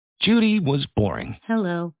Judy was boring.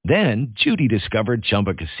 Hello. Then Judy discovered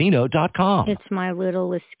ChumbaCasino.com. It's my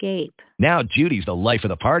little escape. Now Judy's the life of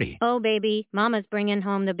the party. Oh, baby, mama's bringing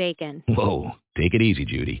home the bacon. Whoa, take it easy,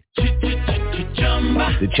 Judy.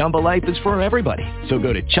 The Chumba life is for everybody. So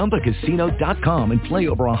go to ChumbaCasino.com and play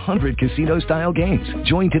over 100 casino-style games.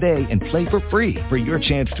 Join today and play for free for your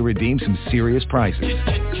chance to redeem some serious prizes.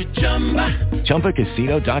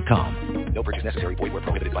 ChumbaCasino.com. No purchase necessary. Void where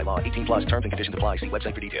prohibited by law. 18 plus terms and conditions apply. See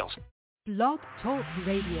website for details. Blog Talk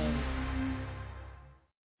Radio.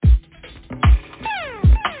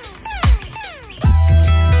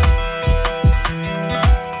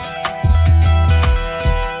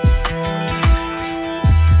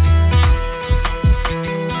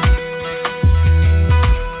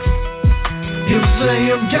 You say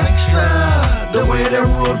I'm gangsta, the way that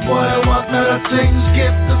road boy walk, now that things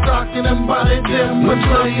get to talking about it, them would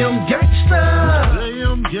say I'm gangsta.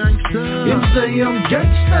 You say I'm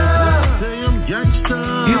gangsta.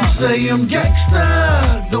 You say I'm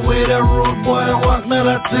gangsta, the way that road boy walk, now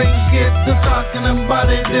that things get to talking about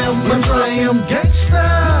it, them would say I'm gangsta.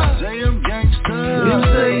 You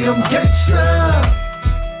say I'm gangsta.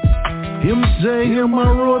 Him say him a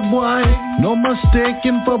road boy, no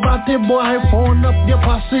mistaking for batty boy. Phone up your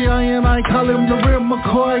posse and I call him the real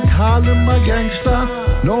McCoy, call him a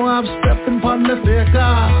gangster. No, I'm stepping pon the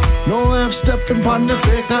faker. No, I'm stepping pon the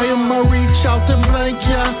faker. Him a reach out and blank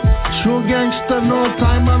ya. True gangster, no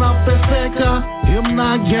time and up the faker. Him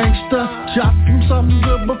not gangster, chop him something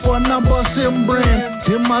good before now bust him brain.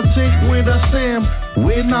 Him a take with the same,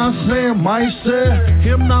 we not same. I say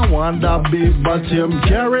him not want that big, but him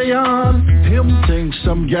carry on. Him think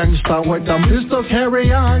some gangster with a pistol,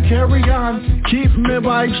 carry on, carry on. Keep me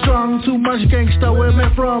bike strong, too much gangster where me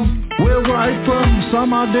from. Where I from,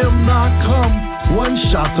 some of them not come. One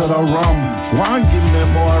shot of the rum, one give me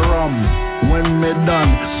more rum. When me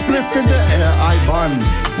done, split in the air I bun.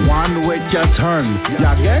 One way you turn,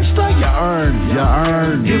 ya gangster, you earn, you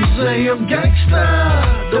earn. You say I'm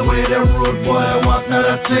gangster, the way that road boy walk, now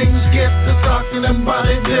that things get to talking about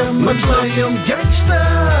it, them would say I'm gangster.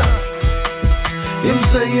 You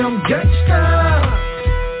say I'm gangsta.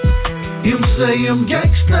 You say I'm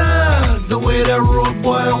gangsta, the way that road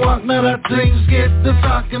boy walk, now that things get to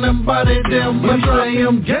talking about it, them would say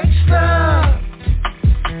I'm gangsta.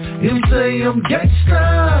 You say I'm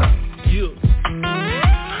gangsta.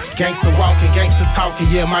 Gangsta walking, gangsta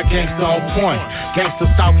talking, yeah, my gangsta on point. Gangsta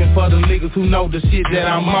stalking for the niggas who know the shit that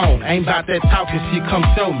I'm on. Ain't bout that talking shit, come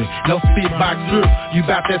show me. No spitbox drip, you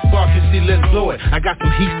bout that sparking shit, let's blow it. I got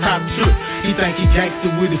some heat top trip. He think he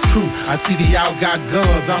gangsta with his crew. I see the y'all got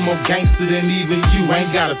guns, I'm more gangsta than even you.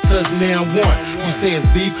 Ain't got a touchdown one. You say it's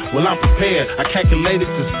beef, well I'm prepared. I calculated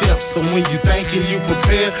the steps, so when you thinking you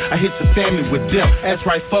prepared, I hit your family with death. That's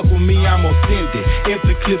right, fuck with me, I'm gonna send it.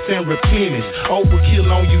 Empty clips and replenish.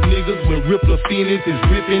 Overkill on you niggas when Rippler Phoenix is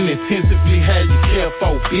ripping intensively. How you care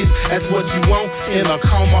for, bitch? That's what you want in a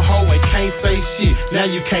coma hoe and can't say shit. Now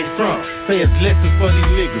you can't front. Say it's lessons for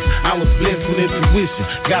these niggas. I was blessed with intuition.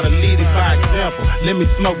 Gotta lead it by example. Let me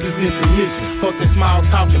smoke this intermission. Fuck the small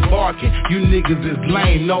talking, barking. You niggas is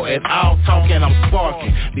lame. No at all talking. I'm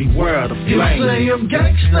sparking the world of flame. You say I'm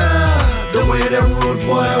gangsta, the way that road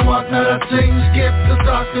boy walk, now that things get to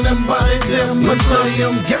talking about it, them would say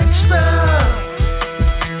I'm gangsta.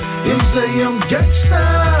 You say I'm gangsta.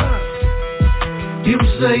 You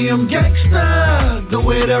say I'm gangsta, the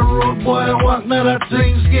way that road boy walk, now that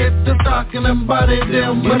things get to talking about it,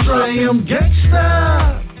 them would say I'm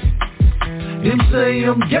gangsta. You say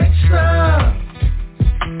I'm gangsta.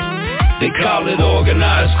 They call it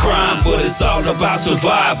organized crime, but it's all about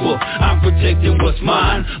survival. I'm protecting what's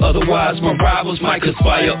mine, otherwise my rivals might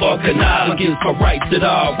conspire or connive against my rights. It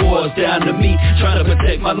all boils down to me, trying to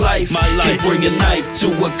protect my life. Can't bring a knife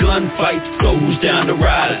to a gunfight, so who's down to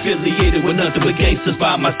ride? Affiliated with nothing but gangsters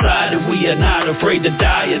by my side, and we are not afraid to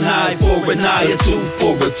die and hide for an eye or two,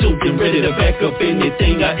 for a tooth, and ready to back up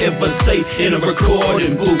anything I ever say in a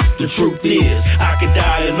recording booth. The truth is, I could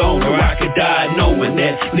die alone or I could die knowing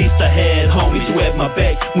that at least I had homies who had my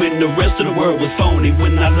back when the rest of the world was phony.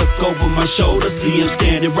 When I look over my shoulder, see him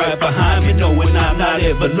standing right behind me, knowing I'm not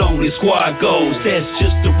ever lonely. Squad goes, that's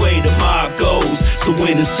just the way the mob goes. So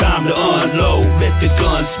when it's time to unload, let the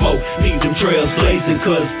gun smoke, leave them trails blazing,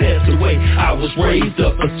 cause that's the way I was raised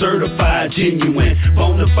up. A certified, genuine,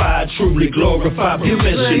 bona fide, truly glorified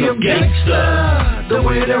professional gangster. The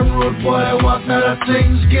way that road boy walk, now that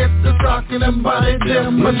things get to talking about it,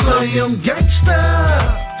 them would say I'm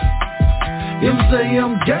gangsta. You say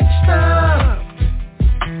I'm gangsta.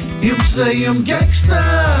 Him say I'm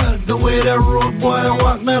gangsta, the way that road boy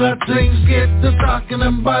walk, now that things get to talking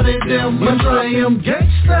and body them. Him say I'm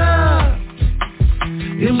gangsta,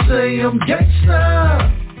 him say I'm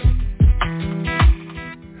gangsta.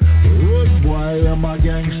 Road boy, I'm a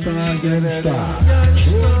gangsta, gangsta.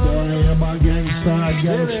 Road boy, I'm a gangsta,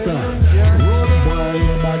 gangsta. Road boy,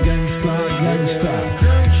 I'm a gangsta, gangsta.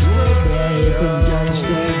 Road boy, I'm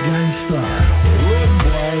gangsta, gangsta. Road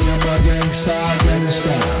boy, I'm a gangsta,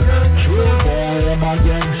 gangsta. Road boy, I'm a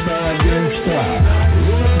gangsta, gangsta.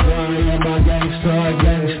 Road boy, I'm a gangsta,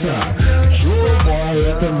 gangsta. Road boy,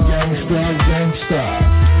 I'm gangsta, gangsta.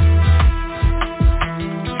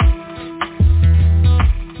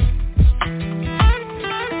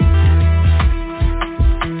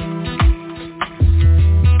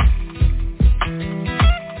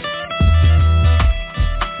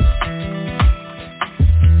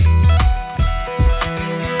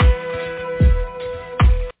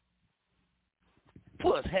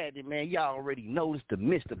 Man, y'all already noticed the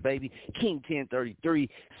Mr. Baby, King 1033,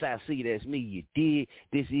 South Sea, that's me, you dig.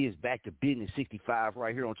 This is Back to Business 65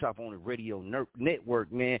 right here on Chop On the Radio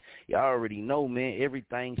Network, man. Y'all already know, man,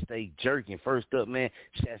 everything stay jerking. First up, man,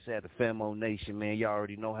 shouts out to Famo Nation, man. Y'all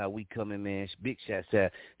already know how we coming, man. Big shouts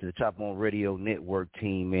out to the Chop On Radio Network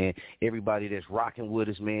team, man. Everybody that's rocking with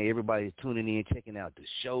us, man. Everybody that's tuning in, checking out the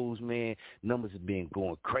shows, man. Numbers have been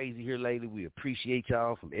going crazy here lately. We appreciate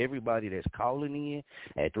y'all from everybody that's calling in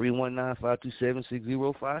at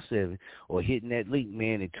 319-527-6057 or hitting that link,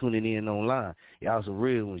 man, and tuning in online. Y'all some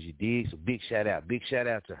real ones, you dig? So big shout out. Big shout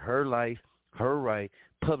out to Her Life, Her Right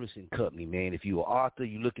Publishing Company, man. If you're an author,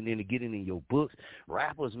 you're looking into getting in your books,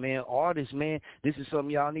 rappers, man, artists, man, this is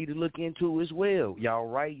something y'all need to look into as well. Y'all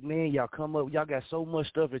write, man, y'all come up, y'all got so much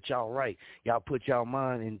stuff that y'all write. Y'all put y'all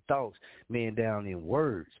mind and thoughts, man, down in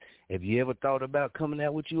words. Have you ever thought about coming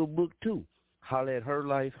out with you a book too? Holler at Her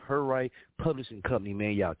Life, Her Right Publishing Company,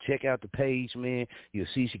 man. Y'all check out the page, man. You'll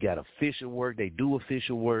see she got official work. They do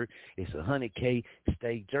official work. It's $100K.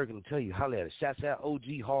 Stay jerking. I'm tell you, holler at her. Shouts out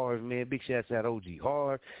OG Hard, man. Big shouts out OG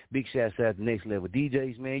Hard. Big shouts out to Next Level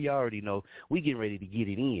DJs, man. Y'all already know we getting ready to get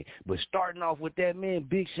it in. But starting off with that, man,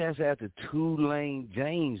 big shouts out to Tulane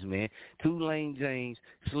James, man. Tulane James,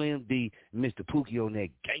 Slim D, Mr. Pookie on that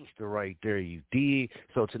gangster right there, you dig?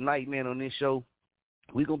 So tonight, man, on this show,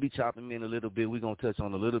 we're going to be chopping in a little bit. We're going to touch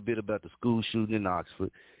on a little bit about the school shooting in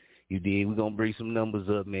Oxford. You did. We're going to bring some numbers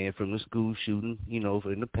up, man, from the school shooting, you know,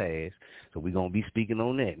 in the past. So we're going to be speaking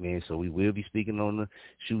on that, man. So we will be speaking on the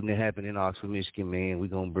shooting that happened in Oxford, Michigan, man. We're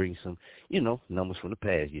going to bring some, you know, numbers from the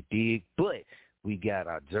past. You dig? But we got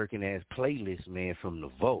our jerking-ass playlist, man, from the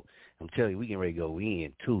vote. I'm telling you, we getting ready to go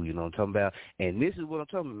in, too, you know what I'm talking about? And this is what I'm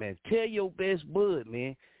talking about, man. Tell your best bud,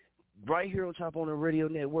 man. Right here on Chop On the Radio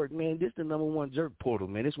Network, man, this is the #1 jerk portal,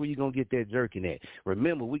 man. This is where you're going to get that jerking at.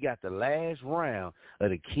 Remember, we got the last round of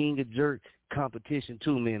the King of Jerk competition,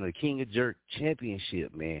 too, man, the King of Jerk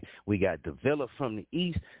Championship, man. We got Developed from the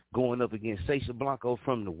East going up against Sasha Blanco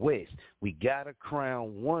from the West. We got to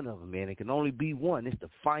crown one of them, man. It can only be one. It's the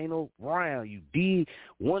final round. You dig?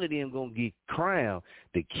 One of them going to get crowned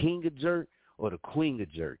the King of Jerk or the Queen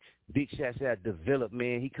of Jerk. Big shouts out Develop,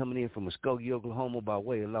 man. He coming in from Muskogee, Oklahoma by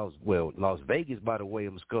way of Las Vegas by the way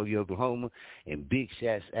of Muskogee, Oklahoma. And big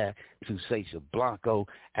shouts out to Sasha Blanco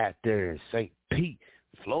out there in St. Pete,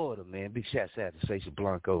 Florida, man. Big shouts out to Sasha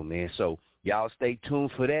Blanco, man. So y'all stay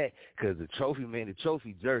tuned for that because the trophy, man, the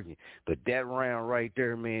trophy jerking. But that round right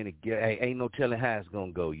there, man, ain't no telling how it's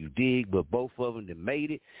going to go. You dig? But both of them that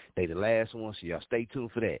made it, they the last one, so y'all stay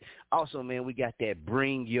tuned for that. Also, man, we got that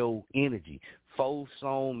Bring Your Energy.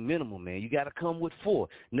 4-song minimum, man. You got to come with 4.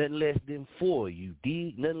 Nothing less than 4. You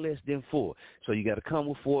dig? Nothing less than 4. So you got to come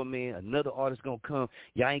with 4, man. Another artist going to come.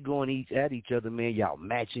 Y'all ain't going at each other, man. Y'all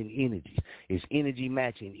matching energies. It's energy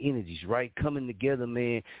matching energies, right? Coming together,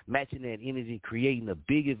 man. Matching that energy, creating a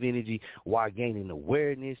bigger energy while gaining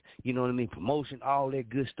awareness, you know what I mean? Promotion, all that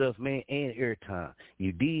good stuff, man, and airtime.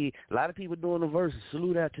 You dig? A lot of people doing the verses.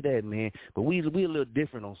 Salute out to that, man. But we a little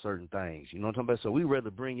different on certain things. You know what I'm talking about? So we rather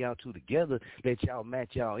bring y'all two together, let y'all match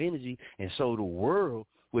y'all energy, and show the world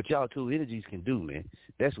what y'all two energies can do, man.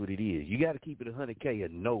 That's what it is. You got to keep it 100K or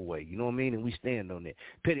no way. You know what I mean? And we stand on that.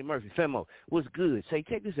 Petty Murphy, Femo, what's good? Say,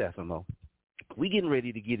 check this out, Femo. We getting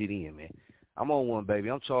ready to get it in, man. I'm on one, baby.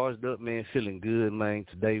 I'm charged up, man, feeling good, man.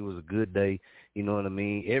 Today was a good day. You know what I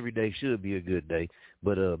mean? Every day should be a good day.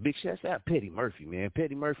 But big shouts out Petty Murphy, man.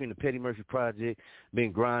 Petty Murphy and the Petty Murphy Project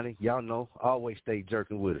been grinding. Y'all know, always stay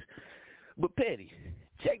jerking with us. But Petty,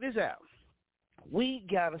 check this out. We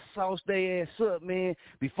got to sauce their ass up, man,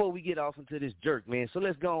 before we get off into this jerk, man. So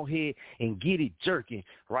let's go ahead and get it jerking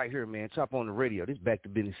right here, man. Chop on the radio. This Back to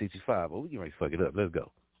Business 65. Oh, we getting ready to fuck it up. Let's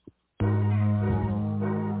go.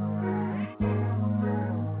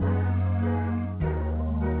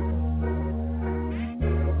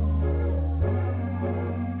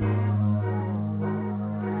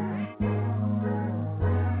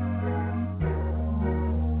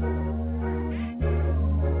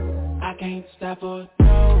 for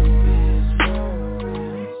no bitch.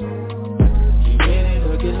 You ready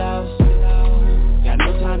to get lost? Got no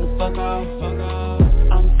time to fuck off.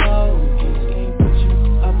 I'm focused, can't put you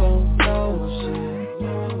up on no shit.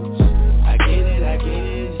 I get it.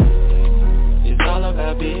 It's all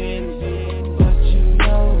about business, but you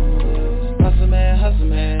know this. Hustle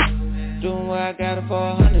man, doing what I got it for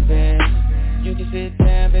 100 bands. You can sit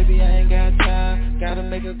down, baby, I ain't got time. Gotta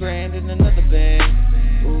make a grand in another band.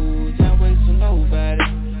 Ooh, time waits for nobody.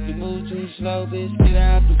 You move too slow, bitch, get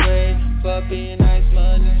out the way. Fuck being nice,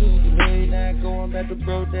 money to the way. Not going back to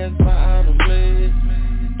broke, that's my auto blade.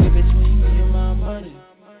 Get between me and my money.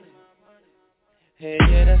 Hey,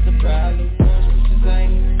 yeah, that's the problem. Most bitches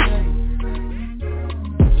ain't even nothing.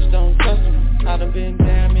 Just don't trust me. I done been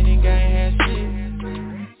down, meaning I ain't had shit.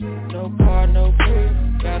 No car, no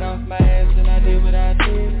crib. Got off my ass and I did what I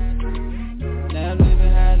did. Now I'm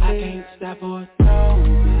living how I live. I can't stop for no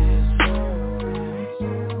bitch.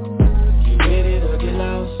 You ready to get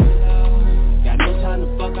lost? Got no time to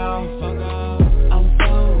fuck off. I'm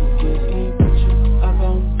focused, can't put you up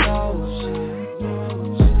on no shit.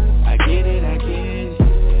 I get it.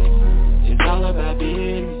 It's all about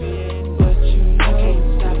business, but you know I can't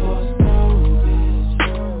stop for no bitch.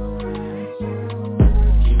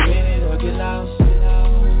 You ready to get lost?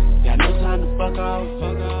 Got no time to fuck off.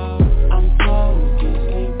 I'm focused,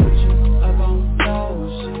 can't put you up on no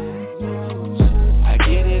shit. I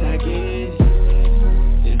get it.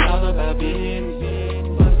 It's all about business,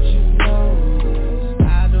 but you know this. I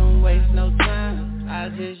don't waste no time. I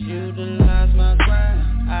just utilize my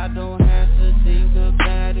grind. I don't have to think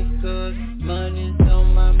about it, cause money's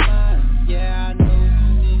on my mind. Yeah, I know you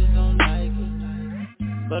niggas don't like it,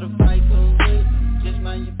 but a fight comes with it. Just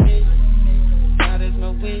mind your business. God is my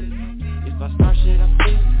witness. If I start shit, I fix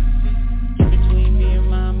it. Get between me and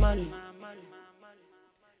my money.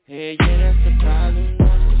 Hey, yeah, that's the problem.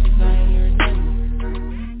 Most bitches ain't hearing nothing.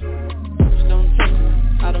 Just don't trust me.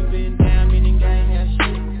 I done been down, meaning I ain't had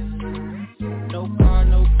shit. No car,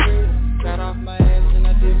 no crib. Got off my ass and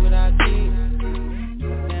I did what I did.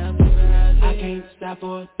 Now I'm living how I live. I can't stop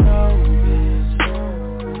for no bitch.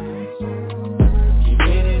 You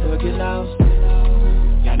ready to get lost?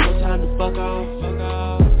 Got no time to fuck off.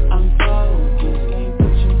 I'm focused, can't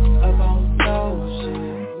put you up on no shit.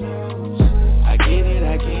 I get it.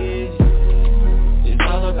 It's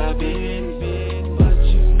all about business, but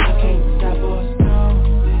you know I can't stop for no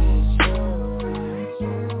bitch.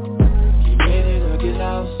 You ready to get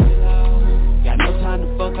lost? Got no time to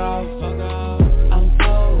fuck off. I'm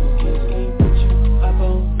focused, can't put you up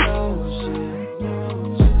on no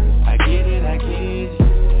shit. I get it.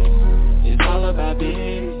 It's all about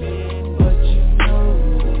business, but you know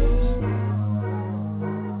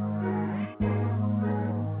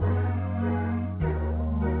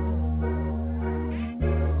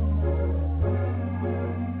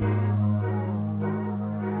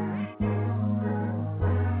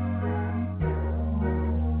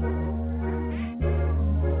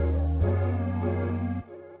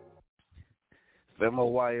Femo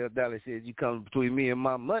YL Dollar says you come between me and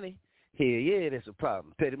my money. Hell yeah, that's a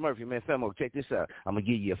problem. Petty Murphy, man, Femo, check this out. I'm going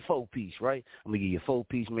to give you a 4-piece, right? I'm going to give you a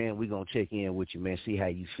 4-piece, man. We're going to check in with you, man, see how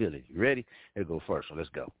you feeling. You ready? Here go first one. Let's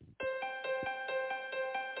go.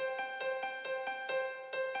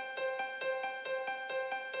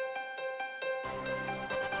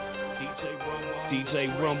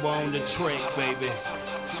 DJ Rumble on the track, baby.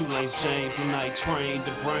 2 Lanes James and I trained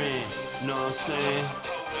the brand. Know what I'm saying?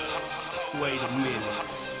 Wait a minute.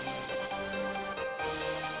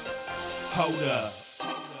 Hold up.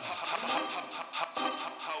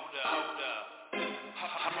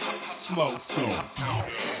 Smoke some.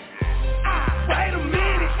 Wait a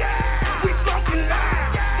minute, yeah. We smoking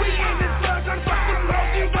live. We in this club trying to fuck the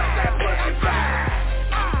motion, what's that pussy vibe?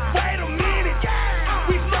 Wait a minute, yeah.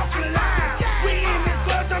 We smoking live. We in this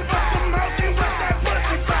club trying to fuck the motion, what's that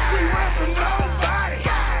pussy vibe? We run from nobody,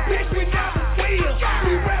 bitch, we never will.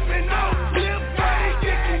 We rapping on flip, buddy,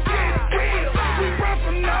 shit can get real. We run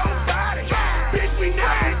from nobody, bitch, we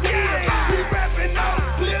never will. We rapping on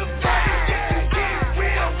flip, buddy, shit can get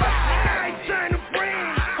real. I ain't trying to bring,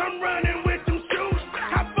 I'm running with them shoes.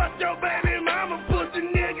 I fucked your baby mama, pussy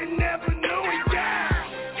nigga, never knew it, yeah.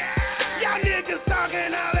 Y'all niggas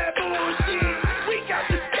talking all that bullshit. We got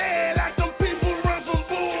to stay like them people run from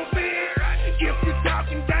bullshit. If you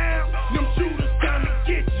talking down, them shooters gonna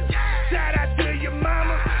get you. Shout out to your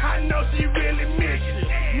mama, I know she really miss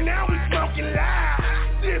you. Now we smoking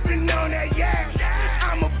loud, sipping on that yak.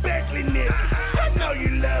 I'm a bad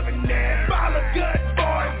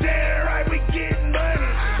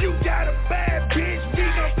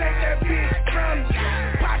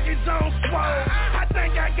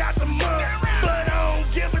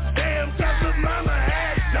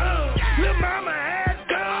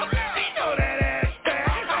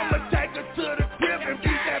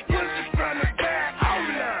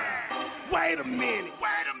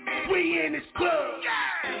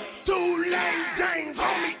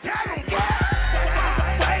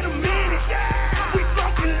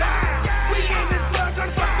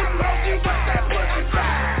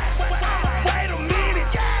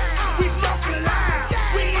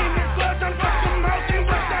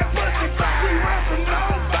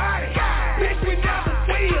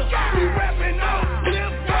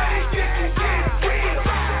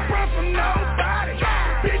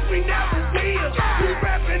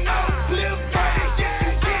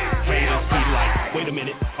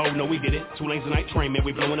Oh no, we get it. 2 lanes a night train, man,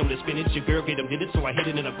 we blowing over the spinach. Your girl get them did it, so I hit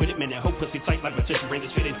it and I quit it. Man, that whole pussy tight like my tissue ring is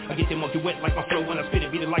fitted. I get them monkey wet like my flow when I spit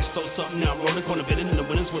it. Beat it like so something now. I'm rolling corner bending in the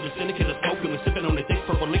winners with a syndicate of smoke. And we're sipping on the thick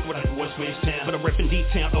purple liquid. I do switch town, but I'm repping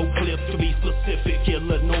D-Town, Oak Cliff to be specific.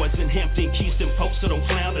 Illinois and Hampton, Keystone, folks, so don't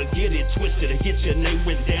clown or get it twisted. Or get your name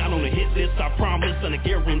written down on the hit list. I promise and I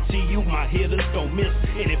guarantee you my hitters don't miss.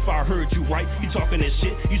 And if I heard you right, you talking that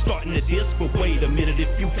shit, you starting to diss. But wait a minute, if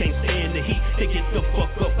you can't stand the heat, then get the fuck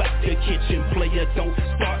up out the kitchen. Player, don't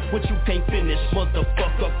start what you can't finish.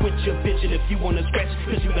 Motherfucker, quit your bitching if you wanna scratch,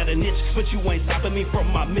 cause you got a niche. But you ain't stopping me from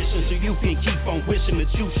my mission, so you can keep on wishing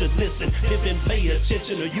that you should listen. Live and pay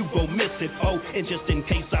attention or you go miss it. Oh, and just in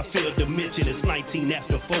case I fail to mention, it's 19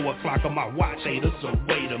 after 4 o'clock on my watch, haters, so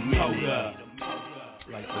wait a minute. Hold up.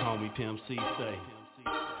 Like the homie Pimp C say,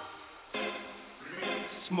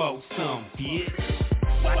 smoke some, bitch.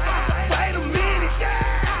 Wait a minute,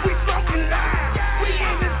 yeah. We fucking live. We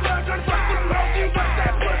in this club trying to fucking smoke and watch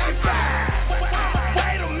that pussy fly.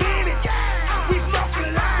 Wait a minute, yeah. We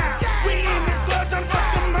fucking live. We in this club trying to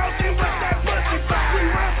fucking smoke and watch that pussy fly. We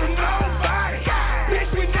run from nobody,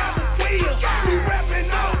 bitch, we never will. We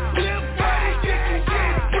rapping on flip, buddy, shit can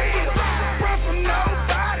get real. Run from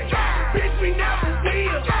nobody, bitch, we never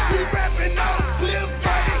will. We rapping on flip,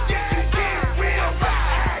 buddy, shit can get real.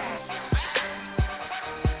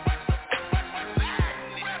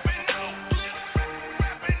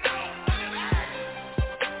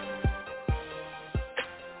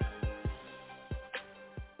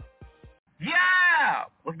 Yeah!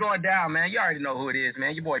 What's going down, man? You already know who it is,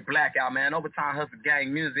 man. Your boy Blackout, man. Overtime Hustle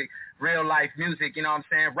Gang music, real life music, you know what I'm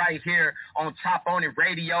saying? Right here on Top On It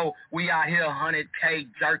Radio. We out here 100K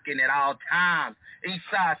jerking at all times. East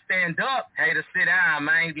side, stand up. Haters, sit down,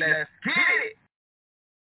 man. Let's get it.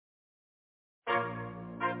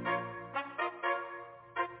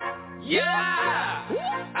 Yeah!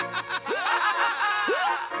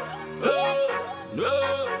 No.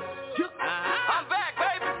 I'm back,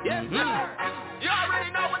 baby. Yes, sir. You already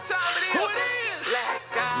know what time it is. Who it is? Black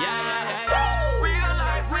guy. Yeah. Real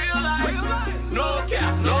life. No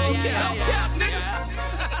cap, nigga.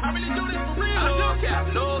 I really do this for real. No cap.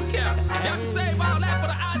 Got to save all that for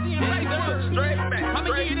the IG and Facebook. Straight back. I'm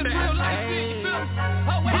gonna give you this real life shit, you feel me?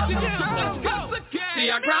 Let's go. See,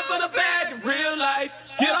 I grind for the bag in real life.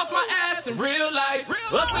 Get off my ass in real life.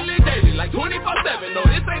 Hustling daily like 24/7. No,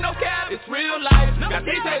 this ain't no cap, it's real life. Got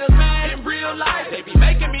these haters mad in real life. They be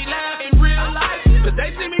making me laugh in real life. But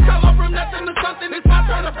they see me come up from nothing to something. It's my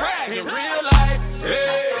turn to brag in real life.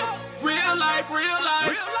 Hey, real life.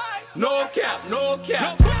 No cap.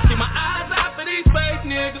 See my eyes out for these fake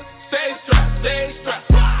niggas. Stay strapped.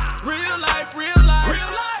 Real life.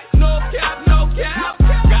 No cap.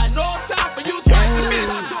 Got no time for you tracking bitch.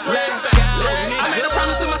 I made a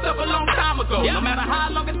promise to myself a long time ago. No matter how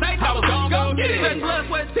long it takes, I was gon' get it. 10 plus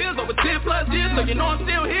sweat tears over 10 plus years, so you know I'm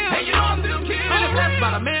still here. Hey, you know I'm still here. I'm blessed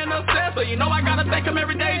by the man upstairs, so you know I gotta thank him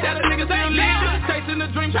every day that the niggas ain't live. Chasing the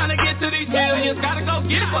dream, trying to get to these millions. Gotta go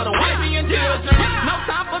get it for the wifey and children. No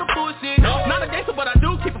time for the bullshit. Not a gangster, but I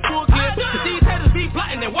do keep a full clip. Cause these haters be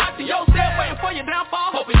plotting and watching yourself, waiting for your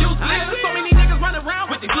downfall, hoping you slip. So many niggas running around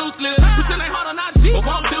with these loose lips. Pretend ain't hard on IG, but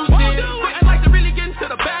won't do shit. Ain't like to really get into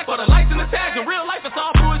the back for the lights and the tags. In real life, it's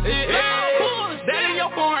all bullshit. That ain't your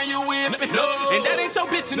foreign you with. And that ain't your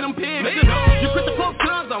bitch in them pins. You put the post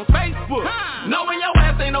guns on Facebook, knowing your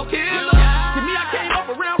ass ain't no killer. To me, I came up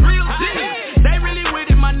around real shit. They really with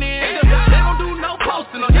it, my nigga. They don't do no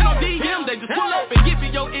posting or hit no DM. They just pull up and give you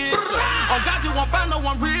your ear. Oh God, you won't find no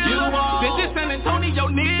one real. This is San Antonio,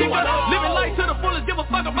 nigga. Living life to the fullest, give a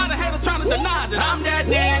fuck about a hater trying to deny that I'm that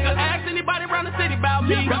nigga. Ask anybody around the city about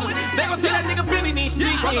me. They gon' say that nigga Benny needs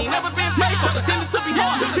street. He ain't never been paid for the sentence to be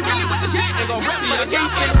hard. He really with the shit and gon' rap for the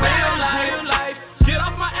game in real life. Get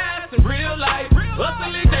off my ass in real life.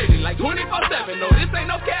 Hustling daily like 24/7. No, this ain't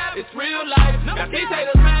no cap, it's real life. Got these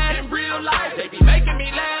haters mad in real life. They be making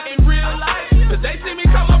me laugh in real life. Cause they see me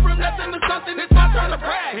come up from nothing to something. It's my turn to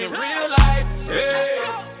brag in real life. Hey,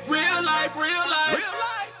 real life.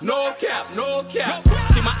 No cap.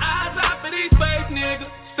 See my eyes out for these fake niggas.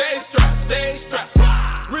 Stay strapped.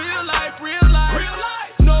 Real life.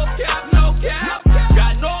 No cap.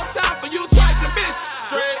 Got no time for you trifling bitch.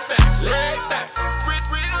 Straight back.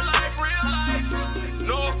 Real life.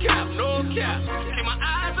 No cap. See my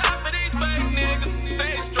eyes out for these fake niggas.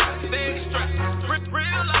 Stay strapped.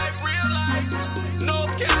 Real life. No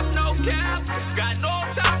cap. Got no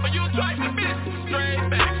time for you trifling bitch. Straight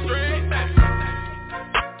back.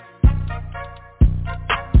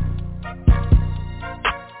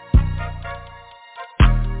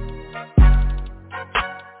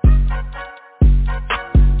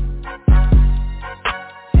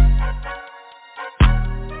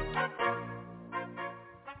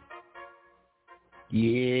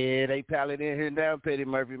 Yeah, they pilot in here now, Petty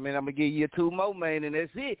Murphy, man. I'm going to give you 2 more, man, and that's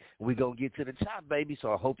it. We're going to get to the top, baby,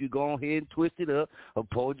 so I hope you go ahead and twist it up or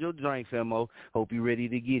pour your drink, Femo. Hope you're ready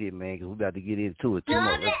to get it, man, because we're about to get into it. 2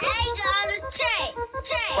 more. Let's go.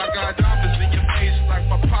 I got diamonds in your face like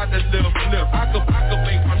my partner Lil Flip. I could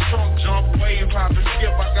make my trunk jump, wave, hop, and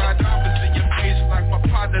skip. I got diamonds in your face like my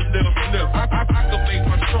partner Lil Flip. I could make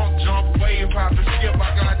my trunk jump, wave, hop, and skip.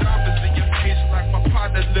 I got diamonds in your face like my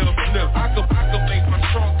partner Lil Flip. I could make my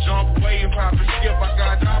trunk jump, wave, hop, and skip. I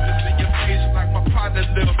got diamonds in your face like my partner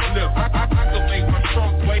Lil Flip. I could make my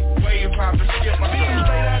trunk wave, hop, and skip.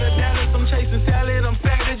 Straight out of Dallas, I'm chasing salad, I'm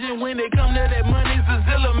savaging. When they come to that money's a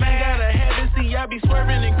zilla, man. Gotta have it, see, I be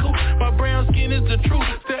swerving and cool. My brown skin is the truth.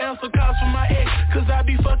 Still answer calls from my ex, cause I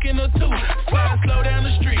be fucking her too. Slide slow down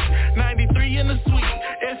the street, 93 in the suite.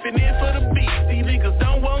 Effing in for the beat, these niggas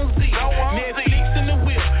don't want Z. Netflix in the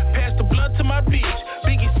whip, pass the blunt to my bitch.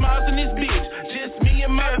 Biggie smiles in this bitch, just me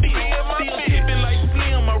and my bitch. Still tipping like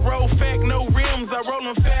Slim, I roll fat, no rims. I roll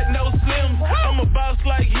them fat, no slims. I'm a boss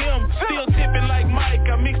like him, still tipping like Mike.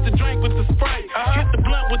 I mix the drink with the Sprite, hit the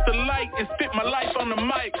blunt with the light, and spit my life on the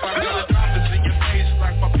mic. I got diamonds in your face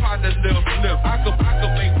like my partner Lil Flip. I could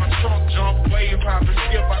make my trunk jump, wave, hop, and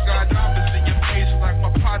skip. I got diamonds in your face like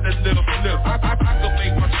my partner Lil Flip. I could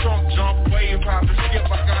make my trunk jump, wave, hop, and skip.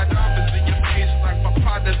 I got diamonds in your face like my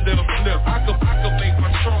partner Lil Flip. I could make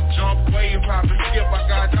my trunk jump, wave, hop, and skip. I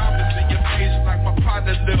got diamonds in your face like my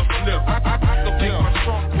partner Lil Flip. I could make my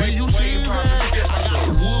trunk wave, hop, and skip. I got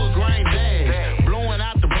a wood grain bag, blowing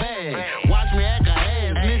out the bag. Watch me act a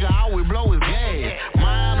ass, nigga always blow his gas.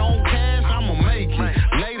 Mine on cash, I'ma make it.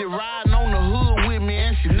 Lady riding on the hood with me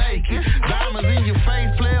and she naked. Diamonds in your face,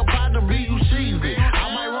 player, partner, be you cheesy.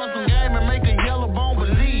 I might run some game and make a yellow bone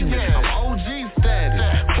believe me. I'm OG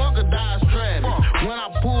status, fuck a die stratus. When I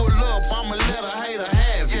pull up, I'ma let a hater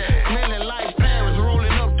have it. Smelling like Paris,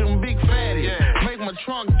 rolling up them big fatties. Make my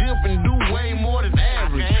trunk dip and do way more than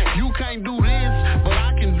average. You can't do this, but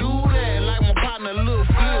I can do that. Like my partner Lil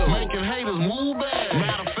Flip, making haters move back.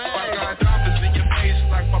 Matter of fact, I got diamonds in your face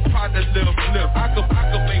like my partner Lil Flip. I could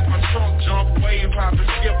make my trunk jump, wave, hop, and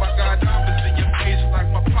skip. I got diamonds in your face like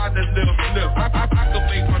my partner Lil Flip. I could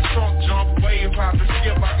make my trunk jump, wave, hop, and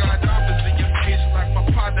skip. I got diamonds in your face like my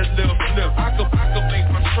partner Lil Flip. I could make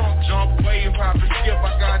my trunk jump, wave, hop, and skip.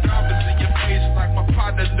 I got diamonds in your face like my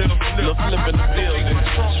partner Lil Flip. Lil Flip in the building,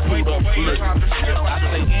 screwed up flip. I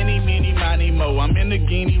say any, meeny, miny, mo. I'm in the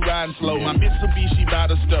guinea riding slow. My Mitsubishi by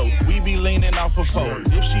the stove. We be leaning off a phone.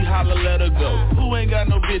 If she holler, let her go. Who ain't got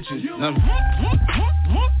no bitches?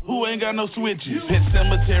 Who ain't got no switches? Pet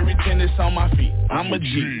cemetery, tennis on my feet. I'm a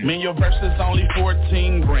G. Man, your verse is only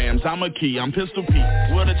 14 grams. I'm a key. I'm Pistol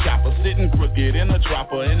Pete with a chopper, sitting crooked in a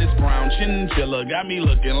dropper, and it's brown chinchilla. Got me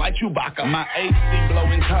looking like Chewbacca. My AC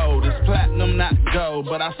blowing cold. It's platinum, not gold,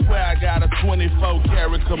 but I swear I got a 24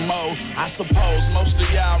 karat commode. I suppose most of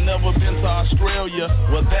y'all never been to Australia.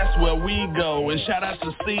 Well, that's where we go. And shout out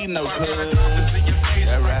to C-No, cuz.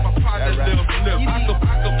 That right. I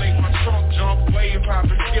could make my trunk jump, wave, hop,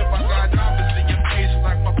 and skip. I got diamonds in your face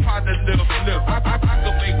like my partner Lil Flip. I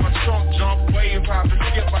could make my trunk jump, wave, hop, and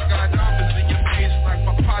skip. I got diamonds in your face like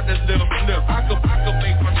my partner Lil Flip. I could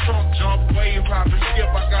make my trunk jump, wave, hop, and skip.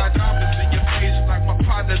 I got diamonds in your face like my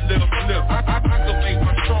partner Lil Flip. I could make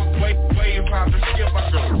my trunk wave, hop, and skip.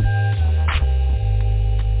 I could.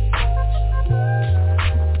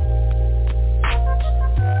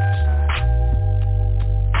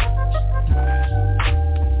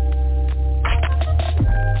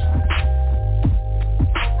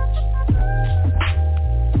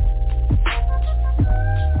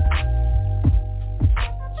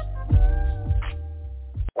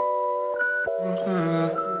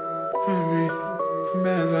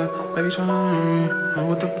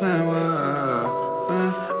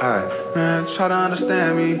 Try to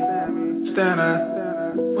understand me, stand up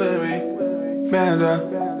with me, bands up,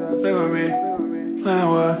 live with me, plan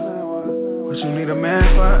what you need a man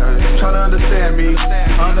for. Try to understand me,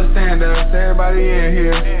 understand us, everybody in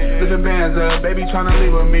here, living bands up, baby tryna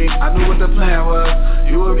leave with me. I knew what the plan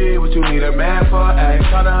was, you and me, what you need a man for.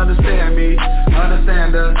 Try to understand me,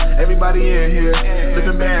 understand us, everybody in here,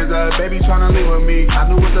 living bands up, baby tryna leave with me. I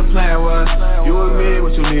knew what the plan was, you and me,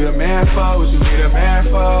 what you need a man for, what you need a man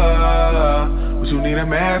for. What you need a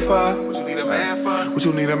man for? What you need a man for? What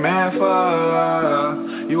you need a man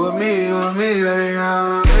for? You and me,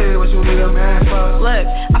 baby, what you need need a man for? Look,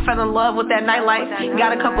 I fell in love with that nightlife.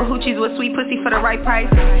 Got a couple hoochies with sweet pussy for the right price.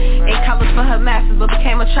 In college for her masters, but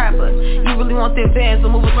became a trapper. You really want the advance, but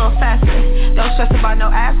move a little faster. Don't stress about no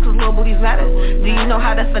ass, cause little booties matter. Do you know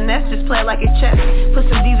how to finesse? Just play it like it's chess. Put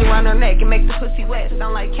some D's around her neck and make the pussy wet.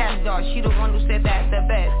 Sound like Cat Dog, she the one who said that's the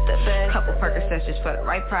best. Couple Percocets just for the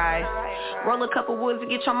right price. Roll a couple woods to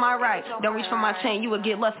get your mind right. Don't reach for my chain, you will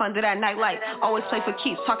get left under that nightlight. Always play for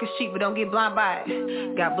keeps, talking cheap, but don't get blind by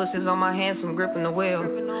it. Got blisters on my hands from gripping the wheel.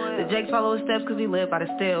 The Jakes follow his steps cause he live by the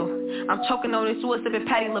steel. I'm choking on this wood, sipping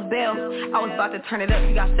Patty LaBelle. I was about to turn it up,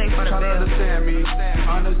 you got safe for the bill. Understand me,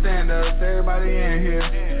 understand us, everybody in here.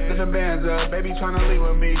 Listen bands up, baby tryna leave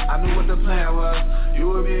with me. I knew what the plan was. You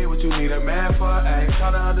would be what you need a man for. Ay,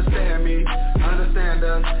 try to understand me, understand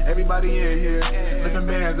us, everybody in here. Listen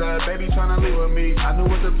bands up, baby tryna leave with me. I knew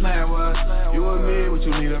what the plan was. You would be what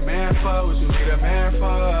you need a man for. What you need a man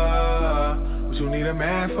for. What you need a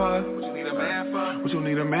man for. What you need a man for. What you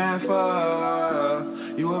need a man for.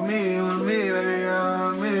 You and me,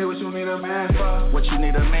 baby, what you need a man for? What you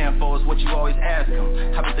need a man for is what you always ask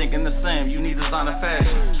him. I've been thinking the same, you need designer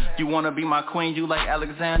fashion. You wanna be my queen, you like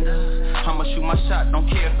Alexander? I'ma shoot my shot, don't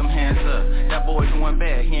care if them hands up. That boy doing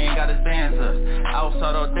bad, he ain't got his bands up.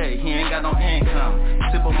 Outside all day, he ain't got no income.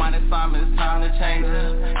 Simple minded Simon, it's time to change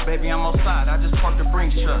up. Baby, I'm outside, I just parked the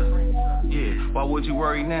Brinks truck. Yeah, why would you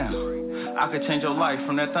worry now? I could change your life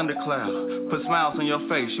from that thundercloud. Put smiles on your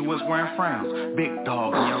face, you was wearing frowns. Big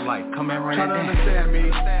dog in your life, come and run it down. Understand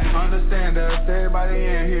me, understand us, everybody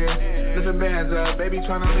in here. Listen bands up, baby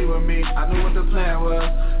tryna leave with me. I knew what the plan was.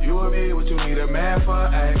 You and me, what you need a man for.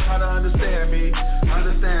 Ay, try to understand me,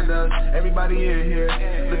 understand us, everybody in here.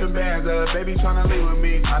 Listen bands up, baby tryna leave with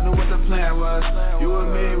me. I knew what the plan was. You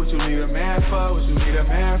and me, what you need a man for. What you need a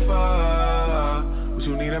man for. What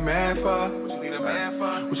you need a man for. What you need a man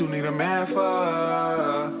for. What you need a man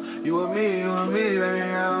for. You and me, baby, you and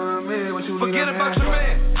me. What you need a man for. Forget about your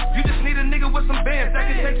man. You just need a nigga with some bands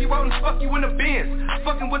that can take you out and fuck you in the Benz.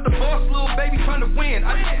 Fucking with the boss, little baby trying to win.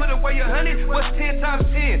 I just put away 100, what's 10 times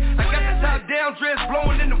 10? I got the top down, dress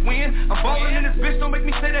blowing in the wind. I'm balling in this bitch, don't make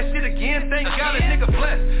me say that shit again. Thank God a nigga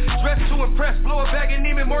blessed. Dressed to impress, blow a bag and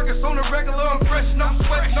Neiman Marcus on the regular. I'm fresh, no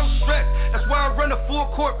sweat, no stress. That's why I run a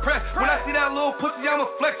full court press. When I see that little pussy,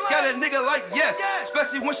 I'ma flex. Got a nigga like yes,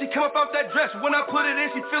 especially when she come up out that dress. When I put it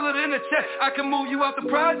in, she feel it in the chest. I can move you out the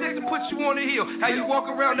project and put you on the hill. How you walk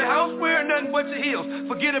around the house wearing nothing but your heels.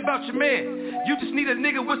 Forget about your man. You just need a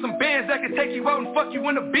nigga with some bands that can take you out and fuck you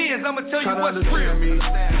in the Benz. I'ma tell you what's real. Me,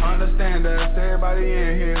 understand us, everybody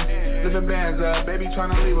in here. Living bands up, baby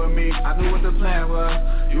tryna leave with me. I knew what the plan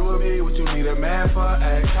was. You and me, what you need a man for.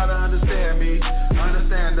 Ay, try to understand me,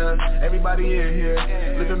 understand us, everybody in here.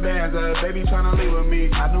 Living bands up, baby tryna leave with me.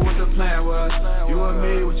 I knew what the plan was. You and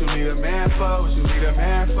me, what you need a man for. What you need a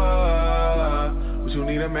man for. What you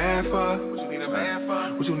need a man for. What you need a man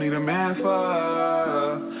for. What you need a man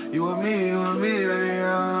for. You and me, baby, you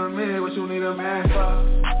and me. What you need a man for.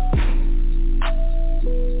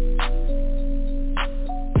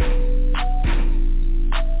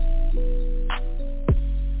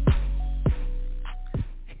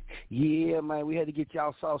 Yeah, man, we had to get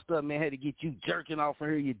y'all sauced up, man. Had to get you jerking off from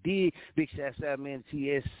here. You did. Big shouts out, man,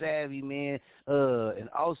 T.S. Savvy, man. And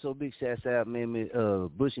also big shouts out, man,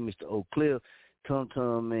 Bushy, Mr. Oak Cliff, Tum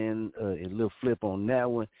Tum, man, and Lil Flip on that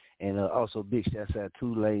one. And also big shouts out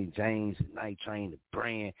to Lane James, Night Train, the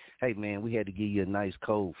brand. Hey, man, we had to give you a nice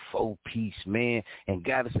cold 4-piece, man. And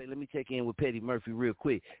gotta say, let me check in with Petty Murphy real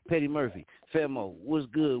quick. Petty Murphy, Femo, what's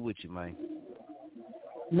good with you, man?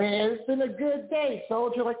 Man, it's been a good day,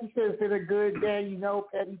 Soldier. Like you said, it's been a good day. You know,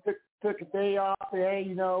 Petty took a day off today,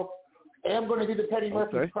 you know. I am going to do the Petty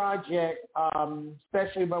Murphy project,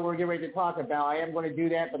 especially what we're getting ready to talk about. I am going to do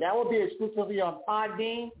that, but that will be exclusively on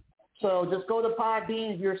Podbean. So just go to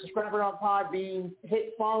Podbean. If you're a subscriber on Podbean,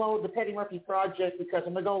 hit follow the Petty Murphy project because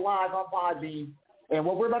I'm going to go live on Podbean. And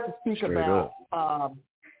what we're about to speak about,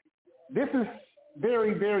 this is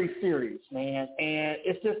very, very serious, man. And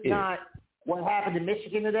it's just not what happened in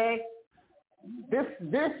Michigan today. This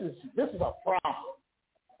is a problem.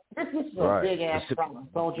 This is a big ass problem,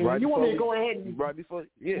 Soldier. You want me to go ahead and we're going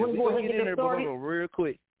to get in there, but hold on real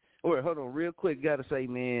quick. Hold on real quick. Got to say,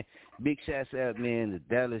 man, big shouts out, man, to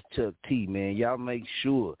Dallas Chuck T, man. Y'all make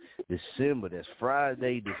sure December, that's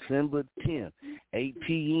Friday, December 10th, 8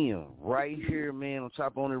 p.m., right here, man, on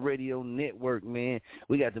Top on the Radio Network, man.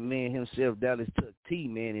 We got the man himself, Dallas Chuck T,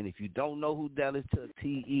 man. And if you don't know who Dallas Chuck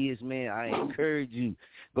T is, man, I encourage you,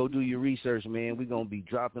 go do your research, man. We're going to be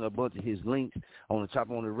dropping a bunch of his links on the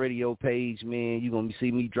Top on the Radio page, man. You're going to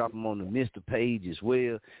see me drop them on the Mr. page as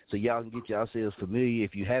well, so y'all can get yourselves familiar.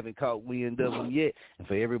 If you haven't haven't caught wind of them yet. And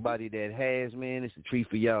for everybody that has, man, it's a treat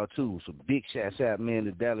for y'all too. So big shouts out, man,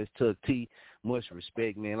 to Dallas Tuck T. Much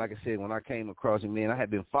respect, man. Like I said, when I came across him, man, I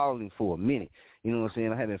had been following him for a minute. You know what I'm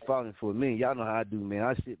saying? I had been following him for a minute. Y'all know how I do, man.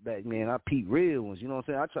 I sit back, man. I peep real ones. You know what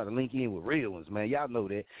I'm saying? I try to link in with real ones, man. Y'all know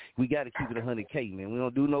that. We got to keep it 100K, man. We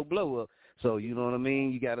don't do no blow up. So, you know what I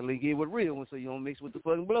mean? You got to link in with real ones so you don't mix with the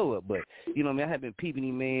fucking blow up. But, you know what I mean? I have been peeping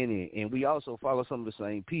him, man, and we also follow some of the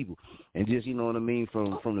same people. And just, you know what I mean,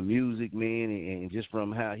 from the music, man, and just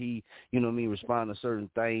from how he, you know what I mean, respond to certain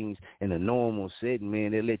things in a normal setting, man,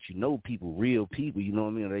 they let you know people, real people, you know what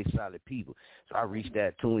I mean, they solid people. So I reached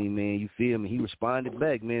out to him, man, you feel me? He responded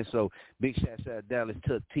back, man. So big shouts out Dallas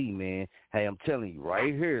Tuck T, man. Hey, I'm telling you,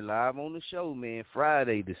 right here, live on the show, man,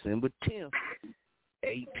 Friday, December 10th.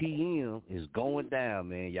 8 p.m. is going down,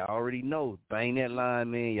 man. Y'all already know. Bang that line,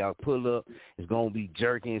 man. Y'all pull up. It's going to be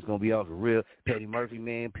jerking. It's going to be off the real. Petty Murphy,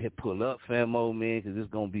 man. Pull up, famo, man, because it's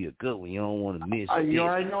going to be a good one. You don't want to miss it. You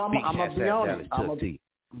already know I'm going to be on it. I'm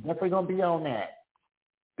definitely going to be on that.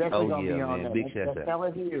 Definitely going to be on that. Big shout out. That's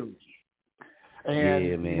hella huge. And,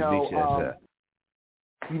 yeah, man. You know, big shout out.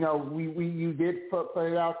 You know, you did put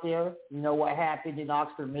it out there. You know what happened in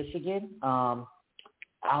Oxford, Michigan.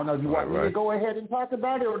 I don't know. Do you want me to go ahead and talk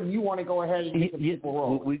about it, or do you want to go ahead and get the people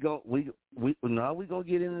rolling? We gonna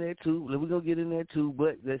get in there too. We gonna get in there too.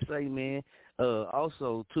 But let's say, man.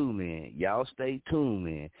 Also too, man. Y'all stay tuned,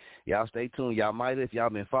 man. Y'all stay tuned. Y'all might, if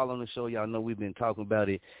y'all been following the show, y'all know we've been talking about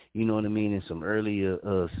it. You know what I mean, in some earlier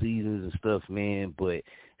seasons and stuff, man. But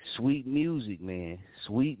sweet music, man.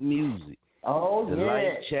 Sweet music. Oh, the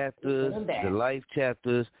life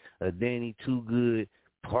chapters of Danny Too Good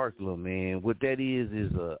Parkland, man. What that is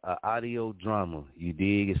a audio drama. You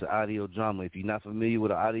dig? It's an audio drama. If you're not familiar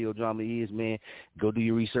with what an audio drama is, man, go do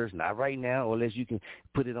your research. Not right now, or unless you can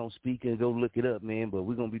put it on speaker and go look it up, man. But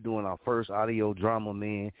we're gonna be doing our first audio drama,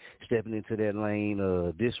 man. Stepping into that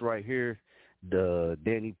lane. This right here, the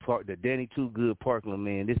Danny Too Good Parkland,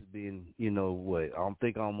 man. This has been, you know what? I'm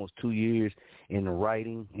thinking almost 2 years in the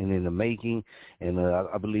writing and in the making, and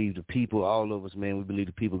I believe the people, all of us, man, we believe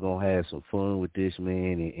the people gonna have some fun with this,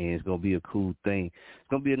 man, and it's gonna be a cool thing. It's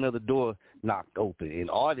gonna be another door knocked open.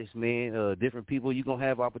 And artists, man, different people, you're gonna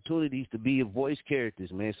have opportunities to be voice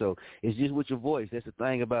characters, man. So it's just with your voice. That's the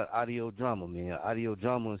thing about audio drama, man. Audio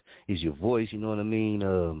drama is your voice. You know what I mean?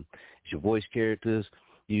 It's your voice characters.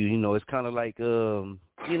 You know, it's kind of like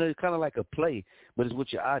it's kind of like a play, but it's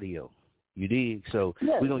with your audio. You dig? So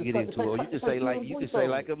we're gonna get into it. Or you can say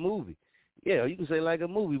like a movie. Yeah, you can say like a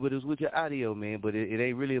movie, but it's with your audio, man. But it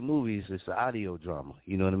ain't really a movie. It's an audio drama.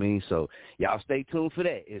 You know what I mean? So y'all stay tuned for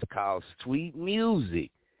that. It's called Sweet Music,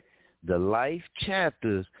 the life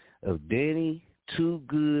chapters of Danny Too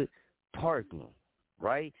Good Parkland,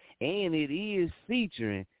 right? And it is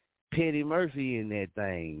featuring Petty Murphy in that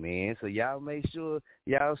thing, man. So y'all make sure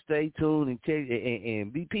y'all stay tuned and check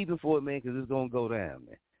and be peeping for it, man, because it's gonna go down,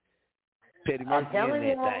 man. Petty Murphy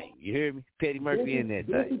in that thing. You hear me? Petty Murphy in that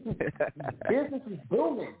thing. Business is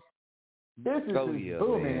booming. Business is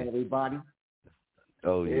booming, man. Everybody.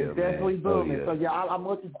 Oh yeah, it's definitely booming. Oh, yeah. So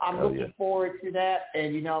I'm looking forward to that,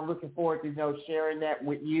 and I'm looking forward to sharing that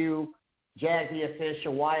with you, Jazzy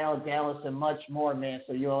Official, YL Dallas, and much more, man.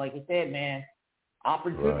 So like I said, man.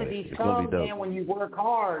 Opportunities come, man, when you work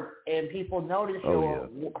hard and people notice your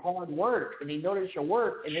hard work and they notice your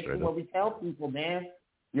work. And this is what we tell people, man.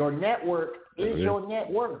 Your network is your net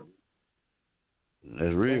worth.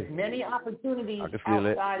 That's real. There's many opportunities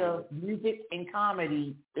outside of music and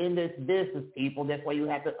comedy in this business, people. That's why you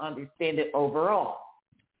have to understand it overall.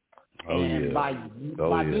 By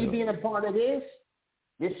me being a part of this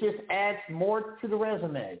just adds more to the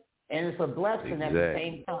resume. And it's a blessing at the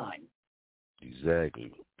same time.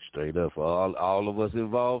 Exactly. Straight up. For all of us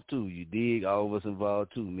involved too. You dig? All of us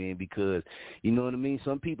involved too, man, because you know what I mean?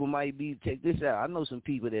 Some people might be, check this out. I know some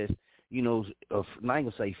people that's, I'm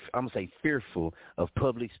gonna say fearful of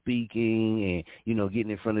public speaking and,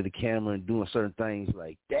 getting in front of the camera and doing certain things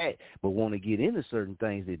like that, but want to get into certain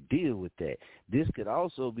things that deal with that. This could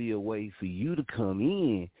also be a way for you to come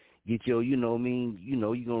in, get your, you're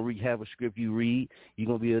going to have a script you read. You're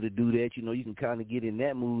going to be able to do that. You can kind of get in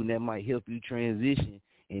that mood, and that might help you transition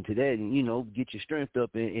into that and, get your strength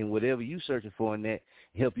up in whatever you're searching for, and that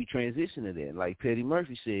help you transition to that. Like Petty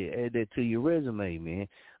Murphy said, add that to your resume, man.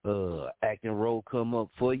 Acting role come up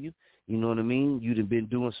for you. You know what I mean? You've been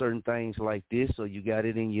doing certain things like this, so you got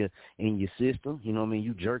it in your system. You know what I mean?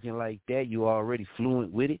 You jerking like that. You already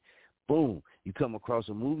fluent with it. Boom. You come across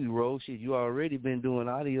a movie role, you already been doing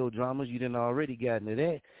audio dramas. You done already gotten to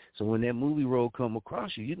that. So when that movie role come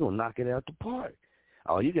across you, you're going to knock it out the park.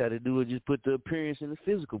 All you got to do is just put the appearance and the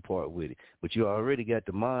physical part with it. But you already got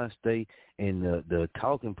the mind state and the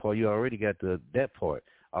talking part. You already got that part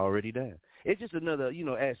already down. It's just another,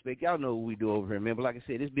 aspect. Y'all know what we do over here, man. But like I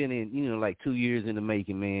said, it's been in, like 2 years in the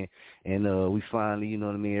making, man. And we finally,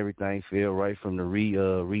 everything fell right from the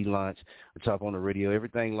relaunch, the Talk on the Radio,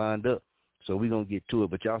 everything lined up. So we're going to get to it,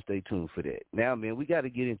 but y'all stay tuned for that. Now, man, we got to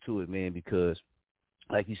get into it, man, because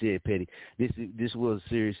like you said, Petty, this was a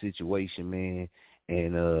serious situation, man.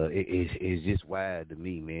 And it's just wild to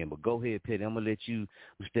me, man. But go ahead, Petty. I'm going to let you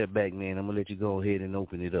step back, man. I'm going to let you go ahead and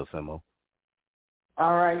open it up, Famo.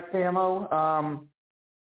 All right, Famo.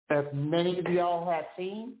 As many of y'all have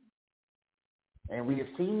seen, and we have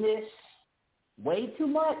seen this way too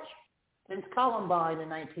much since Columbine in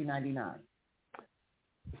 1999.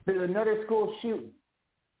 It's been another school shooting.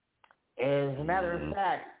 As a matter of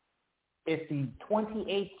fact, it's the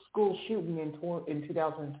 28th school shooting in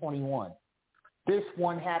 2021. This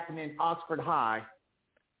one happened in Oxford High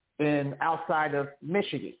outside of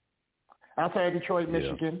Michigan. Outside of Detroit,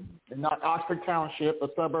 Michigan, in Oxford Township, a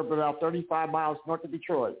suburb about 35 miles north of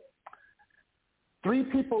Detroit. 3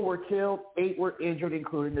 people were killed, 8 were injured,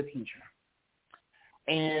 including the teacher.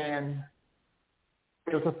 And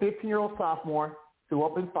it was a 15-year-old sophomore who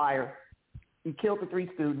opened fire. He killed the 3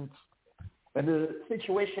 students, and the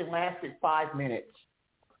situation lasted 5 minutes.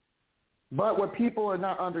 But what people are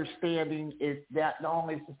not understanding is that not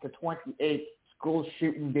only is this the 28th school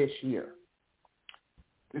shooting this year,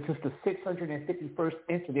 this is the 651st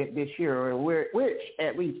incident this year, which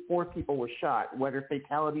at least 4 people were shot, whether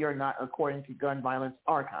fatality or not, according to Gun Violence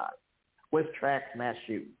Archive, which tracks mass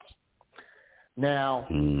shootings. Now,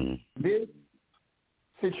 this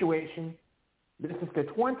situation, this is the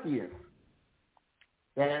 20th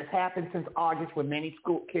that has happened since August, when many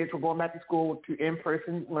school kids were going back to school to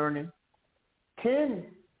in-person learning. 10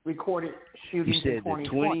 recorded shootings in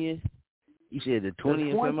 2020. You said the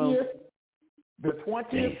 20th? The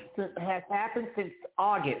 20th has happened since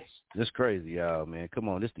August. That's crazy, y'all, man. Come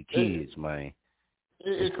on, this the kids, man.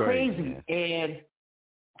 It's crazy. And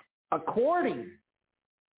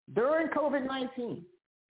during COVID-19,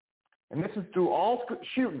 and this is through all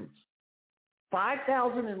shootings,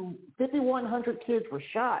 5,100 kids were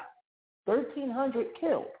shot, 1,300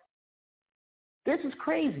 killed. This is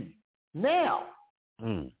crazy. Now,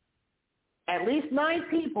 at least 9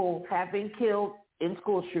 people have been killed in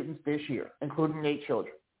school shootings this year, including 8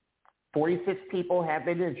 children. 46 people have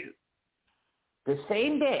been injured. The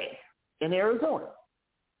same day in Arizona,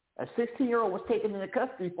 a 16-year-old was taken into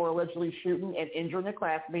custody for allegedly shooting and injuring a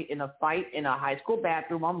classmate in a fight in a high school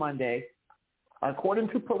bathroom on Monday. According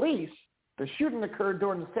to police, the shooting occurred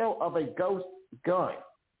during the sale of a ghost gun.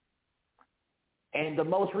 And the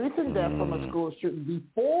most recent death from a school shooting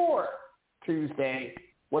before Tuesday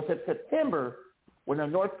was in September, when a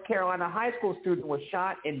North Carolina high school student was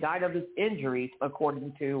shot and died of his injuries,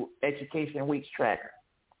 according to Education Week's tracker.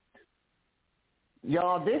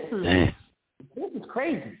 Y'all, this is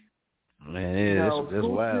crazy. Man, that's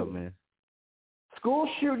wild, man. School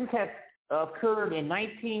shootings have occurred in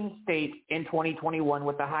 19 states in 2021,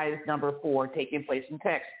 with the highest number 4 taking place in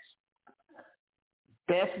Texas.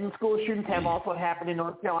 Deaths in school shootings have also happened in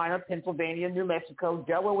North Carolina, Pennsylvania, New Mexico,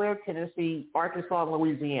 Delaware, Tennessee, Arkansas, and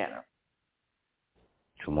Louisiana.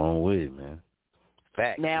 Come on with it, man.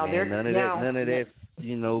 Fact, now, man. None of that, fake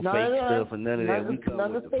stuff and none of that. We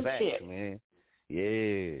come with the facts, man.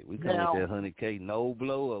 Yeah, we come with that 100K, no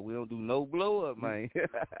blow up. We don't do no blow up, man.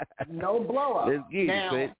 No blow up. Let's get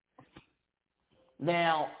it.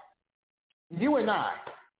 Now, you and I,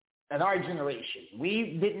 in our generation,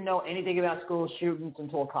 we didn't know anything about school shootings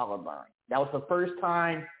until Columbine. That was the first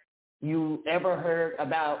time you ever heard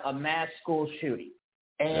about a mass school shooting.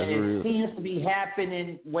 And it seems to be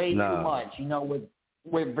happening way too much,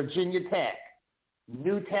 with Virginia Tech,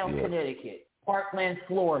 Newtown, Connecticut, Parkland,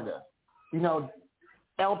 Florida,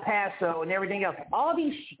 El Paso and everything else. All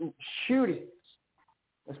these shootings,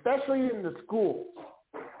 especially in the schools,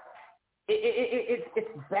 it's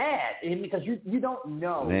bad because you don't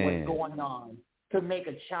know what's going on to make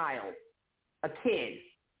a kid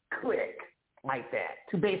click like that.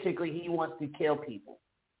 To basically, he wants to kill people.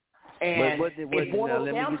 And let me get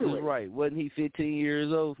this right. Wasn't he 15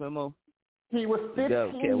 years old, Femo? He was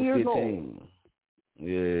 15 years old.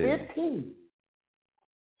 Yeah. 15.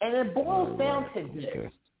 And it boils down to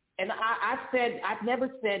this. And I've never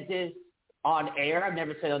said this on air. I've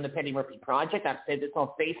never said it on the Penny Murphy Project. I've said this on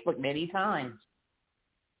Facebook many times.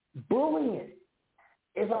 Bullying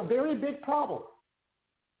is a very big problem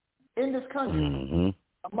in this country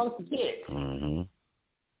amongst the kids.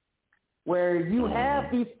 Where you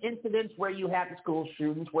have these incidents where you have the school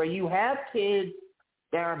shootings, where you have kids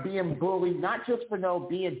that are being bullied, not just for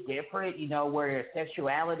being different, where their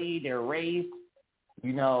sexuality, their race,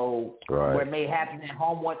 what may happen at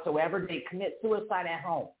home whatsoever, they commit suicide at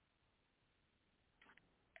home.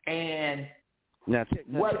 And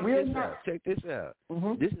check this out.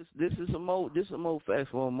 Mm-hmm. This is a more facts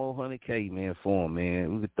for a more 100K man form,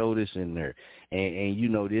 man. We could throw this in there,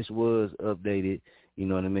 and this was updated. You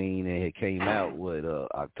know what I mean? And it came out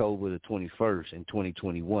October the 21st in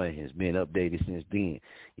 2021. Has been updated since then.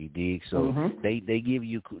 You dig? So they give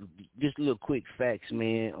you just little quick facts,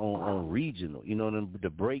 man, on regional. The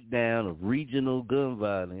breakdown of regional gun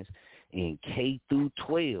violence in K through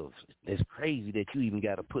 12. That's crazy that you even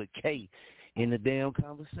got to put K in the damn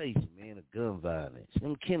conversation, man, of gun violence.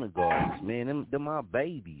 Them kindergartens, man, them my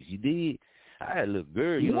babies, you did? I had a little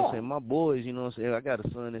girl, you know what I'm saying? My boys, you know what I'm saying? I got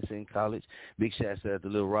a son that's in college. Big shouts out to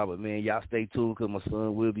little Robert, man. Y'all stay tuned because my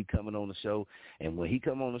son will be coming on the show. And when he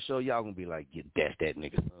come on the show, y'all going to be like, yeah, that's that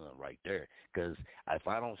nigga's son right there. Because if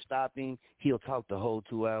I don't stop him, he'll talk the whole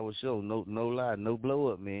 2-hour show. No lie, no blow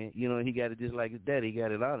up, man. He got it just like his daddy. He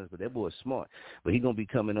got it honest, but that boy's smart. But he going to be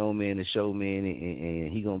coming on, man, the show, man,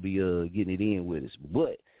 and he going to be getting it in with us.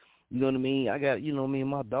 But, you know what I mean? I got,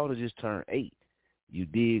 my daughter just turned 8. You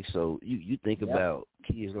dig? So you think about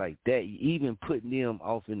kids like that, even putting them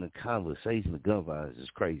off in the conversation of gun violence is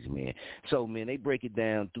crazy, man. So, man, they break it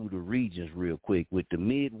down through the regions real quick. With the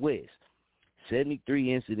Midwest,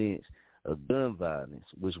 73 incidents of gun violence,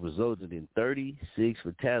 which resulted in 36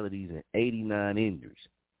 fatalities and 89 injuries.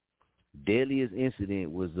 Deadliest incident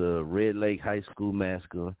was a Red Lake High School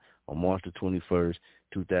massacre on March the 21st,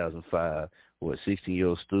 2005, where a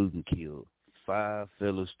 16-year-old student killed 5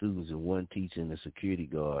 fellow students and 1 teacher and a security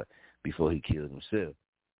guard before he killed himself.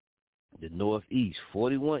 The Northeast,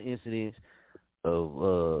 41 incidents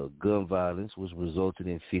of gun violence, which resulted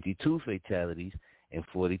in 52 fatalities and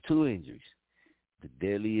 42 injuries. The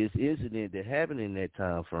deadliest incident that happened in that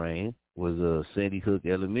time frame was Sandy Hook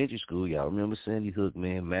Elementary School. Y'all remember Sandy Hook,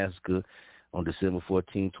 man, massacre on December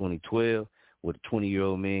 14, 2012, where the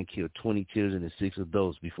 20-year-old man killed 20 children and 6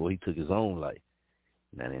 adults before he took his own life.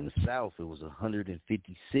 Now, in the South, it was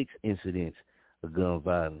 156 incidents of gun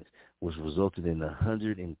violence, which resulted in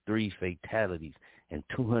 103 fatalities and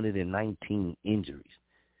 219 injuries.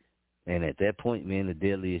 And at that point, man, the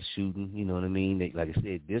deadliest shooting, you know what I mean? Like I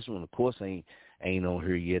said, this one, of course, ain't on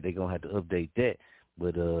here yet. They're going to have to update that.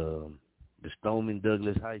 But the Stoneman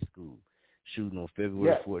Douglas High School shooting on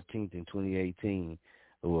February 14th in 2018,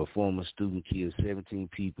 where a former student killed 17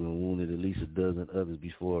 people and wounded at least a dozen others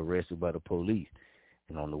before arrested by the police.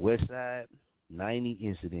 And on the West Side, 90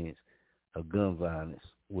 incidents of gun violence,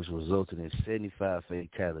 which resulted in 75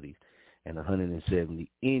 fatalities and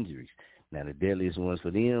 170 injuries. Now, the deadliest ones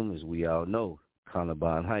for them, as we all know,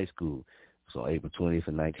 Columbine High School. So April 20th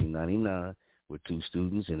of 1999, where 2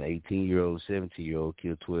 students, an 18-year-old, 17-year-old,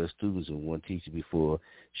 killed 12 students and 1 teacher before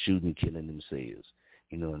shooting and killing themselves.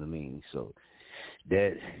 You know what I mean? So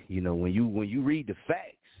that, when you read the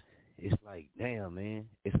facts, it's like, damn, man,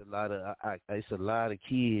 it's a lot of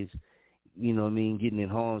kids, you know what I mean, getting in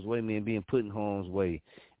harm's way, man, being put in harm's way.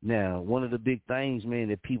 Now, one of the big things, man,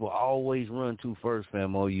 that people always run to first,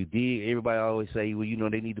 famo, you did. Everybody always say, well,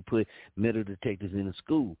 they need to put metal detectors in the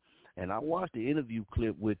school. And I watched the interview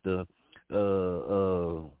clip with the,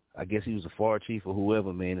 I guess he was the fire chief or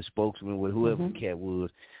whoever, man, the spokesman, with whoever the cat was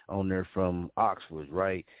on there from Oxford,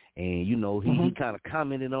 right? And, he kind of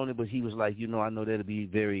commented on it, but he was like, I know that'll be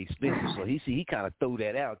very expensive. So he kind of threw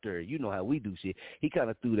that out there. You know how we do shit. He kind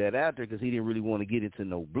of threw that out there because he didn't really want to get into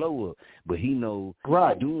no blow up. But he know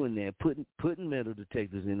doing that, putting metal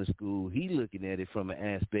detectors in the school, he looking at it from an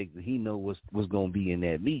aspect that he know what's going to be in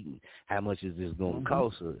that meeting. How much is this going to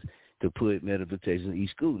cost us to put metal detectors in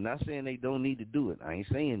each school? Not saying they don't need to do it. I ain't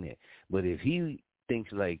saying that. But if he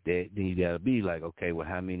thinks like that, then you got to be like, okay, well,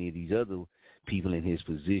 how many of these other people in his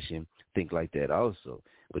position think like that also?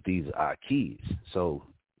 But these are our kids. So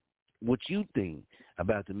what you think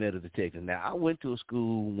about the metal detector? Now, I went to a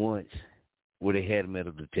school once where they had a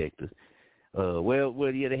metal detector.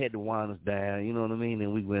 They had to wind us down, you know what I mean?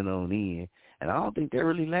 And we went on in. And I don't think that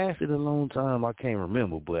really lasted a long time. I can't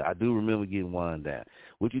remember, but I do remember getting wound down.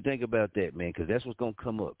 What you think about that, man? Because that's what's going to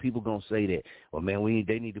come up. People going to say that, well, man,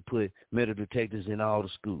 they need to put metal detectors in all the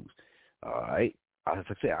schools. All right. As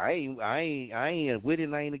I said, I ain't with it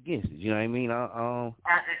and I ain't against it. You know what I mean? How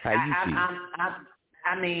you feel?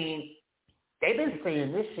 I mean, they've been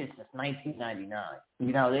saying this shit since 1999.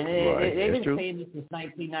 They've been saying this since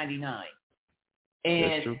 1999.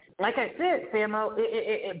 And like I said, Samo,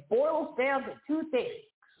 it boils down to 2 things.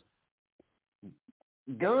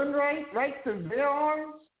 Gun rights to bear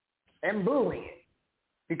arms, and bullying.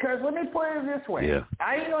 Because let me put it this way. Yeah.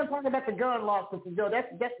 I ain't going to talk about the gun laws because that's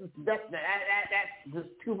just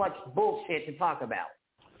too much bullshit to talk about.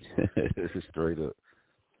 Straight up.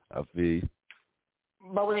 I feel you.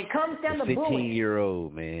 But when it comes down to bullying.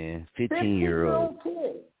 15-year-old, man. 15-year-old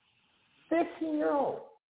kid. 15-year-old.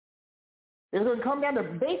 It's going to come down to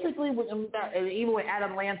basically, even with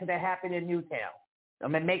Adam Lanza that happened in Newtown.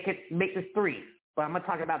 I'm going to make this 3, but I'm going to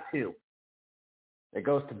talk about 2. It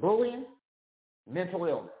goes to bullying, mental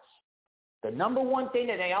illness. The number one thing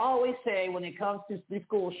that they always say when it comes to these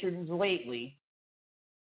school shootings lately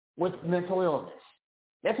was mental illness.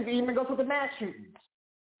 That's what even goes with the mass shootings.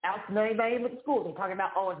 Not even with the schools. They're talking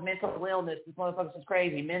about, it's mental illness. This motherfucker is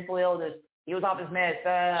crazy. Mental illness. He was off his meds.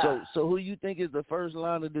 So who you think is the first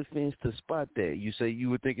line of defense to spot that? You say you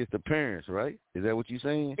would think it's the parents, right? Is that what you're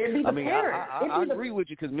saying? It'd be the parents. I agree with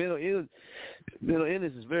you because mental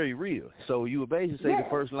illness is very real. So you would basically say the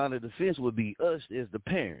first line of defense would be us as the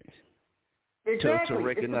parents. Exactly. To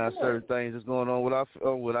recognize certain things that's going on with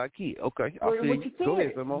our kid. Okay, I feel you. Go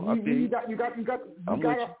ahead, Femo. You got to figure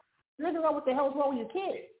out what the hell's wrong with your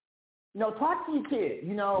kid. Talk to your kid.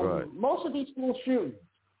 Most of these school shootings,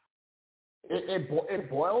 it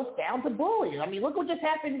boils down to bullying. I mean, look what just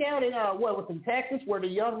happened down in in Texas, where the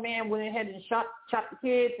young man went ahead and shot the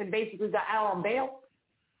kids and basically got out on bail.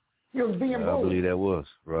 He was being bullied. I believe that was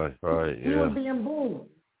right. He was being bullied.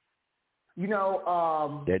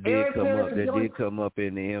 That did come up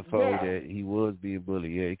in the info that he was being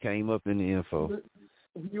bullied. Yeah, it came up in the info.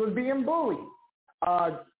 He was being bullied.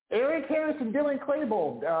 Eric Harris and Dylan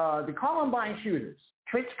Klebold, the Columbine shooters,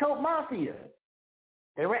 Trenchcoat Mafia.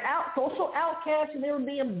 They were social outcasts and they were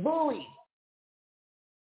being bullied.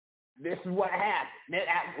 This is what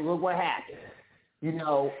happened. Look what happened.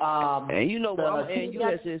 And you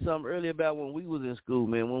had said something earlier about when we was in school,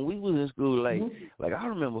 man. When we was in school, like I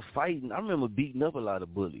remember fighting. I remember beating up a lot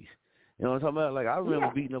of bullies. You know what I'm talking about? Like I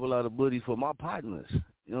remember beating up a lot of bullies for my partners.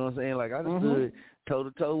 You know what I'm saying? Like I stood toe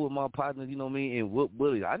to toe with my partners. You know what I mean? And whoop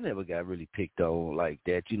bullies. I never got really picked on like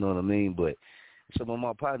that. You know what I mean? But some of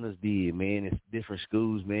my partners did, man. It's different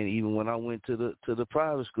schools, man. Even when I went to the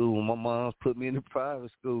private school, when my mom put me in the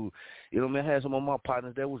private school, you know what I mean? I had some of my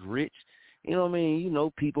partners that was rich. You know what I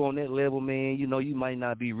mean? People on that level, man, you might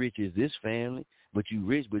not be rich as this family, but you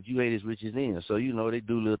rich, but you ain't as rich as them. So, they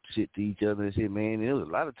do little shit to each other and shit, man. And there was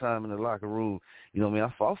a lot of time in the locker room,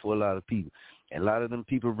 I fought for a lot of people. And a lot of them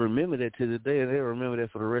people remember that to this day, and they'll remember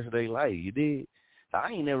that for the rest of their life. You did?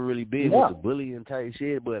 I ain't never really been with the bullying type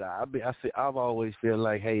shit, but I've always felt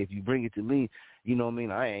like, hey, if you bring it to me, you know what I mean,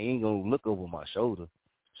 I ain't going to look over my shoulder.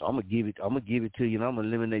 So I'm gonna give it to you, and I'm gonna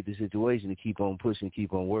eliminate the situation and keep on pushing,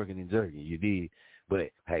 keep on working and jerking. You did, but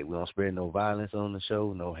hey, we don't spread no violence on the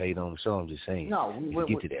show, no hate on the show. I'm just saying. No, we're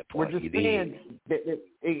get to that point. We're just saying that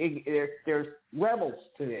there's levels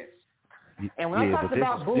to this. And when I talk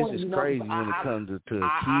about bullying, this is crazy when it comes to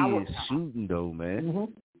kids shooting, though, man. Mm-hmm.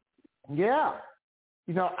 Yeah,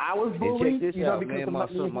 I was bullied. And check this out, man.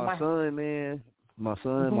 My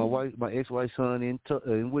son, my ex-wife's son in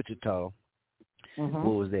Wichita. Mm-hmm.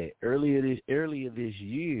 What was that? Earlier this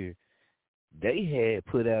year, they had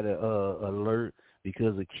put out an alert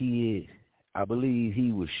because a kid, I believe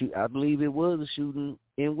he was I believe it was a shooting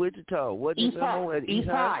in Wichita. Wasn't it? East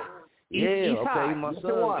High. Yeah, okay. My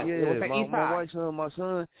son, my wife's son, my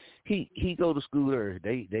son, he go to school there.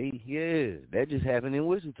 That just happened in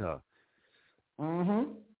Wichita. Mhm.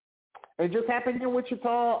 It just happened in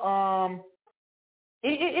Wichita.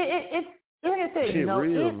 It's like I say, shit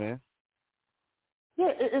real, man.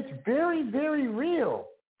 Yeah, it's very, very real.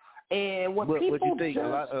 And what you think? A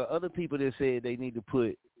lot of other people that said they need to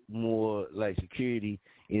put more like security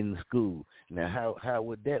in the school. Now, how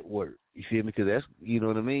would that work? You feel me? Because that's, you know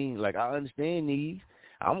what I mean. Like I understand these.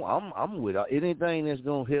 I'm with anything that's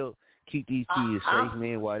gonna help keep these kids safe,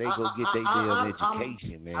 man. While they go get their damn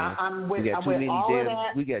education, man. We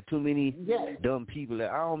got too many dumb people.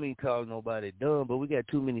 That I don't mean call nobody dumb, but we got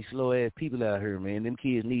too many slow ass people out here, man. Them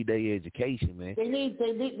kids need their education, man. They need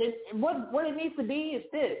what it needs to be is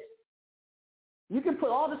this. You can put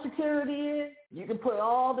all the security in, you can put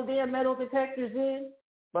all the damn metal detectors in,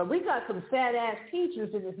 but we got some sad ass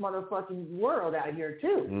teachers in this motherfucking world out here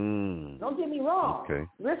too. Don't get me wrong. Okay.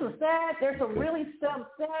 There's some really sad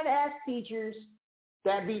ass teachers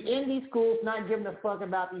that be in these schools not giving a fuck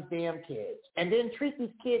about these damn kids, and then treat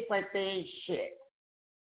these kids like they ain't shit.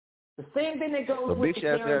 The same thing that goes with the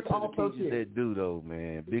parents also too. Big shout out to the teachers that do though,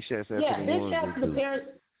 man. Big shout out to the ones big shout out to the parents.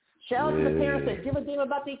 Shout out to the parents that give a damn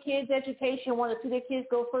about their kids' education, want to see their kids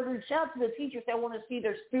go further. Shout out to the teachers that want to see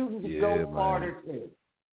their students go farther too.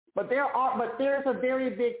 But there's a very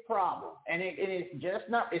big problem, and it's just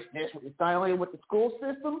not. It's not only with the school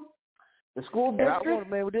system, the school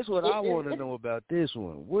district. This is what I want to know about this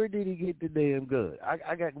one. Where did he get the damn gun?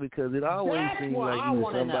 I got because it always seemed like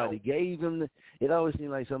somebody gave him. It always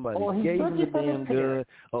seemed like somebody gave him the damn gun,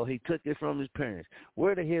 or he took it from his parents.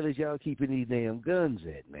 Where the hell is y'all keeping these damn guns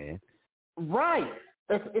at, man? Right.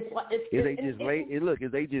 Is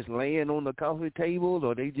they just laying on the coffee table,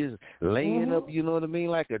 or they just laying up, you know what I mean,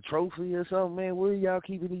 like a trophy or something, man? Where y'all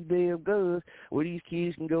keeping these damn guns where these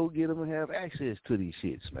kids can go get them and have access to these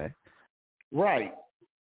shits, man? Right.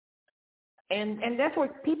 And that's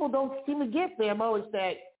what people don't seem to get, Famo, is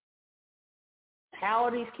that how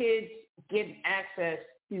are these kids getting access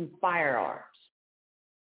to firearms?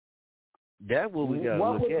 That's what we got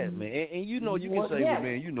to look at, man. And you know, you can say, well,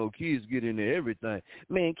 man, you know, kids get into everything.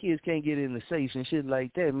 Man, kids can't get in the safes and shit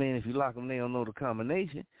like that, man. If you lock them, they don't know the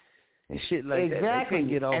combination and shit like that. They can't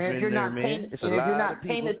get off in there, man. It's a lot of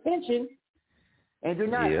people. If you're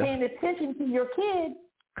not paying attention to your kid,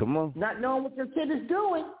 come on, not knowing what your kid is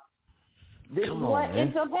doing, this is what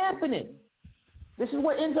ends up happening.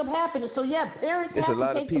 So, yeah, parents have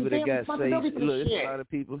to take some damn responsibility for this shit. It's a lot of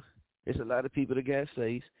people. It's a lot of people that got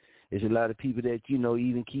safes. There's a lot of people that, you know,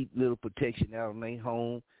 even keep little protection out in their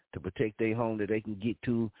home to protect their home that they can get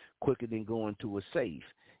to quicker than going to a safe.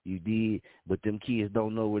 You did, but them kids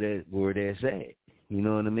don't know where that's at. You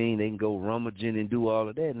know what I mean? They can go rummaging and do all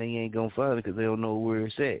of that, and they ain't going to find it because they don't know where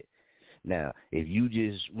it's at. Now, if you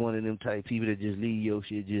just one of them type people that just leave your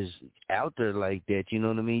shit just out there like that, you know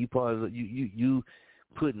what I mean? You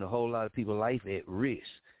putting a whole lot of people's life at risk.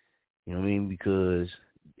 You know what I mean? Because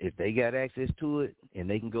if they got access to it and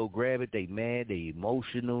they can go grab it, they mad, they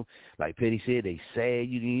emotional. Like Petty said, they sad.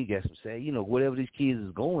 You got some sad. You know, whatever these kids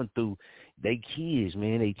is going through, they kids,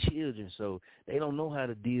 man, they children. So they don't know how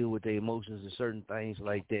to deal with their emotions and certain things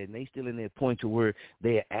like that. And they still in that point to where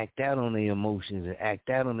they act out on their emotions and act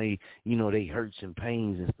out on their, you know, they hurts and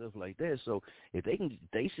pains and stuff like that. So if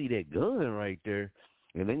they see that gun right there,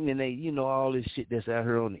 and then they, you know, all this shit that's out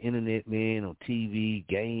here on the internet, man, on TV,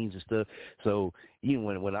 games and stuff. So, you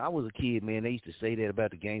know, when I was a kid, man, they used to say that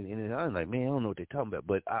about the games, and I was like, man, I don't know what they're talking about,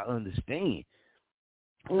 but I understand.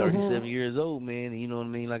 37 years old, man, and you know what I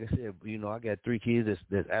mean? Like I said, you know, I got 3 kids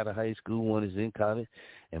that's out of high school. One is in college,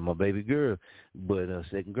 and my baby girl, but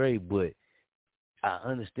second grade. But I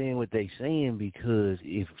understand what they're saying, because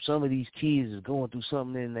if some of these kids is going through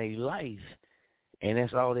something in their life, and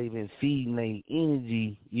that's all they've been feeding their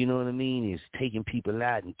energy, you know what I mean, is taking people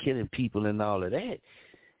out and killing people and all of that.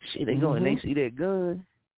 Shit, they go and they see that gun.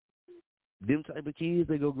 Them type of kids,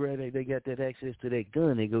 they go grab that, they got that access to that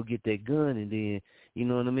gun. They go get that gun, and then, you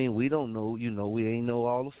know what I mean, we don't know, you know, we ain't know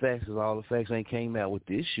all the facts, because all the facts ain't came out with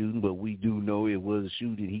this shooting, but we do know it was a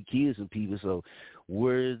shooting. He killed some people, so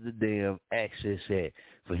where's the damn access at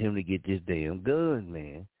for him to get this damn gun,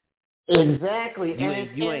 man? Exactly. You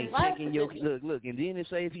ain't checking your look, and then they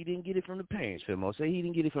say if he didn't get it from the parents, Fimo. Say he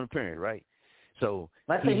didn't get it from the parents, right? So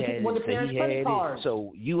he had it.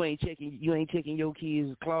 So you ain't checking your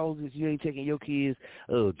kids' closets, you ain't checking your kids'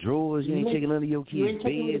 drawers, you ain't checking under your kids'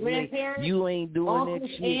 beds. You ain't doing uncles, that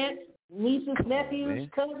shit. Aunts, nieces, nephews,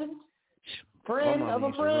 cousins, friends of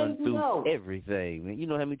a friend, you know. Everything, man. You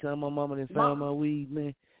know how many times my mama done found my weed,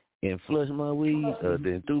 man? And flush my weed,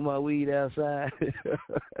 then threw my weed outside.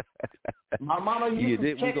 My mama used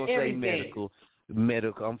to check everything. Say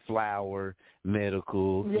medical. I'm flower,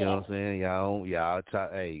 medical. Yeah. You know what I'm saying? Y'all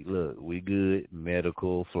talk. Hey, look, we good.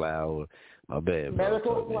 Medical, flower. My bad.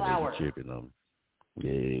 Medical, flower. Tripping on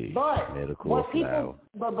me. Yeah. But medical, what flower.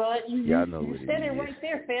 But you said it right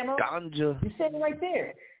there, Famo. Ganja. You said it right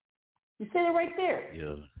there.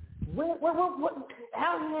 Yeah. What,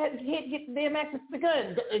 how did he get the damn access to the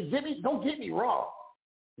gun? Jimmy, don't get me wrong.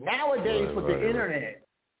 Nowadays, with the internet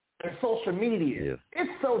and social media,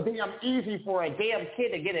 it's so damn easy for a damn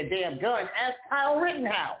kid to get a damn gun. Ask Kyle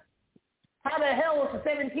Rittenhouse. How the hell was a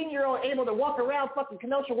 17-year-old able to walk around fucking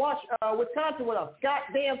Kenosha, Wisconsin with a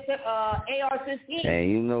goddamn AR-15? Hey,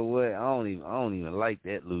 you know what? I don't even like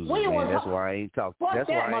that loser, man. That's why I ain't talked. That's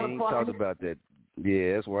why I ain't talked about that.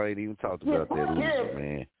 Yeah, that's why I ain't even talked about that loser,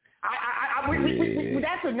 man.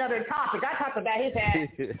 That's another topic. I talked about his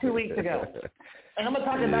ass 2 weeks ago. And I'm going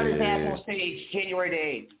to talk about his ass on stage January the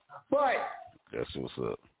 8th. But that's what's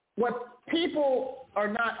up. What people are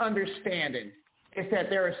not understanding is that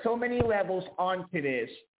there are so many levels onto this,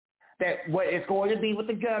 that what it's going to be with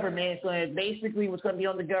the government, it's going to basically what's going to be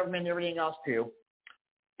on the government and everything else too.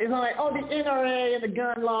 It's not like, oh, the NRA and the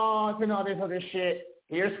gun laws and all this other shit.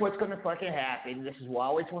 Here's what's going to fucking happen. This is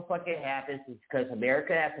always what fucking happens. It's because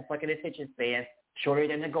America has a fucking attention span shorter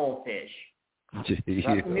than the goldfish.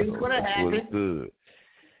 Something new is going to happen. Good.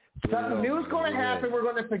 Something new is going to happen. We're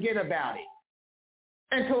going to forget about it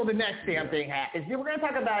until the next damn thing happens. Then we're going to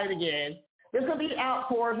talk about it again. There's going to be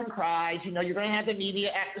outpours and cries. You know, you're going to have the media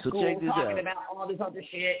at the school talking about all this other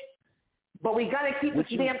shit. But we got to keep this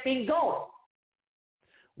damn thing going.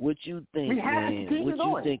 What you think, man? What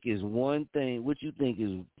you think is one thing? What you think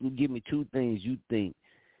is? Give me two things you think,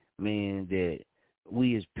 man, that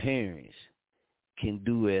we as parents can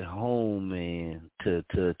do at home, man,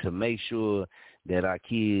 to make sure that our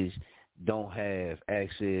kids don't have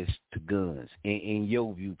access to guns. In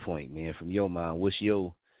your viewpoint, man, from your mind, what's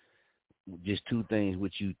your just two things?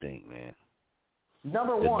 What you think, man?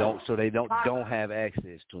 Number one, so they don't have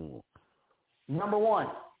access to them. Number one,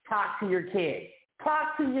 talk to your kids.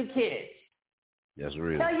 Talk to your kids. That's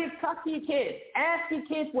real. Talk to your kids. Ask your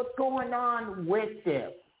kids what's going on with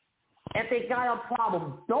them. If they got a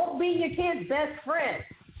problem, don't be your kid's best friend.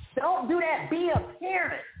 Don't do that. Be a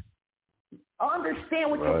parent.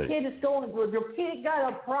 Understand what your kid is going through. If your kid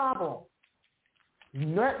got a problem,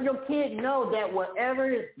 let your kid know that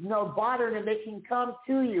whatever is bothering them, they can come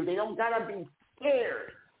to you. They don't gotta be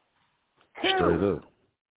scared.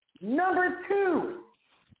 Number two,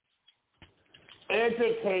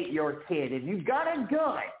 educate your kid. If you got a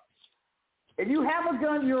gun, if you have a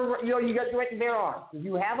gun, you got right there arms. If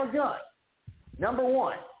you have a gun, number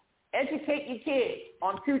one, educate your kid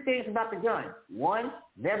on two things about the gun. One,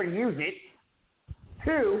 never use it.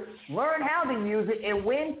 Two, learn how to use it and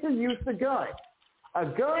when to use the gun. A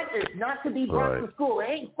gun is not to be brought to school. It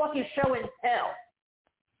ain't fucking show and tell.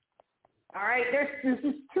 All right? There's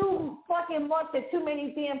just too fucking much that too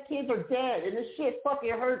many damn kids are dead. And this shit fucking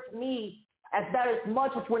hurts me about as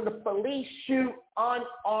much as when the police shoot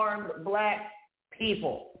unarmed black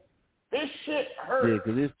people. This shit hurts. Yeah,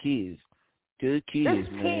 because it's kids. Good kids,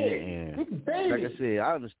 man. It's babies. Like I said,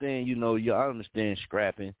 I understand, I understand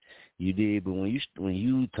scrapping. You did, but when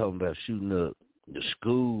you talking about shooting up the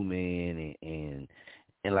school, man, and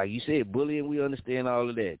like you said, bullying, we understand all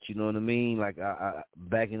of that. You know what I mean? Like I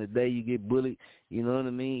back in the day, you get bullied. You know what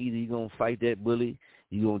I mean? Either you gonna fight that bully,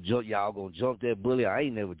 y'all gonna jump that bully. I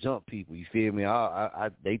ain't never jumped people. You feel me?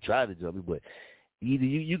 They try to jump me, but either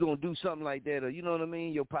you gonna do something like that, or you know what I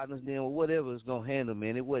mean, your partner's there, or whatever is gonna handle,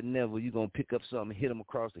 man. It wasn't never you gonna pick up something, hit him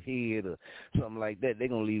across the head or something like that. They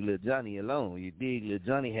gonna leave little Johnny alone. You dig? Little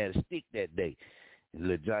Johnny had a stick that day. And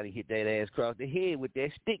little Johnny hit that ass across the head with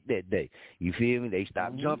that stick that day. You feel me? They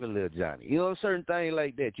stopped jumping little Johnny. You know, certain things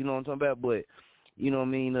like that. You know what I'm talking about? But you know what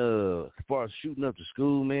I mean? As far as shooting up the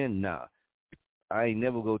school, man, nah. I ain't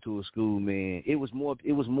never go to a school, man. It was more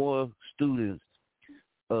students.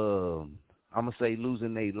 I'm gonna say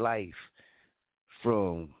losing their life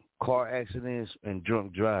from car accidents and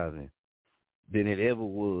drunk driving than it ever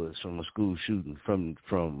was from a school shooting.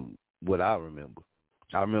 From what I remember.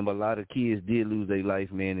 I remember a lot of kids did lose their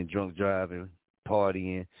life, man, in drunk driving,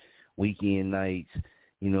 partying, weekend nights.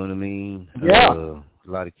 You know what I mean? Yeah.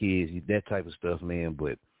 A lot of kids, that type of stuff, man.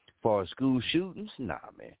 But as far as school shootings, nah,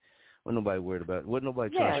 man. Wasn't nobody worried about it. Wasn't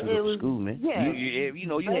nobody trying to shoot up the school, man. Yeah.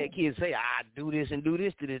 You had kids say, I do this and do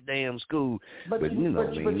this to this damn school. But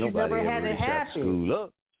nobody never had ever really shot the school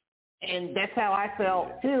up. And that's how I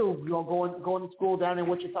felt, too, going to school down in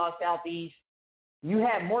Wichita, Southeast. You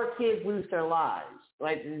had more kids lose their lives,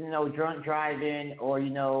 like, drunk driving or,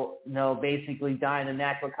 basically dying of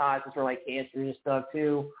natural causes or, like, cancer and stuff,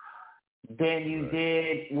 too, than you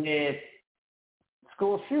did with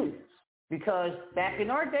school shootings. Because back in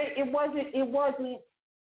our day, it wasn't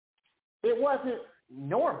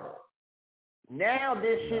normal. Now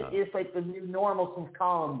this shit is like the new normal since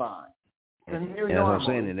Columbine. The new normal. That's what I'm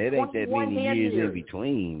saying, and it ain't that many years in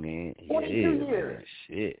between, man. 22 years. Man,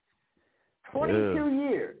 shit. 22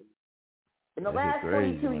 years. In the last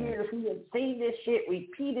 22 years, we have seen this shit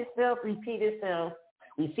repeat itself.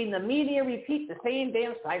 We've seen the media repeat the same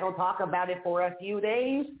damn cycle, talk about it for a few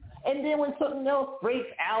days. And then when something else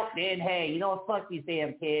breaks out, then, hey, fuck these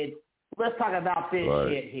damn kids. Let's talk about this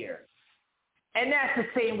shit here. And that's the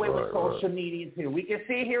same way with social media, too. We can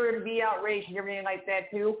sit here and be outraged and everything like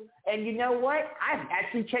that, too. And you know what? I've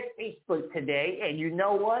actually checked Facebook today. And you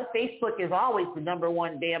know what? Facebook is always the number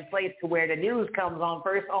one damn place to where the news comes on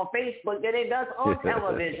first on Facebook than it does on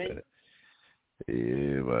television.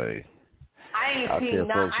 Yeah, right. I ain't seen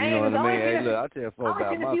folks, you know what I mean? Hey, look, I tell folks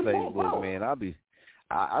about my Facebook, man.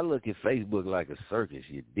 I look at Facebook like a circus,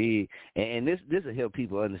 you dig? And this will help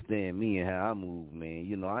people understand me and how I move,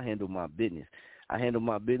 man. I handle my business. And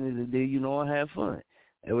then, I have fun.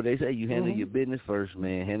 That's what they say. You handle your business first,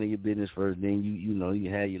 man. Handle your business first, then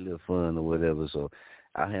you have your little fun or whatever. So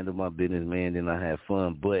I handle my business, man, then I have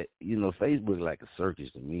fun. But, Facebook like a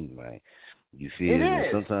circus to me, man. You feel me?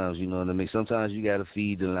 Sometimes, you know what I mean? Sometimes you got to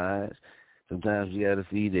feed the lions. Sometimes you got to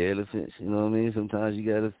feed the elephants, you know what I mean? Sometimes you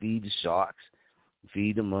got to feed the sharks,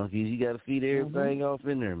 feed the monkeys. You got to feed everything off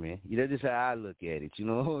in there, man. That's just how I look at it, you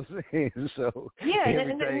know what I'm saying? So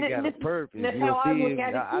everything got a purpose. That's how I look at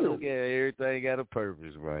it, too. I look at it, everything got a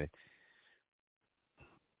purpose, right?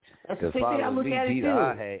 That's the same thing I look at it, too.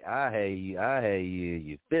 I had you in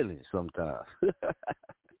your feelings sometimes.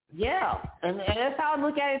 Yeah, and that's how I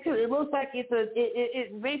look at it too. It looks like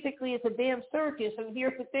it's basically a damn circus. And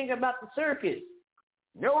here's the thing about the circus: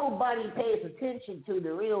 nobody pays attention to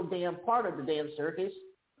the real damn part of the damn circus.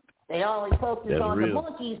 They only focus on the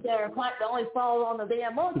monkeys that are they only follow on the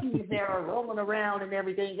damn monkeys that are roaming around and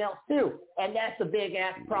everything else too. And that's the big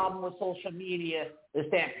ass problem with social media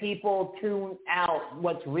is that people tune out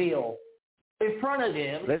what's real in front of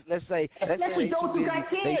them. Let's say especially those who got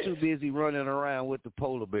kids. They too busy running around with the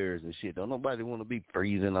polar bears and shit. Don't nobody want to be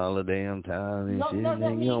freezing all the damn time and shit. You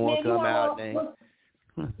don't want to come out and look,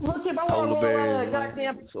 if I want to roll a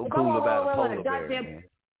goddamn, so cool about a polar bear.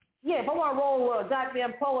 Yeah, if I want to roll a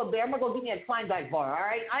goddamn polar bear, I'm gonna go give me a Klondike bar. All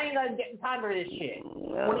right, I ain't gonna get time for this shit.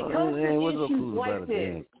 When it comes to issues like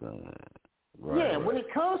this, when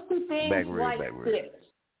it comes to things like this.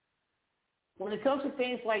 When it comes to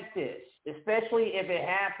things like this, especially if it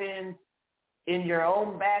happens in your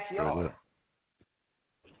own backyard,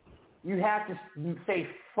 you have to say,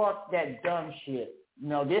 fuck that dumb shit.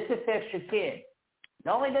 This affects your kid.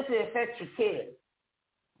 Not only does it affect your kid,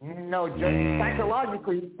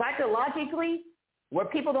 psychologically,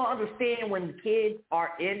 what people don't understand when kids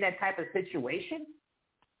are in that type of situation,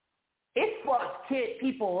 it fucks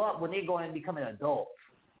people up when they go and become an adult.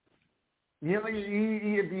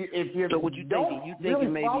 If you so what you thinking? You thinking really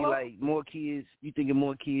maybe like more kids? You thinking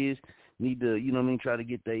more kids need to, try to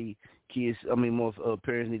get their kids? More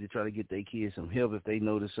parents need to try to get their kids some help if they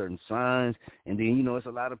notice certain signs. And then it's a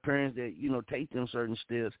lot of parents that take them certain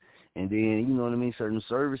steps, and then certain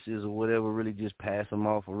services or whatever really just pass them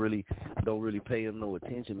off or really don't really pay them no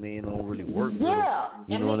attention, man. Don't really work with them.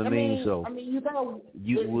 You know what I mean? So would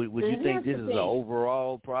you think this is an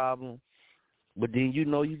overall problem? But then you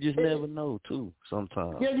just never know too.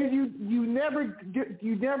 Sometimes. Yeah, you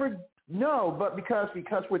never know, but because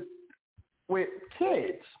with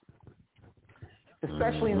kids,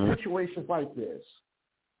 especially in situations like this,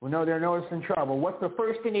 they're noticing trouble. What's the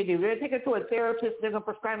first thing they do? They take it to a therapist. They're gonna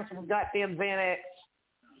prescribe them some goddamn Xanax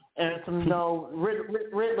and some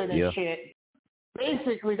Ritalin and shit.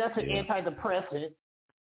 Basically, that's an antidepressant.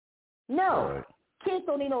 No, kids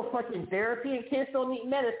don't need no fucking therapy, and kids don't need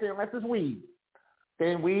medicine unless it's weed.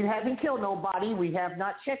 Then weed hasn't killed nobody. We have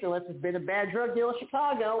not checked unless it's been a bad drug deal in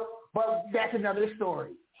Chicago, but that's another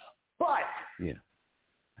story. But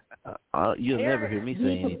you'll never hear me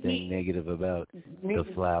say anything negative about the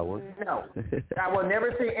flower. No, I will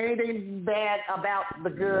never say anything bad about the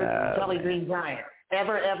good Jelly Green Giant.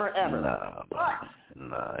 Ever.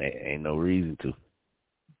 Nah, ain't no reason to.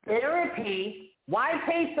 Therapy. Why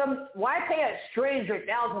pay a stranger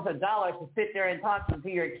thousands of dollars to sit there and talk to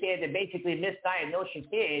your kid and basically misdiagnose your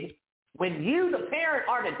kid when you, the parent,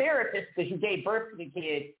 are the therapist because you gave birth to the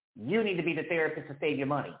kid? You need to be the therapist to save your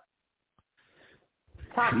money.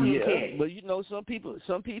 Talk to your kid. But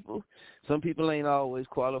some people ain't always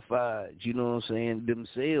qualified. You know what I'm saying?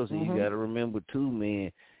 Themselves, and you got to remember too,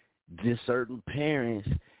 man. Just certain parents,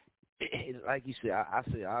 like you said,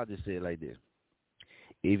 I'll just say it like this.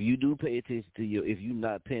 If you do pay attention if you're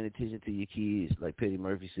not paying attention to your kids, like Petty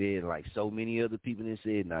Murphy said, like so many other people that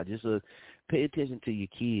said, just pay attention to your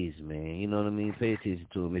kids, man. You know what I mean? Pay attention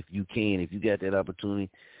to them if you can. If you got that opportunity,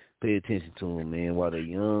 pay attention to them, man, while they're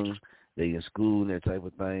young, they in school and that type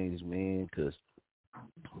of things, man, because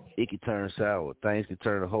it can turn sour. Things can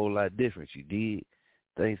turn a whole lot different, you did.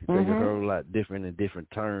 Things can take a whole lot different in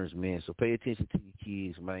different turns, man. So pay attention to your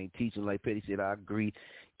kids, man. Teach them, like Petty said, I agree.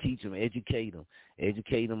 Teach them, educate them.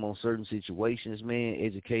 Educate them on certain situations, man.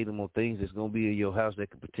 Educate them on things that's going to be in your house that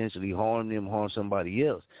could potentially harm them, harm somebody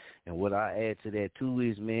else. And what I add to that, too,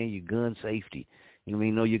 is, man, your gun safety. You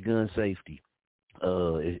know your gun safety.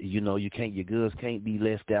 Your guns can't be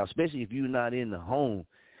left out, especially if you're not in the home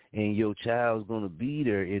and your child's going to be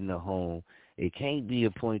there in the home. It can't be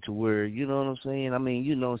a point to where, you know what I'm saying?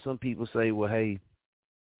 Some people say, well, hey,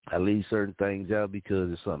 I leave certain things out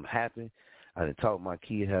because if something happened, I done taught my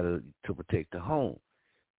kid how to protect the home.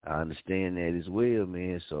 I understand that as well,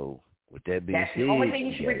 man. So with that being said, the only thing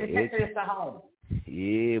you should be protected is the home.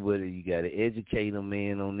 Yeah, but you got to educate them,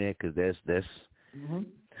 man, on that because that's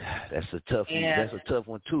That's a tough one. That's a tough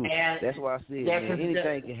one too. That's why I said, man,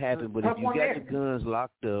 anything can happen. But if you got your guns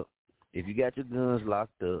locked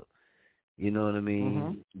up, you know what I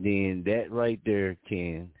mean, then that right there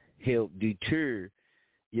can help deter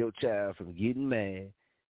your child from getting mad,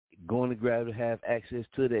 going to grab to have access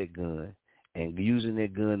to that gun, and using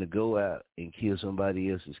that gun to go out and kill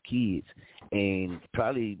somebody else's kids, and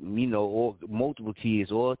probably, you know, or multiple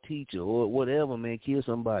kids, or a teacher, or whatever, man, kill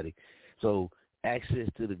somebody. So access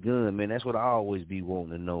to the gun, man, that's what I always be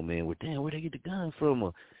wanting to know, man. Well, damn, where they get the gun from?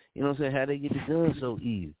 Or, you know what I'm saying? How they get the gun so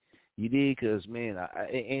easy? You did? Because, man,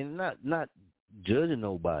 and not judging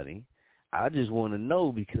nobody. I just want to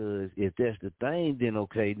know, because if that's the thing, then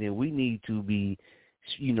okay, then we need to be,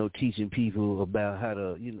 you know, teaching people about how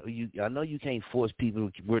to, you know, I know you can't force people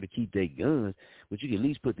where to keep their guns, but you can at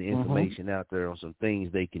least put the information out there on some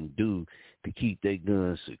things they can do to keep their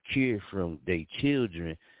guns secure from their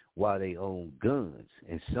children while they own guns.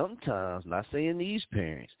 And sometimes, not saying these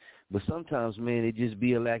parents, but sometimes, man, it just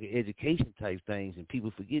be a lack of education type things, and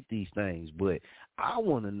people forget these things. But I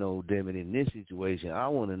want to know, damn it, in this situation, I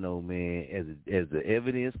want to know, man, as the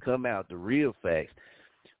evidence come out, the real facts,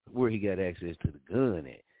 where he got access to the gun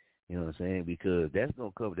at. You know what I'm saying? Because that's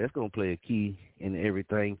gonna play a key in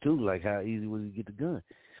everything too. Like, how easy was it to get the gun?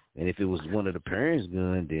 And if it was one of the parents'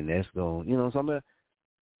 gun, then that's gonna, you know what I'm saying?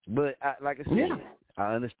 But like I said,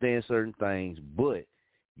 I understand certain things, but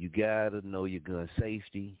you gotta know your gun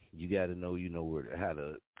safety. You gotta know, you know, how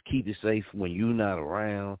to keep it safe when you're not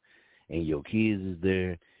around and your kids is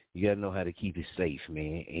there. You gotta know how to keep it safe,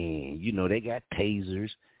 man. And you know, they got tasers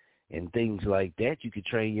and things like that you can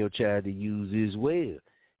train your child to use as well.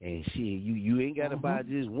 And shit, you ain't got to buy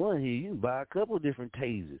just one here. You can buy a couple different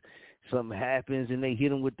tasers. Something happens and they hit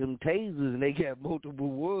them with them tasers and they got multiple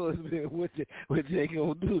ones, man. What they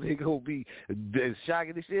going to do? They going to be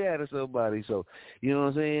shocking the shit out of somebody. So, you know what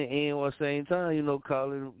I'm saying? And at the same time, you know,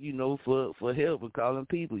 calling, you know, for help and calling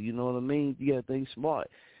people. You know what I mean? You got to think smart.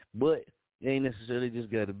 But it ain't necessarily just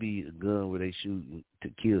got to be a gun where they shoot to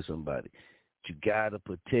kill somebody. You got to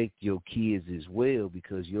protect your kids as well,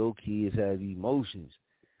 because your kids have emotions.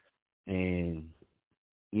 And,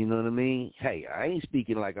 you know what I mean? Hey, I ain't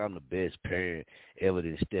speaking like I'm the best parent ever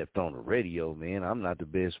that stepped on the radio, man. I'm not the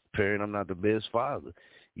best parent. I'm not the best father.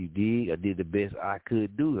 You dig? I did the best I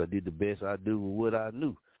could do. I did the best I do with what I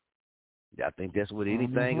knew. I think that's what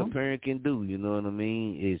anything a parent can do, you know what I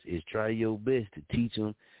mean, is try your best to teach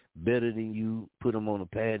them better than you, put them on a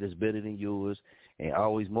path that's better than yours, and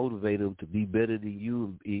always motivate them to be better than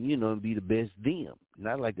you, and, you know, and be the best them.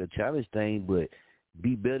 Not like a challenge thing, but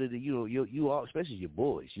be better than you. You all, especially your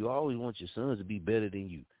boys. You always want your sons to be better than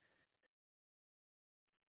you.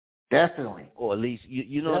 Definitely. Or at least,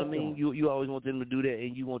 you know what I mean? You always want them to do that,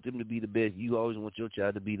 and you want them to be the best. You always want your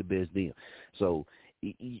child to be the best them. So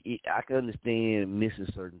I can understand missing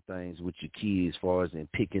certain things with your kids as far as in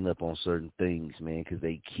picking up on certain things, man, because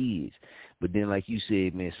they kids. But then, like you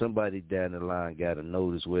said, man, somebody down the line got to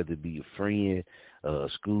notice, whether it be a friend, a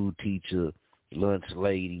school teacher, lunch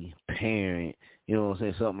lady, parent, you know what I'm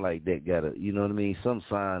saying, something like that got to, you know what I mean, some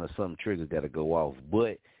sign or some trigger got to go off.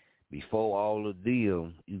 But before all of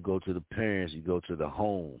them, you go to the parents, you go to the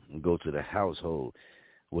home, you go to the household.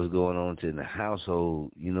 What's going on in the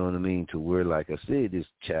household, you know what I mean, to where, like I said, this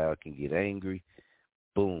child can get angry,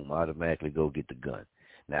 boom, automatically go get the gun.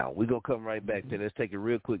 Now, we're going to come right back to that. Let's take a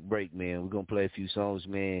real quick break, man. We're going to play a few songs,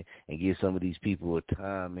 man, and give some of these people a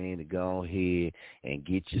time, man, to go ahead and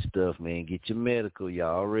get your stuff, man. Get your medical.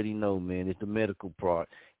 Y'all already know, man, it's the medical part.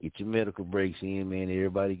 Get your medical breaks in, man.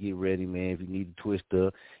 Everybody get ready, man. If you need to twist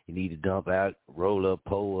up, you need to dump out, roll up,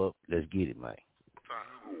 pull up, let's get it, man.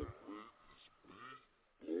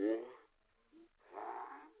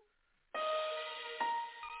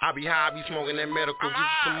 I be high, I be smoking that medical. Get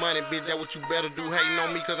you some money, bitch, that what you better do. Hating on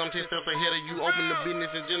me, cause I'm 10 steps ahead of you. Open the business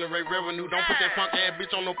and generate revenue. Don't put that funk ass bitch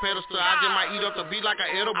on no pedestal. I just might eat up the beat like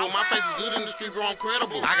an edible. My face is good in the street, bro, I'm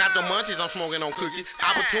credible. I got the munchies, I'm smoking on cookies.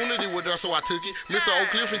 Opportunity with us, so I took it. Mr. Oak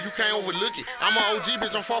Cliff, and you can't overlook it. I'm an OG,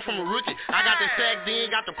 bitch, I'm far from a rookie. I got the sack in,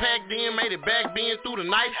 got the pack in, made it back bend through the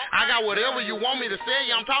night. I got whatever you want me to say,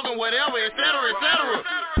 I'm talking whatever, etc., etc.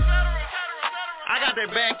 I got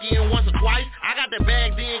that back in once or twice. I got that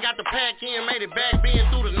bag in, got the pack in, made it back bend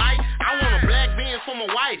through the night. I want a black Benz for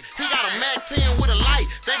my wife. He got a Mac 10 with a light.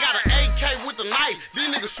 They got an AK with a knife.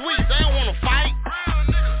 These niggas sweet, they don't wanna fight.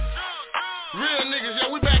 Real niggas,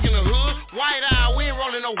 yeah, we back in the hood. White eye, we ain't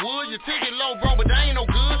rolling no wood. Your ticket low, bro, but they ain't no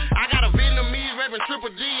good. I got a Vietnamese rapping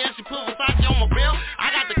Triple G, and she put Versace on my belt.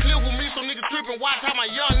 I got the clip with me, so niggas tripping. Watch how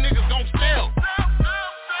my young niggas gon' steal.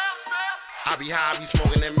 I be high, I be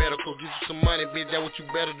smoking that medical. Get you some money, bitch, that what you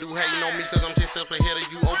better do. Hating on me cause I'm 10 steps ahead of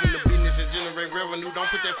you. Open the business and generate revenue.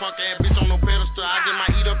 Don't put that funk ass bitch on no pedestal. I just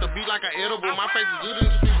might eat up the beat like an edible. My face is good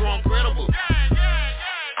in the street, growing credible.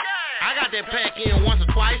 I got that pack in once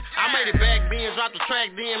or twice. I made it back then, drop the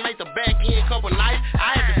track then, make the back end couple nights.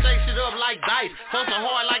 I had to shake shit up like dice, hustle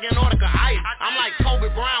hard like Antarctica ice. I'm like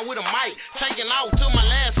Kobe Bryant with a mic, taking off to my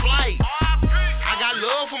last flight. I got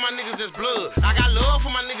love for my niggas that's blood. I got love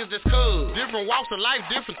for my niggas that's cuz. Different walks of life,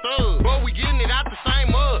 different thugs. But we getting it out the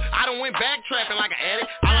same mud. I done went backtrapping like an addict.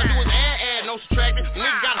 All I do is add, no subtracting.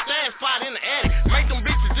 Niggas got a stash spot in the attic. Make them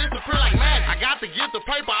bitches disappear like magic. I got to get the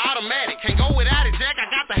paper automatic. Can't go without it, Jack, I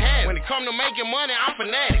got to have it. When it come to making money, I'm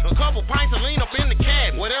fanatic. A couple pints of lean up in the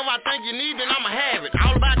cabinet. Whatever I think you need, then I'ma have it.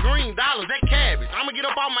 All about green dollars, that cabbage. I'ma get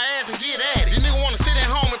up off my ass and get at it. These niggas wanna sit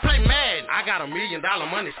at home and play Madden. I got $1 million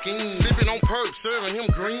money scheme. Sipping on perks, serving him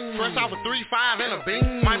green. Fresh off a 3-5 and a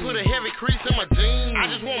bean. Might put a heavy crease in my jeans. I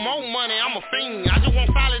just want more money, I'm a fiend. I just want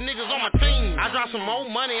solid niggas on my team. I drop some more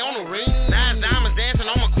money on the ring. 9 diamonds dancing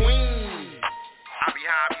on my queen. I be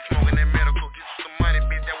high, I be smoking that medical. Get you some money,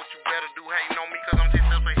 bitch, that what you better do. Hating on me cause I'm 10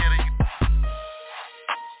 steps ahead of you.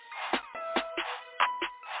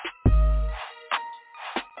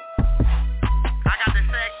 I got the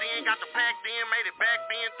sack then, got the pack then, made it back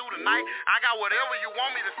then through the night. I got whatever you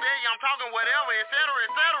want me to say, I'm talking whatever, etc.,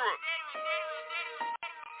 etc.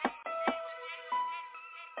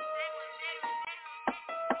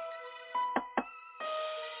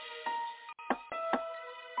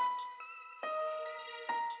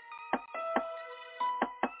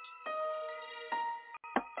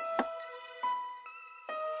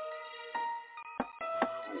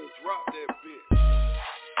 Drop that bitch.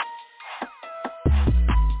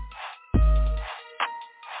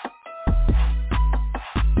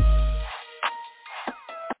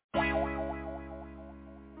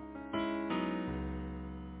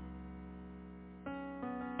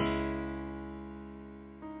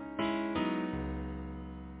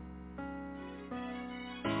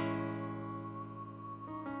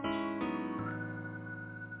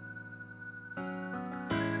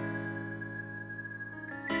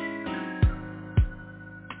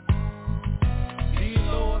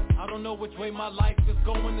 Which way my life is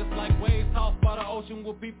going, it's like waves tossed by the ocean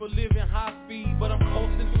with people living high speed, but I'm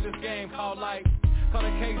coasting through this game called life. Caught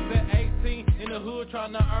a case at 18 in the hood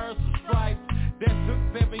trying to earn some stripes. That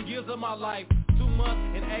took 7 years of my life, 2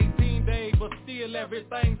 months and 18 days, but still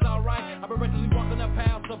everything's alright. I've been recklessly walking the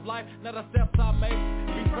paths of life, now the steps I make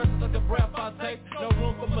be precious like the breath I take. No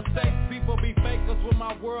room for mistakes, people be fakers when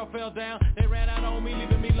my world fell down. They ran out on me,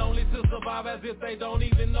 leaving me lonely to survive as if they don't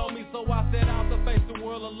even know me. So I set out to face the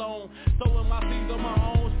world alone, sowing my seeds on my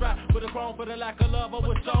own strap, with a chrome for the lack of love I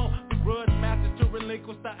was shown. The grudge matches to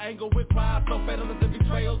relinquish the anger with pride, so fatal as the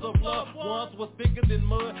betrayals of love. Once was thicker than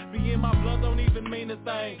mud, be in my blood don't even mean a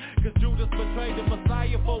thing, cause Judas betrayed the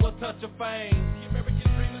Messiah for a touch of fame. The American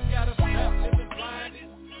dream has got us trapped, living blinded,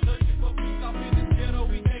 searching for peace off in this ghetto,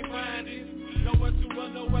 we can't find it. Nowhere to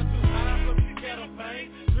run, nowhere to hide from this ghetto pain.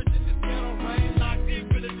 Rich in this ghetto rain, locked in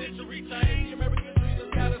penitentiary chains. The American dream has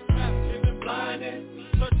got us trapped, living blinded,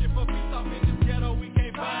 searching for peace off in this ghetto, we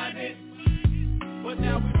can't find it. But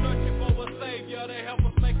now we're searching for a savior to help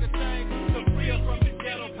us make a change, to free us from this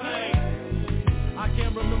ghetto pain. I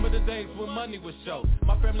can't remember the days when money was short.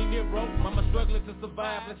 My family near broke, mama struggling to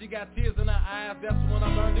survive, and she got tears in her eyes. That's when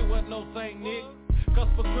I learned it wasn't no Saint Nick. Cause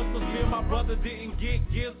for Christmas, me and my brother didn't get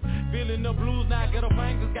gifts. Feeling the blues, now ghetto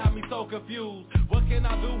fingers got me so confused. What can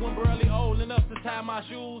I do when barely old enough to tie my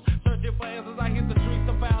shoes? Searching for answers, I hit the streets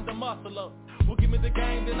and found a muscler who give me the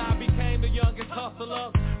game, then I became the youngest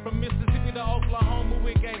hustler. From Mississippi to Oklahoma,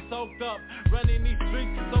 we gang soaked up, running these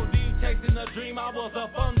streets so deep, chasing a dream. I was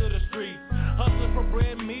up under the street, hustling for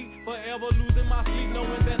bread and meat, forever losing my sleep,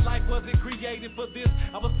 knowing that life wasn't created for this.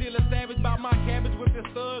 I was still a savage about my cabbage with this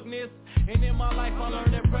thugness, and in my life I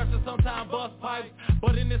learned that pressure sometimes bust pipes,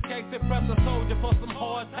 but in this case it preps a soldier for some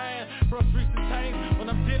hard times. From streets to chains when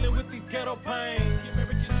I'm dealing with these ghetto pains. The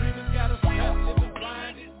American dream has got us trapped, living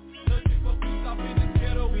blinded, searching for peace off in this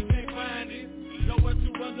ghetto, we can't find it. Nowhere to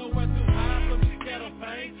run, nowhere to hide from this ghetto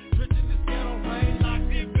pain. Rich in this ghetto rain,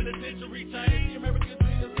 locked in penitentiary chains. The American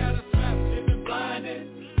dream has got us trapped, living blinded,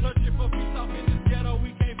 searching for peace off in this ghetto,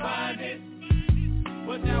 we can't find it.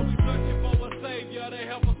 But now we searching for a savior to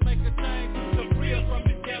help us make a change, to free us from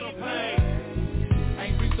this ghetto pain.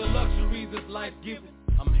 Ain't reached the luxuries this life gives.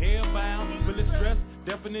 I'm hellbound, really stressed,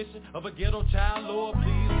 definition of a ghetto child. Lord,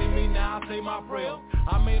 please hear me now, say my prayer.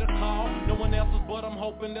 I made a call, no one else's, but I'm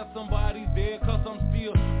hoping that somebody's there, cause I'm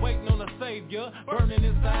still waiting on a savior, burning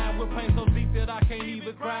inside with pain so deep that I can't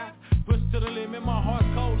even cry. Pushed to the limit, my heart's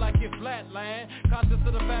cold like it flatlined. man. Conscious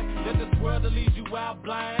of the fact that this world will lead you out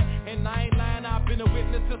blind. And I ain't lying, I've been a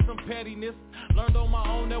witness to some pettiness. Learned on my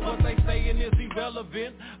own that what they saying is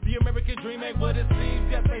irrelevant. The American dream ain't what it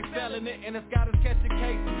seems, yes they selling it. And it's got us catching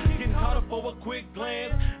cases, getting caught up for a quick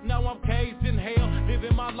glance. Now I'm caged in hell,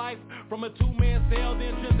 living my life from a two-man cell. The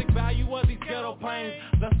intrinsic value of these ghetto planes.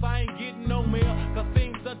 Thus I ain't getting no mail, cause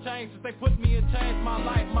things done changed since they put me in chains. My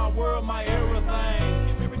life, my world, my everything.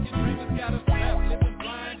 The American dream has got us trapped, living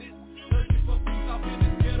blinded. Searching for peace off in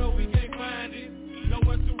this ghetto, we can't find it.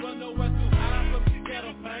 Nowhere to run, nowhere to hide from this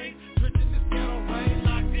ghetto pain. Tricked in this ghetto rain,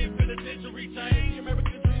 locked in penitentiary chains. The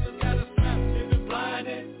American dream has got us trapped, living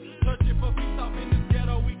blinded. Searching for peace off in this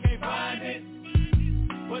ghetto, we can't find it.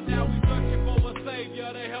 But now we searching for a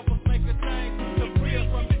savior to help us make a change, to free us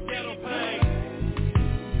from this ghetto pain.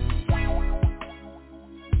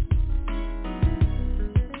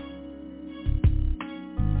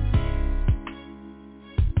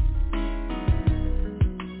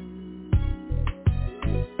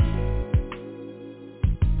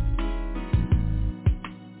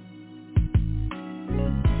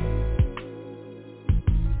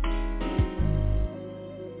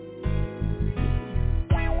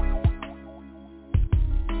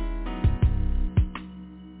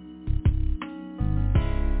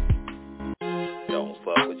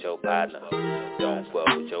 Partner, don't fuck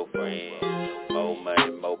with your friends. More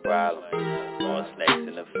money, more problems. More snakes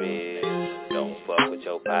in the field. Don't fuck with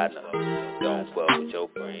your partner. Don't fuck with your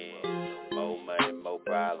friends. More money, more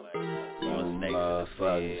problems. More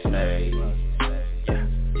snakes in the field.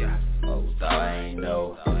 Yeah. Oh, thought I ain't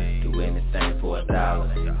know. Do anything for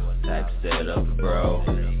 $1. Type set up, bro.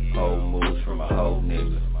 Whole moves from a whole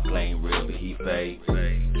nigga. Claim real, but he fake.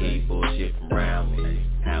 Keep bullshit from around me.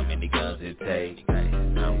 How many guns it take?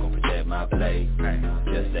 I'm gon' protect my plate.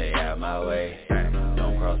 Just stay out my way.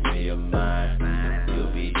 Don't cross me your mind.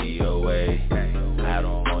 You'll be DOA. I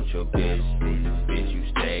don't want your bitch, you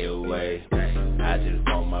stay away. I just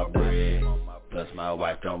want my bread. Plus my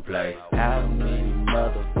wife don't play. How many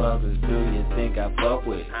motherfuckers do you think I fuck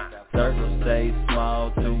with? Circle stay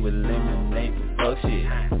small to eliminate the fuck shit.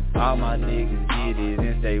 All my niggas get it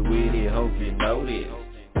and stay with it, hope you know this.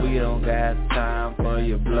 We don't got time for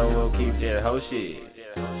your blow up, keep that whole shit.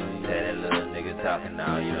 That little nigga talking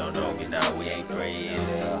now, you don't know me now, we ain't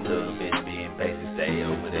friends. Little bitch being basic, stay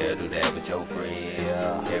over there, do that with your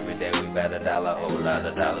friends. Every day we bout $1, whole lot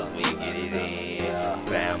of dollars, we get it in.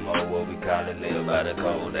 Famo, what we call it, live by the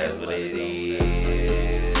code, that's what it is.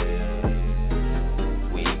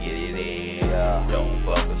 We get it in. Don't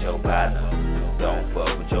fuck with your partner, don't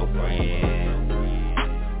fuck with your friends.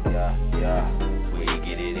 We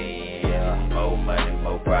get it in. More money,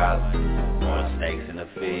 more problems. More snakes in the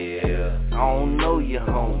field. I don't know your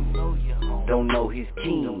homie, don't know his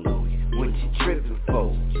team. What you trippin'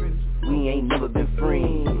 for? We ain't never been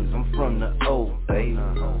friends. I'm from the O, baby.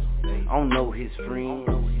 I don't know his friends.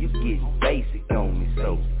 You get basic on me,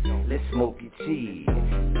 so let's smoke your cheese.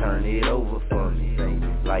 Turn it over for me,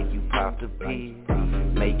 like you popped a pill.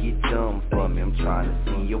 Make it dumb for me. I'm trying to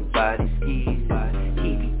see your body skills.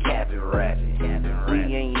 He be capping, rapping.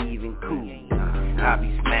 We ain't even cool. I be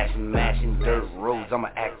smashing dirt roads. I'm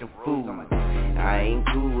an acting fool. I ain't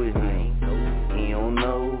cool with him. He don't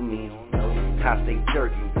know me. I stay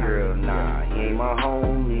jerking, girl. Nah, he ain't my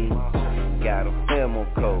homie. Got a famo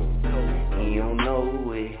code. He don't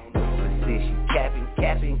know it. But since you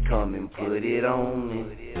capping, come and put it on me.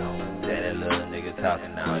 That little nigga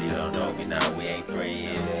talking now, you don't know me now, we ain't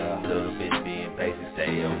friends. Little bitch being basic,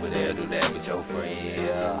 stay over there, do that with your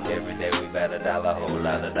friends. Every day we bout $1, whole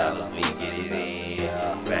lot of dollars, we get it in.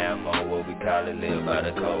 Famo, what we call it, live by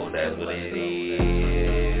the code, that's what it is.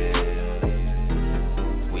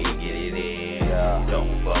 We get it in.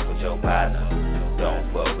 Don't fuck with your partner,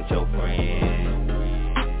 don't fuck with your friends.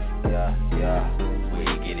 We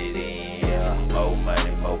get it in. More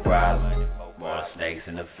money, more problems. More snakes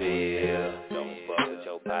in the field. Don't fuck with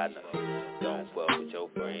your partner, don't fuck with your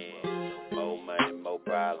friends. More money, more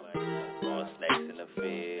problems. More snakes in the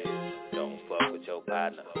field. Don't fuck with your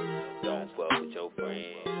partner, don't fuck with your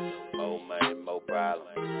friends. More money, more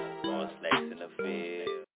problems. More snakes in the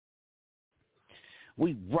field.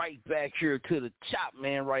 We right back here to the chop,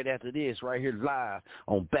 man, right after this, right here live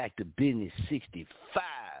on Back to Business 65.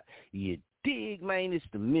 You dig, man? It's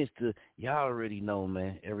the Mister. Y'all already know,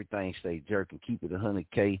 man. Everything stay jerking. Keep it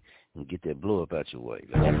 100K and get that blow up out your way.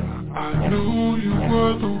 I knew you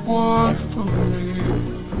were the one for me.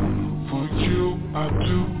 For you, I'd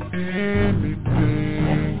do anything.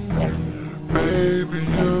 Baby,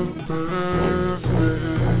 you're perfect.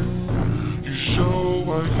 You show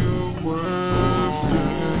why you're worth it.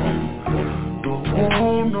 Don't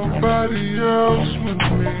want no nobody else with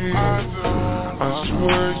me. I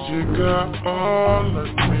swear you got all of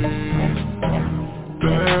me.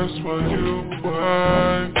 That's why you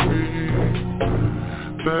wife me.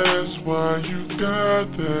 That's why you got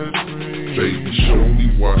that ring. Baby, show me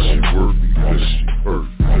why she worth me, cause she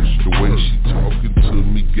perfect. The way she talking to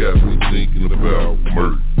me got me thinking about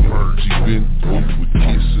murder. She been over with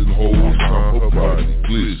kissing holes on her body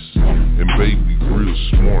glisten. And baby real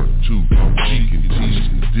smart too. She can teach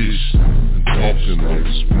and dish. And talking that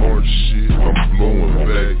smart shit, I'm blowing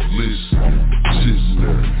back listen. Sitting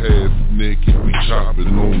there half naked, we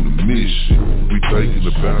chopping on the mission. We thinking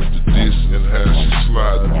about the diss and how she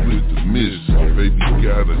sliding with the miss. Baby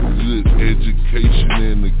got a good education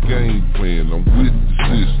and a game plan. I'm with the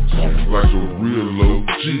sisters, like a real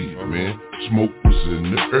OG, man. Smoke was in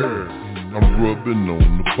the air. I'm rubbing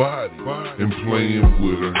on the body and playing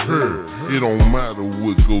with her hair. It don't matter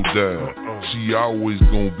what go down, she always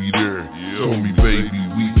gonna be there. Told me, baby,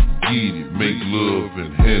 we can get it, make love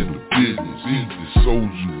and handle business. Eat the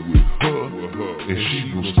soldier with her, and she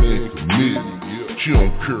gon' stand committed. She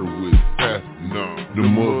don't care what happens. The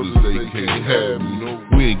mothers, they can't have me.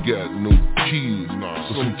 We ain't got no kids,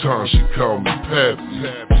 so sometimes she call me pappy.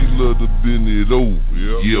 She love to bend it over,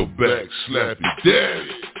 yell back, slap it, daddy.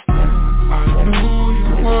 I knew you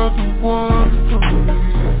were the one for me.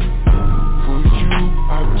 For you,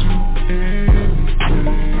 I'd do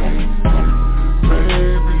anything.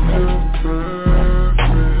 Baby, you're perfect.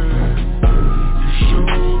 You show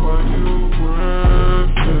why you're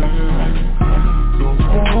worth it. Don't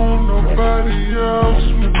want nobody else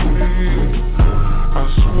with me. I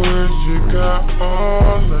swear you got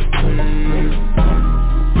all of me.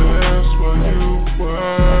 That's why you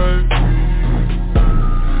wife me.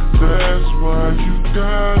 That's why you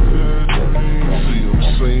got that ring. See, I'm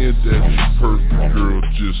saying that you perfect, girl,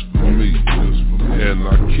 just for me. And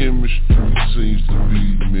our chemistry seems to be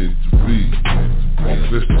meant to be.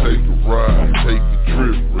 Let's take a ride, take a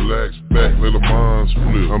trip, relax back, let our minds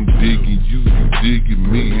flip. I'm digging you, you digging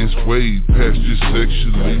me. It's way past just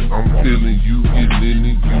sexually. I'm feeling you, getting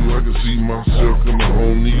into you. I can see myself coming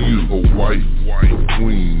home to you. A wife, a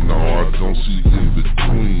queen. No, I don't see in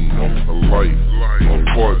between. A life, a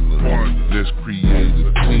partner. Let's create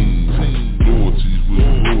a team. Loyalties with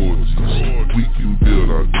royalties. We can build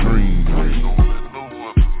our dreams. Don't let no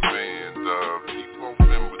other man keep off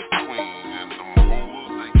in between. And them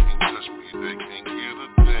hoes, they can't touch me, they can't get a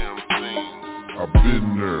damn thing. I've been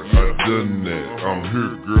there, I've done that. I'm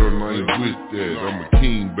here, girl, and I ain't with that. I'm a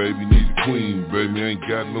king, baby, need a queen, baby. I ain't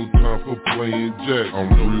got no time for playing jack. I'm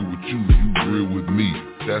real with you, you real with me.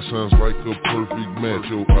 That sounds like a perfect match.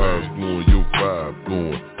 Your eyes glowing, your vibe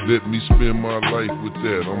going. Let me spend my life with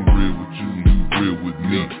that. I'm real with you, you real with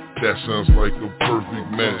me. That sounds like a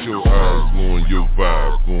perfect match. Your eyes glowing, your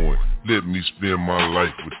vibe going. Let me spend my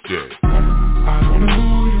life with that. I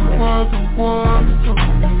knew you were the one for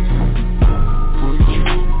me. For you,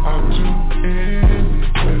 I'll do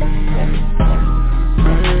anything.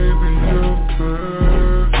 Baby, you're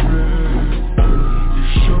perfect. You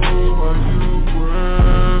show why you're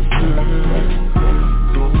worth it.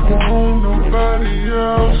 Don't want nobody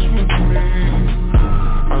else with me.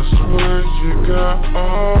 I swear you got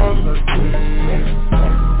all of me.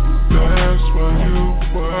 That's why you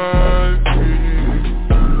wife me.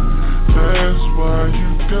 That's why you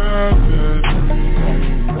got that ring.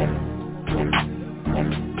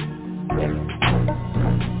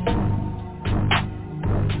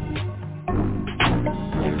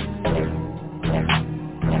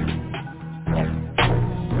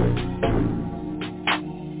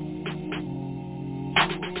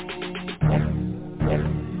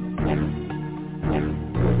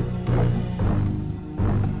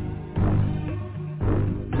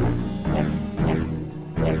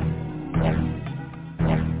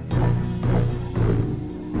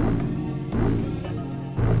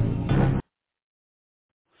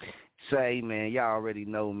 Say, man, y'all already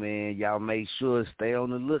know, man. Y'all make sure stay on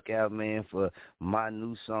the lookout, man, for my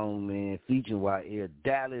new song, man, featuring YL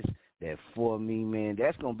Dallas. That For Me, man,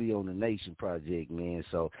 that's going to be on the Nation Project, man.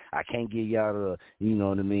 So I can't give y'all the, you know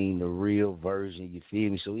what I mean, the real version, you feel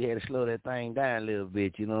me? So we had to slow that thing down a little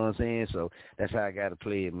bit, you know what I'm saying? So that's how I got to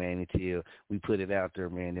play it, man, until we put it out there,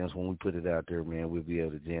 man. That's when we put it out there, man, we'll be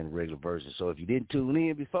able to jam the regular version. So if you didn't tune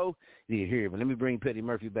in before, you didn't hear it. But let me bring Petty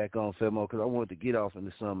Murphy back on, Femo, because I wanted to get off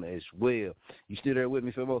into something as well. You still there with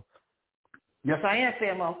me, Femo? Yes, I am,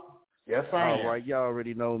 Femo. Yes, I am. All right, y'all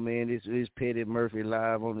already know, man. This is Petty Murphy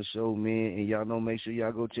live on the show, man. And y'all know, make sure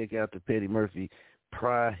y'all go check out the Petty Murphy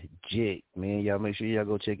Project, man. Y'all make sure y'all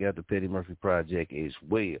go check out the Petty Murphy Project as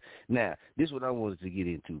well. Now, this is what I wanted to get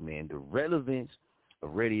into, man. The relevance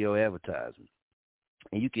of radio advertising.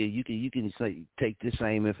 And you can take this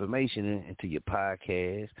same information into your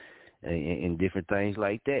podcast and different things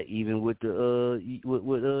like that. Even with the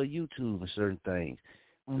YouTube and certain things,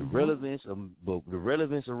 the relevance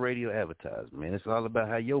of radio advertising, man, it's all about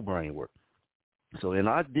how your brain works. So in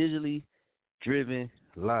our digitally driven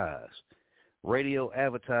lives, radio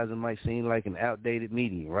advertising might seem like an outdated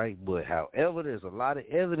medium, right? But however, there's a lot of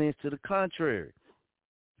evidence to the contrary.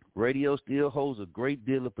 Radio still holds a great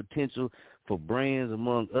deal of potential for brands,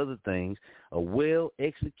 among other things. A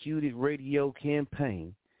well-executed radio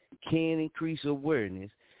campaign can increase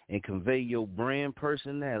awareness and convey your brand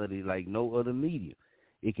personality like no other medium.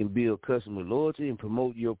 It can build customer loyalty and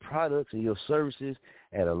promote your products and your services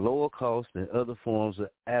at a lower cost than other forms of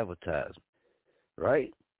advertising,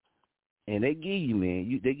 right? And they give you,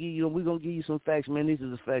 man, we're going to give you some facts, man. This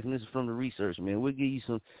is a fact, and this is from the research, man. We'll give you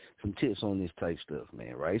some tips on this type stuff,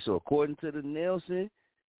 man, right? So according to the Nielsen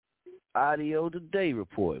Audio Today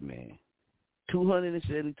report, man,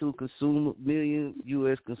 272 million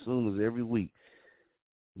U.S. consumers every week,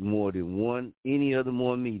 more than any other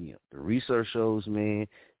medium. The research shows, man,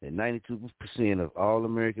 that 92% of all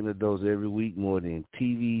American adults every week, more than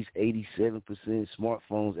TVs, 87%,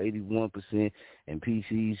 smartphones, 81%, and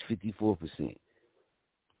PCs, 54%.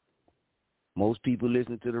 Most people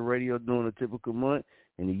listen to the radio during a typical month.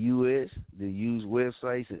 In the U.S., they use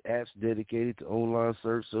websites and apps dedicated to online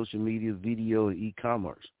search, social media, video, and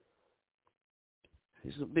e-commerce.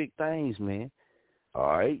 It's some big things, man.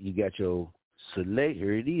 All right, you got your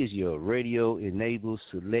here it is, your radio-enabled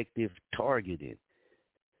selective targeting.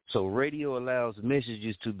 So radio allows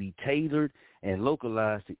messages to be tailored and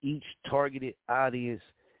localized to each targeted audience.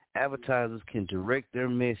 Advertisers can direct their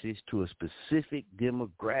message to a specific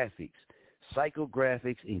demographics,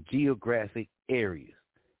 psychographics, and geographic areas.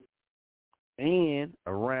 And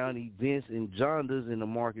around events and genres in the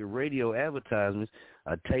market, radio advertisements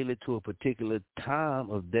are tailored to a particular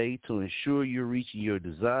time of day to ensure you're reaching your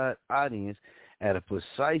desired audience at a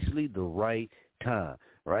precisely the right time,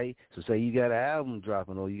 right? So say you got an album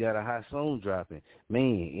dropping or you got a hot song dropping, man,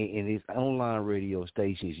 and it's online radio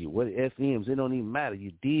stations, what FMs, it don't even matter.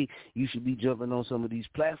 You should be jumping on some of these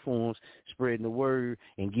platforms, spreading the word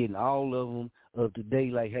and getting all of them up to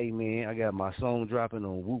date. Like, hey, man, I got my song dropping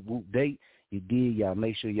on whoop whoop date. You did, y'all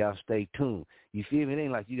make sure y'all stay tuned. You feel me? It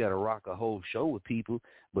ain't like you got to rock a whole show with people,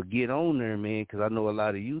 but get on there, man, because I know a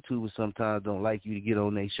lot of YouTubers sometimes don't like you to get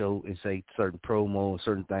on their show and say certain promo and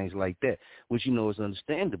certain things like that, which, you know, is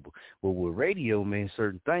understandable. But with radio, man,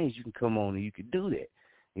 certain things you can come on and you can do that.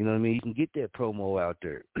 You know what I mean? You can get that promo out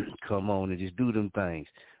there. Come on and just do them things,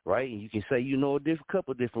 right? And you can say, you know, a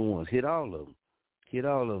couple different ones. Hit all of them. Hit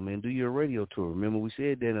all of them, man. Do your radio tour. Remember we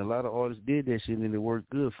said that, and a lot of artists did that shit, and it worked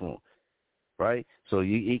good for them. Right, so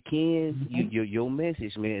your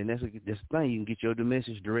message, man, and that's the thing. You can get your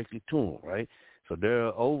message directly to them, right? So there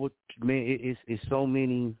are it's so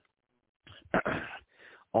many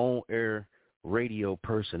on-air radio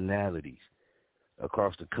personalities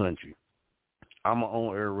across the country. I'm an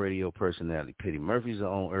on-air radio personality. Petty Murphy's an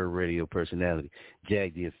on-air radio personality.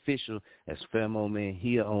 Jack the Official, that's Famo, man,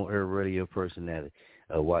 he an on-air radio personality.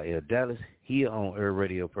 YL Dallas, he an on-air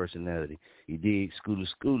radio personality. You dig?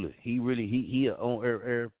 Schooler, he an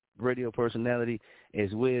on-air radio personality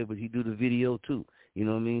as well, but he do the video too. You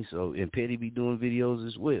know what I mean? So, and Petty be doing videos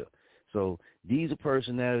as well. So these are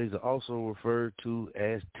personalities are also referred to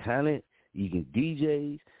as talent. You can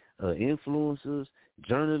DJs, influencers,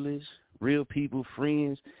 journalists, real people,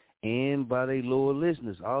 friends, and by their loyal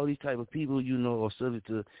listeners. All these type of people, you know, are subject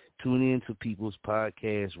to tune in to people's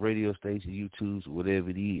podcasts, radio stations, YouTubes,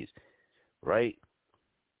 whatever it is, right?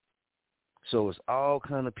 So it's all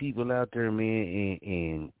kind of people out there, man,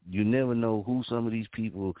 and you never know who some of these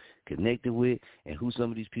people connected with and who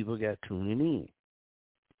some of these people got tuning in.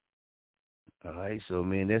 All right, so,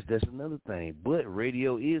 man, that's another thing. But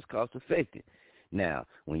radio is cost-effective. Now,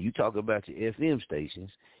 when you talk about your FM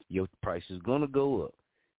stations, your price is going to go up.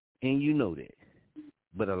 And you know that.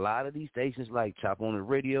 But a lot of these stations like Chop On It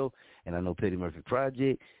Radio, and I know Petty Murphy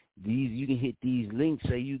Project, you can hit these links.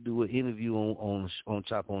 Say you do an interview on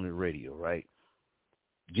Chop On It Radio, right?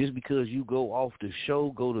 Just because you go off the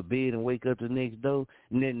show, go to bed and wake up the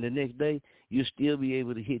next day, you'll still be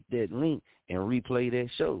able to hit that link and replay that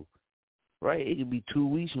show. Right? It could be 2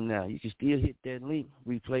 weeks from now. You can still hit that link,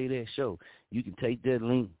 replay that show. You can take that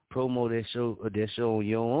link, promo that show on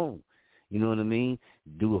your own. You know what I mean?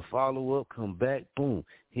 Do a follow-up, come back, boom,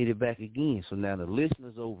 hit it back again. So now the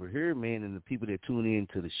listeners over here, man, and the people that tune in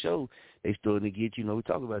to the show, they starting to get, you know, we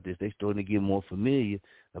talk about this, they starting to get more familiar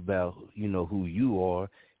about, you know, who you are,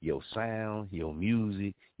 your sound, your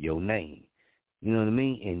music, your name. You know what I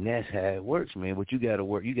mean? And that's how it works, man. But you gotta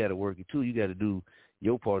work it too. You gotta do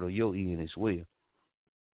your part on your end as well.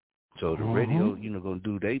 So the radio, gonna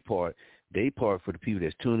do their part for the people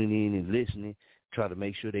that's tuning in and listening, try to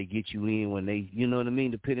make sure they get you in when they, you know what I mean,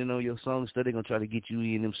 depending on your song stuff, they're gonna try to get you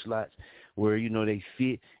in them slots where, they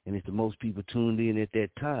fit and it's the most people tuned in at that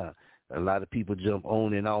time. A lot of people jump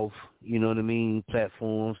on and off, you know what I mean,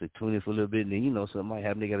 platforms. They tune in for a little bit, and then, something might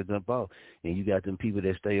happen, they got to jump off. And you got them people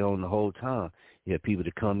that stay on the whole time. You have people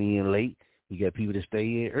that come in late. You got people that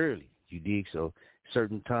stay in early. You dig? So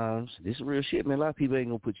certain times, this is real shit, man. A lot of people ain't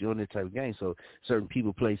going to put you on that type of game. So certain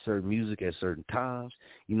people play certain music at certain times,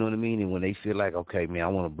 you know what I mean? And when they feel like, okay, man, I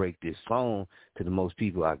want to break this song to the most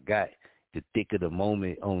people I got, the thicker the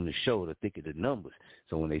moment on the show, the thicker the numbers.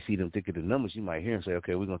 So when they see them thicker the numbers, you might hear them say,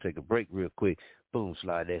 okay, we're going to take a break real quick. Boom,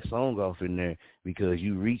 slide that song off in there because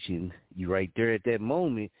you right there at that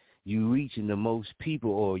moment, you reaching the most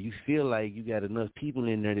people, or you feel like you got enough people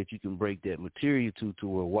in there that you can break that material to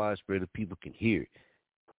where widespread of people can hear it.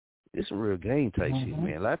 It's a real game type shit,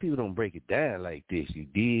 man. A lot of people don't break it down like this, you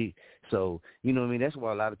dig? So, you know what I mean? That's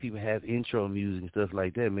why a lot of people have intro music and stuff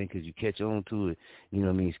like that, man, because you catch on to it. You know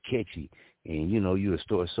what I mean? It's catchy. And, you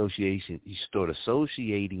start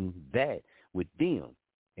associating that with them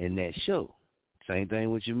and that show. Same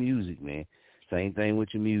thing with your music, man.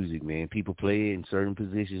 People play it in certain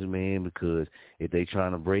positions, man, because if they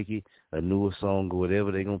trying to break it, a newer song or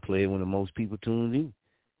whatever, they going to play it when the most people tune in.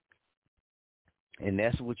 And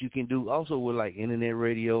that's what you can do also with, like, internet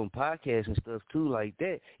radio and podcasts and stuff, too, like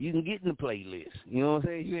that. You can get in the playlist. You know what I'm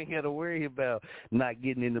saying? You ain't got to worry about not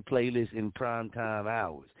getting in the playlist in primetime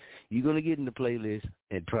hours. You're going to get in the playlist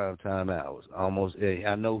at primetime hours. Almost,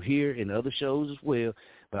 I know here and other shows as well,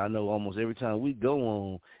 but I know almost every time we go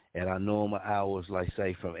on at our normal hours, like,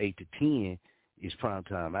 say, from 8 to 10, is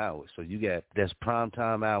primetime hours. So that's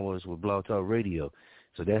primetime hours with Blog Talk Radio.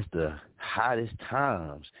 So that's the hottest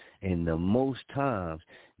times and the most times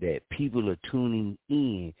that people are tuning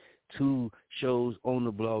in to shows on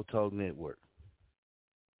the Blog Talk Network.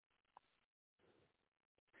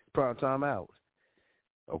 Primetime hours.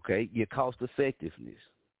 Okay, your cost effectiveness.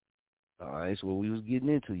 All right, that's what we was getting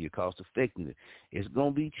into, your cost effectiveness. It's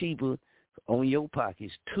going to be cheaper on your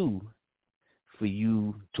pockets, too, for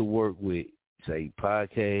you to work with, say,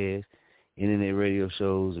 podcasts, internet radio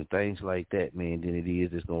shows and things like that, man, than it is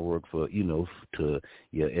it's going to work for, to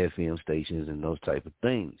your FM stations and those type of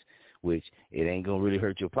things, which it ain't going to really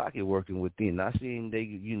hurt your pocket working with them. Not saying they,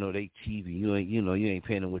 they cheap and you ain't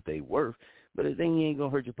paying them what they worth, but it ain't going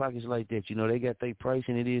to hurt your pockets like that. They got their price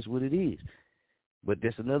and it is what it is. But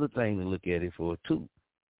that's another thing to look at it for, too.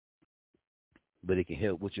 But it can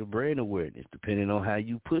help with your brand awareness, depending on how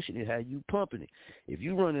you pushing it, how you pumping it. If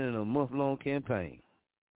you running a month-long campaign,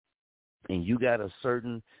 and you got a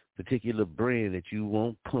certain particular brand that you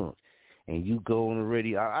want pumped, and you go on the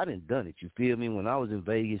radio, I done it, you feel me? When I was in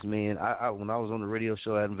Vegas, man, when I was on the radio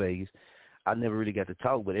show out in Vegas, I never really got to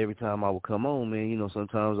talk, but every time I would come on, man,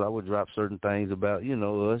 sometimes I would drop certain things about,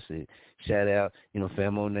 us and shout out,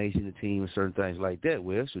 Famo Nation, the team, and certain things like that.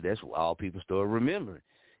 Well, so that's what all people start remembering.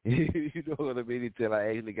 You know what I mean? Until I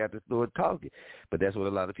actually got to start talking. But that's what a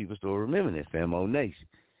lot of people start remembering, that Famo Nation.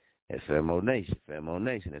 That's Famo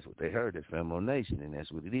Nation. That's what they heard, that Famo Nation, and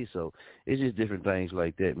that's what it is. So it's just different things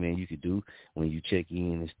like that, man, you could do when you check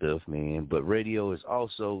in and stuff, man. But radio is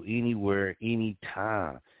also anywhere,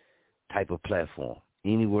 anytime type of platform.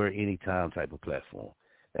 Anywhere, anytime type of platform.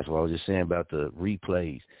 That's what I was just saying about the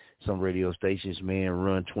replays. Some radio stations, man,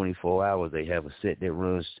 run 24 hours. They have a set that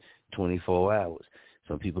runs 24 hours.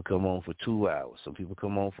 Some people come on for 2 hours. Some people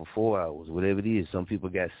come on for 4 hours, whatever it is. Some people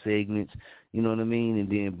got segments, you know what I mean? And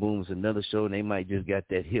then, boom, it's another show, and they might just got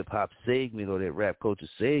that hip-hop segment or that rap culture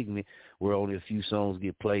segment where only a few songs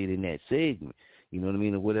get played in that segment, you know what I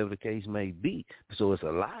mean, or whatever the case may be. So it's a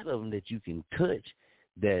lot of them that you can touch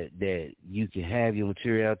that you can have your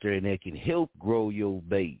material out there and that can help grow your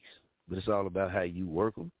base. But it's all about how you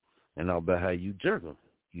work them and all about how you jerk them,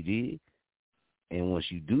 you dig? And once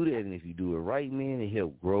you do that, and if you do it right, man, it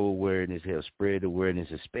help grow awareness, help spread awareness,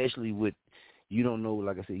 especially with, you don't know,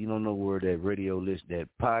 like I said, you don't know where that radio list, that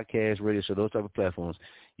podcast, radio show, those type of platforms,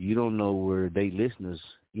 you don't know where they listeners,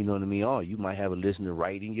 you know what I mean, are. You might have a listener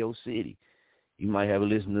right in your city. You might have a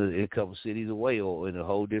listener in a couple cities away or in a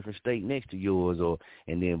whole different state next to yours,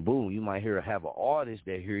 and then boom, you might have an artist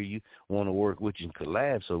that hear you, want to work with you and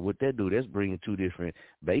collab. So what that do, that's bringing two different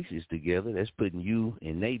bases together. That's putting you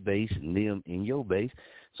in their base and them in your base.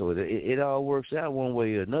 So it all works out one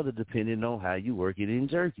way or another depending on how you work it and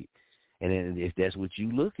jerk it. And then if that's what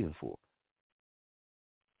you looking for.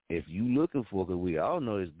 If you looking for, because we all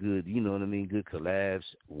know it's good, you know what I mean, good collabs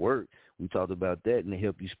work We talked about that, and it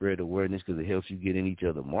help you spread awareness because it helps you get in each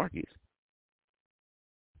other's markets.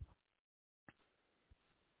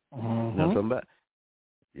 You know what I'm talking about?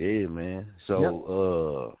 Yeah, man.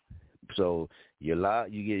 So, so you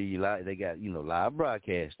get they got live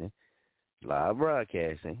broadcasting.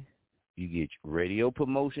 You get radio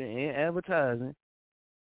promotion and advertising.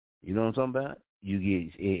 You know what I'm talking about? You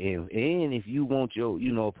get and if you want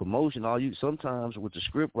your promotion, sometimes with the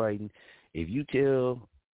script writing, if you tell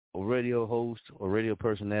a radio host or radio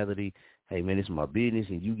personality, hey man, it's my business,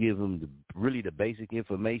 and you give them the basic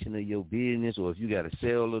information of your business, or if you got a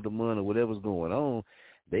sale of the month or whatever's going on,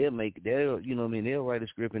 they'll write a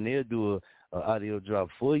script and they'll do a audio drop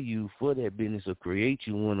for you for that business or create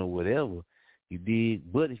you one or whatever. You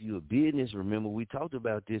did. But if you're a business, remember we talked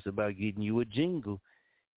about this, about getting you a jingle.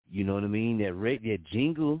 You know what I mean? That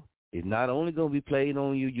jingle is not only going to be played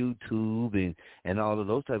on your YouTube and all of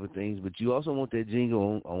those type of things, but you also want that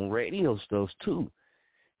jingle on radio stuff too.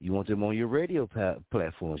 You want them on your radio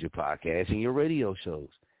platforms, your podcasts, and your radio shows,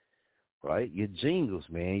 right? Your jingles,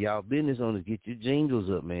 man. Y'all business owners, get your jingles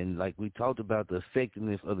up, man. Like we talked about the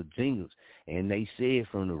effectiveness of the jingles, and they said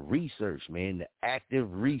from the research, man, the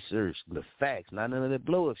active research, the facts, not none of that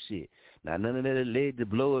blow-up shit. Not none of that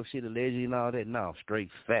blow-up shit, allegedly and all that. No, straight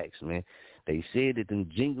facts, man. They said that them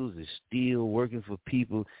jingles is still working for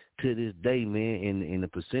people to this day, man, and the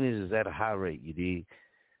percentage is at a high rate, you dig?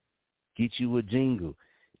 Get you a jingle.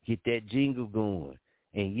 Get that jingle going.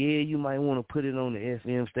 And, yeah, you might want to put it on the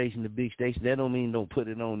FM station, the big station. That don't mean don't put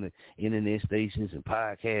it on the internet stations and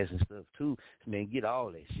podcasts and stuff, too. Man, get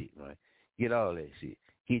all that shit, right? Get all that shit.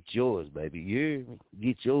 Get yours, baby. You hear me?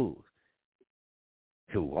 Get yours.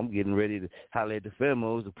 Cool. I'm getting ready to holler at the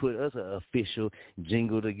Femos to put us an official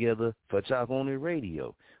jingle together for Chop On It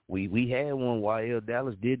Radio. We had one. YL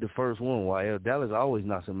Dallas did the first one. YL Dallas always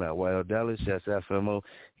knocks him out. YL Dallas, shouts out Femo.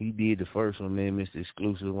 He did the first one, man. Mr.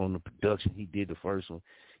 Exclusive on the production. He did the first one.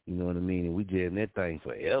 You know what I mean? And we jammed that thing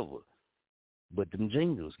forever. But them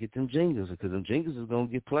jingles, get them jingles, because them jingles is going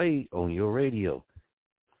to get played on your radio.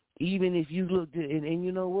 Even if you look at, and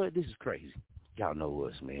you know what? This is crazy. Y'all know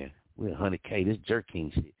us, man. We're 100K, this Jerk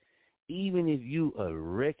King shit. Even if you a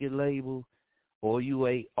record label or you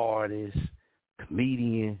a artist,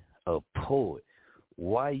 comedian, a poet,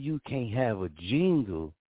 why you can't have a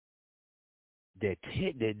jingle that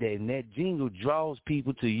jingle draws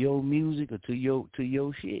people to your music or to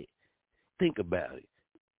your shit? Think about it.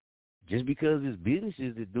 Just because it's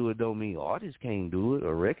businesses that do it don't mean artists can't do it,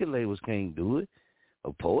 or record labels can't do it,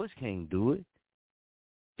 or poets can't do it.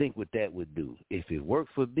 Think what that would do. If it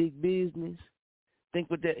worked for big business, think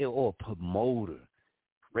what that, or a promoter,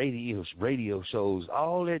 radio shows,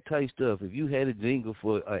 all that type stuff. If you had a jingle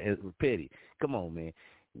for Petty, come on, man.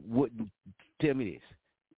 Tell me this.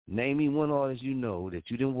 Name me one artist you know that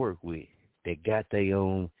you didn't work with that got their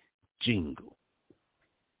own jingle.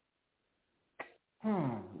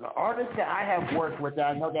 The artist that I have worked with that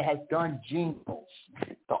I know that has done jingles.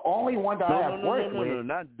 The only one that I have worked with. No,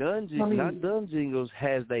 not done jingles,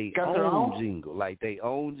 has their own jingle. Like their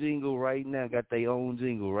own jingle right now, got their own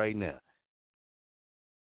jingle right now.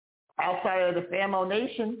 Outside of the Famo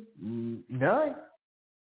Nation, none.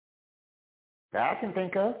 That I can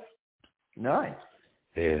think of. None.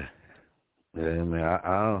 Yeah,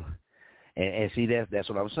 man. And see, that's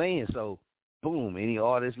what I'm saying. So, boom, any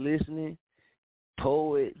artist listening,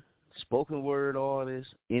 poet, spoken word artist,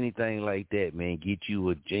 anything like that, man, get you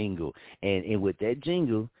a jingle. And with that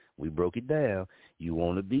jingle, we broke it down. You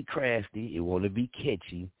want to be crafty. You want to be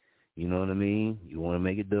catchy. You know what I mean? You want to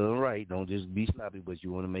make it done right. Don't just be sloppy, but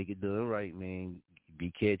you want to make it done right, man.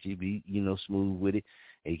 Be catchy. Be, smooth with it.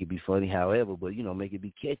 It can be funny, however, but, make it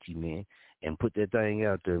be catchy, man. And put that thing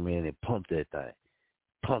out there, man, and pump that thing.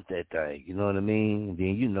 Pump that thing. You know what I mean? And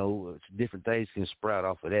then, different things can sprout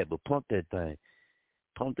off of that, but pump that thing.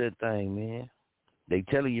 Pump that thing, man. They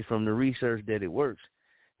telling you from the research that it works,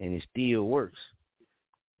 and it still works,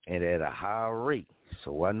 and at a high rate.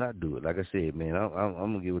 So why not do it? Like I said, man, I'm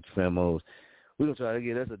going to get with the Famos. We're going to try to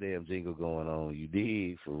get us a damn jingle going on. You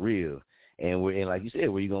dig? For real. And like you said,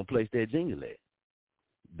 where you going to place that jingle at?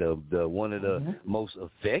 The one of the most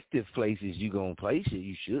effective places you going to place it,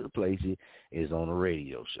 you should place it, is on a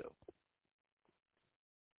radio show.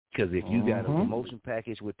 Because if you got a promotion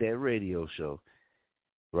package with that radio show,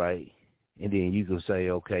 right? And then you can say,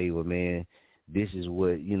 okay, well, man, this is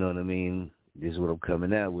what, you know what I mean? This is what I'm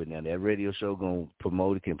coming out with. Now, that radio show can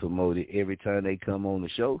promote it every time they come on the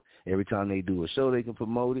show. Every time they do a show, they can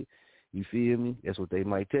promote it. You feel me? That's what they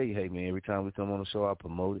might tell you. Hey, man, every time we come on the show, I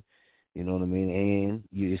promote it. You know what I mean? And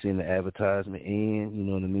it's in the advertisement and, you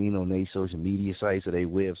know what I mean, on their social media sites or their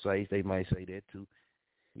websites. They might say that too.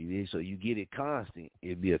 So you get it constant.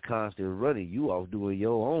 It'd be a constant running. You off doing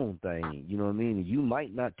your own thing. You know what I mean? You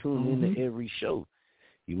might not tune into every show.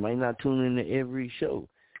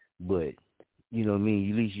 But, you know what I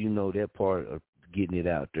mean? At least you know that part of getting it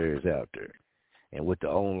out there is out there. And with the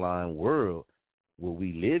online world, what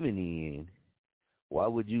we living in, why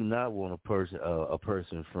would you not want a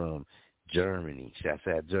person from Germany, shouts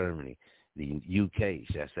out Germany, the UK,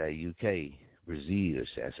 shouts out UK, Brazil,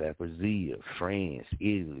 shouts out Brazil, France,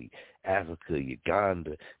 Italy, Africa,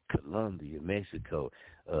 Uganda, Colombia, Mexico,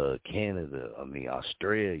 Canada,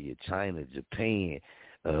 Australia, China, Japan.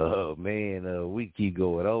 We keep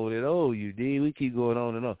going on and on, you dig? We keep going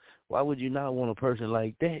on and on. Why would you not want a person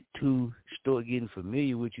like that to start getting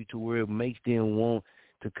familiar with you to where it makes them want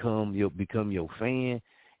to become your fan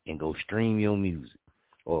and go stream your music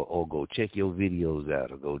or go check your videos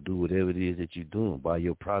out or go do whatever it is that you're doing, buy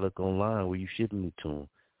your product online where you're shipping it to them.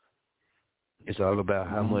 It's all about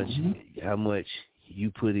how much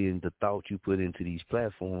you put in, the thought you put into these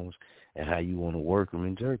platforms and how you want to work them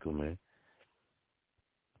and jerk them, man.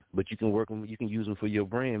 But you can work them, you can use them for your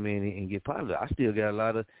brand, man, and get popular. I still got a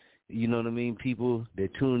lot of, you know what I mean, people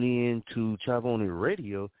that tune in to Chop On It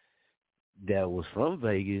Radio that was from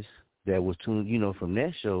Vegas, that was tuned, from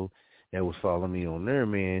that show, that was following me on there,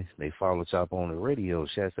 man. They follow Chop On It Radio.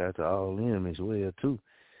 Shouts out to all of them as well, too.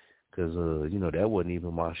 Because, that wasn't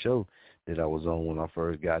even my show that I was on when I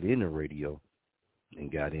first got in the radio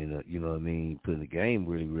and got in, put in the game,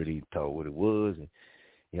 really, really taught what it was. And,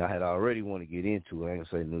 I had already wanted to get into it. I ain't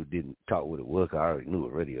going to say didn't talk what it was, 'cause I already knew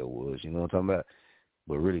what radio was, you know what I'm talking about?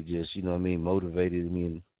 But really just, motivated me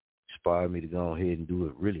and inspired me to go ahead and do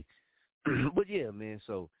it, really. But, yeah, man,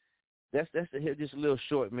 so that's just a little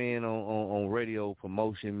short, man, on radio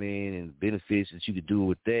promotion, man, and benefits that you could do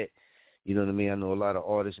with that. You know what I mean? I know a lot of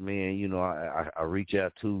artists, man, I reach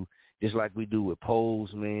out to, just like we do with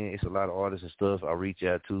polls, man. It's a lot of artists and stuff I reach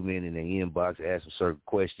out to, man, in the inbox, ask them certain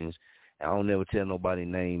questions. I don't never tell nobody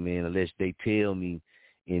name, man, unless they tell me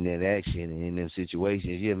in that action and in them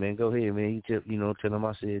situations. Yeah, man, go ahead, man. Tell them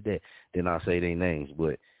I said that. Then I'll say their names.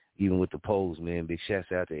 But even with the polls, man, big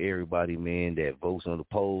shouts out to everybody, man, that votes on the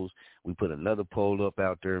polls. We put another poll up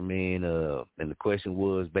out there, man, and the question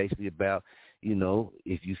was basically about,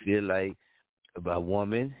 if you feel like a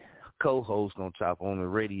woman co-host on Chop On the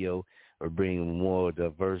Radio or bring a more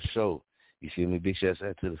diverse show. You feel me? Big shouts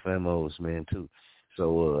out to the famos, man, too.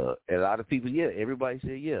 So a lot of people, yeah, everybody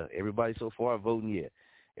said yeah. Everybody so far voting yeah.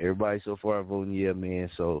 Man.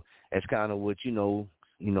 So that's kind of what, I know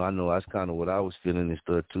that's kind of what I was feeling and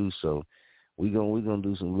stuff too. So we're gonna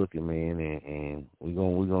do some looking, man, and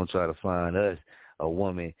we're gonna try to find us a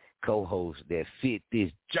woman co-host that fit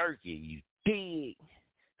this jerky, you dig?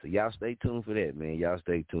 So y'all stay tuned for that, man. That's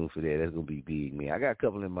gonna be big, man. I got a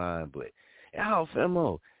couple in mind, but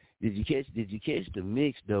Femo, did you catch the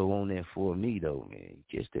mix though on that For Me though, man? You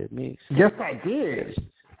catch that mix? Yes, I did.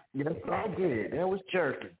 That was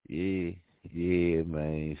jerky. Yeah,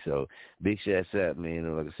 man. So big shouts out,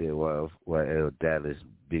 man. Like I said, YL Dallas,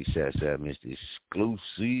 big shouts out, Mr.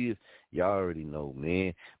 Exclusive. Y'all already know,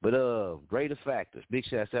 man. But Raider Factors, big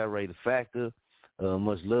shouts out Raider Factor.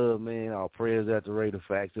 Much love, man. All prayers out to Raider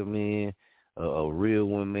Factor, man. A real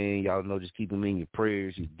one, man. Y'all know, just keep him in your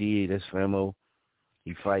prayers. He did. That's Femo.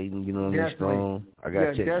 He fighting, he's strong. I got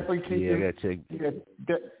to check. Definitely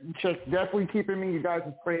keep him in you guys'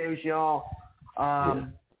 prayers, y'all. I'll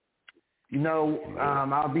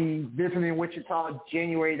be visiting Wichita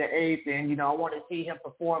January the 8th, and, I want to see him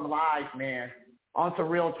perform live, man. On some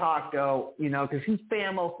real talk, though, because he's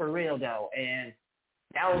famo for real, though. And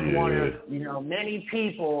that was one of, many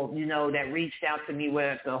people, that reached out to me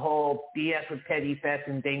with the whole BS with Petty Fest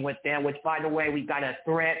and thing with them, which, by the way, we got a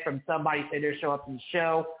threat from somebody said they'll show up in the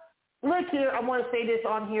show. Look here, I want to say this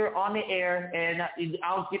on the air, and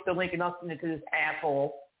I'll get the link and I'll send it to this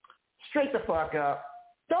asshole. Straight the fuck up.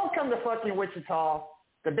 Don't come to fucking Wichita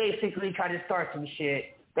to basically try to start some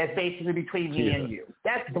shit that's basically between me and you.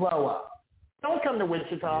 That's blow up. Don't come to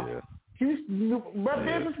Wichita. What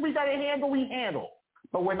business we got to handle, we handle.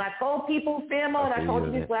 But when I told people, famo, and I told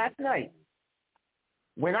you this last night,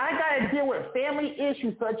 when I got to deal with family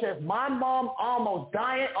issues such as my mom almost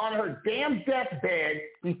dying on her damn deathbed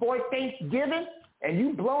before Thanksgiving, and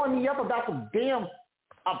you blowing me up about some damn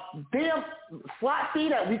slot fee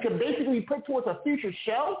that we could basically put towards a future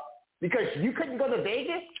show because you couldn't go to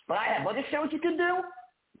Vegas, but I have other shows you can do,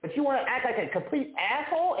 but you want to act like a complete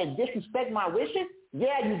asshole and disrespect my wishes,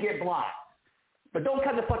 yeah, you get blocked. But don't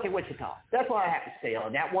come to fucking Wichita. That's all I have to say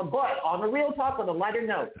on that one. But on the real talk, on the lighter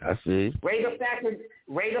note, I see. Raider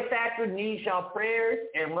Factor needs y'all prayers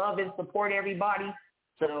and love and support, everybody.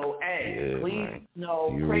 So, hey, please,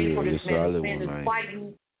 pray for this man. This man is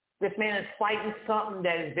fighting. This man is fighting something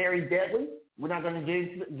that is very deadly. We're not going to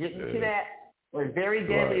get into that. But it's very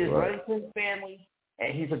deadly. It's running to his family,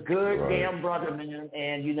 and he's a good damn brother, man.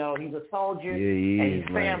 And he's a soldier, and he's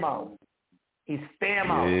famo. He's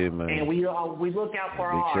famo, and we look out for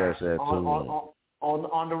our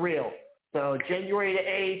on the real. So January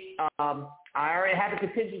the 8th, I already have a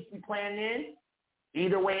contingency plan in.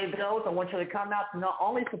 Either way it goes, I want you to come out to not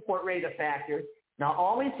only support Radio Factor, not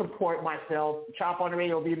only support myself, Chop on the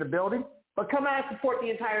Radio will be in the building, but come out and support the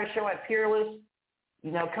entire show at Peerless.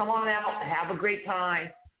 Come on out, have a great time.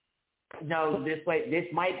 This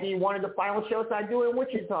might be one of the final shows I do in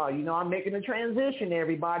Wichita. I'm making a transition,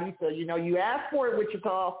 everybody. So, you asked for it,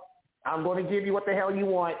 Wichita. I'm going to give you what the hell you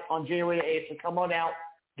want on January the 8th. So come on out.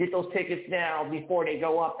 Get those tickets now before they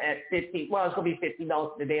go up at $15. Well, it's going to be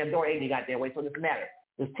 $15 at the damn door. $80 got that way, so it doesn't matter.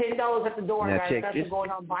 There's $10 at the door. Now, guys, that's going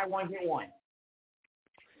on. Buy one, get one.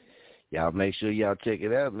 Y'all make sure y'all check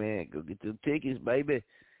it out, man. Go get the tickets, baby.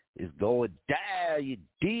 It's going down. You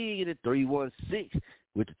dig it at 316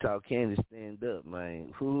 with the Talk Candy stand up,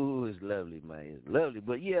 man. Ooh, it's lovely, man. It's lovely.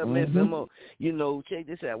 But yeah, man, Femo, check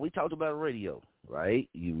this out. We talked about radio, right?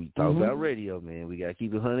 We talked about radio, man. We got to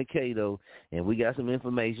keep it 100K, though. And we got some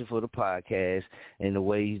information for the podcast and the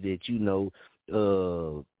ways that,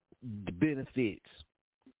 the benefits,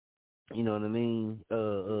 you know what I mean,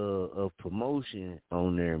 of promotion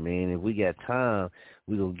on there, man. If we got time,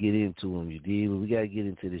 we're going to get into them, you dig? But we got to get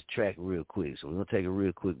into this track real quick. So we're going to take a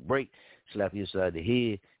real quick break, slap you inside the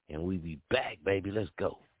head, and we be back, baby. Let's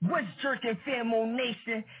go. What's jerking Famo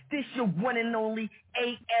Nation? This your one and only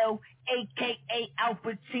AL, a.k.a. Al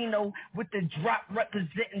Pacino, with the drop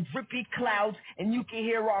representing Drippy Clouds, and you can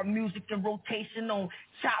hear our music in rotation on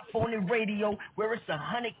Chop on the Radio, where it's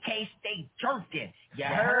 100K, stay jerking. You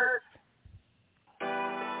heard?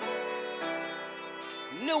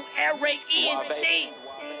 New R-A-N-C,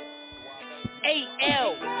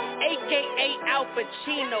 A-L, a.k.a. Al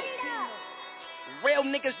Pacino. Real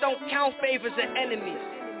niggas don't count favors and enemies.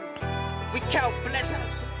 We count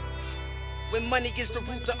blessings. When money gets the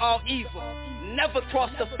root of all evil, never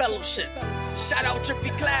cross the fellowship. Shout out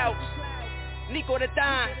Drippy Clouds, Nico the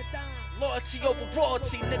Don, loyalty over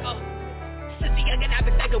royalty, nigga. Since a youngin' I've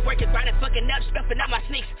been thuggin', working, grinding, fucking up, scuffing out my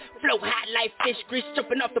sneaks. Flow hot like fish grease,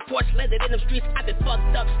 jumping off the porch, landed in them streets. I've been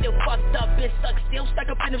fucked up, still fucked up, been stuck, still stuck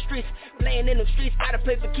up in them streets. Playing in them streets, gotta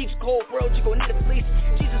play for keeps. Cold world, you gon' need a police.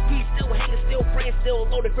 Jesus peace, still hanging, still praying, still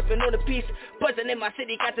loaded, gripping on the piece. Buzzing in my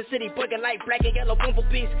city, got the city bugging like black and yellow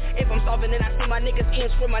bumblebees. If I'm solving it, I see my niggas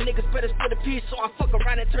ends where my niggas better split a piece. So I fuck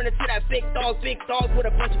around and turn into that big dog with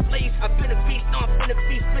a bunch of fleas. I've been a beast, no, I've been a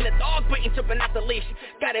beast, been a dog, waiting, jumping out the leash.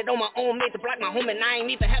 Got it on my own, made to block my home, and I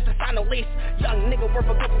ain't even have to sign no lease. Young nigga worth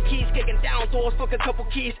a couple keys, kicking down doors, fuck a couple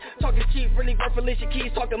keys. Talking cheap, really worth a your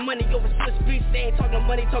keys. Talking money over Swiss beats, they ain't talking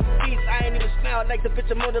money, talking fees. I ain't even smile like the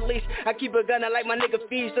bitch I'm on the leash. I keep a gun, I like my nigga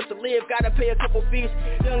fees. Just to live, gotta pay a couple fees.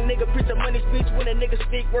 Young nigga preach a money speech, when a nigga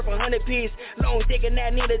speak, worth 100 P's. Long digging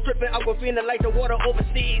that need a dripping, Aquafina like the water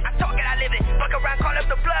overseas. I talk it, I live it, fuck around, call up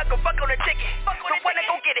the plug, go fuck on the ticket. Fuck on the wanna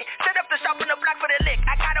go get it, set up the shop on the block for the lick.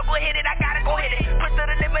 I gotta go hit it, I gotta go hit it. Push to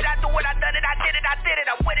the limit, I do it, I done it, I did it, I did it.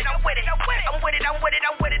 I'm with it, I'm with it, I'm with it, I'm with it, I'm with it,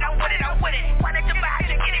 I'm with it, I'm with it, I'm with it. Why did you buy it,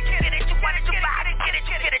 you get it, you get it, you wanted to buy it, get it,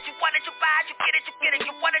 you get it, you wanted to buy it, you get it, you get it,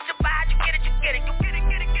 you wanted to buy it, you get it, you get it, you get it,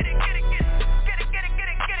 get it, get it, get it, get it, get it, get it, get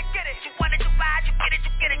it, get it, get it, you wanted to buy it, you get it,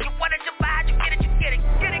 you get it, you wanted to buy it, you get it, you get it,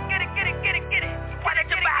 get it, get it, get it, get it, get it, you wanted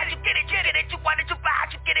to buy it, you get it, you get it, you wanted to buy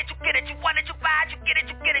it, you get it, you get it, you wanted to buy it, you get it,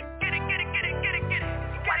 you get it, get it, get it, get it, get it, get it,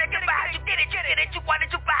 you wanted to buy it, you get it, you get it, you wanted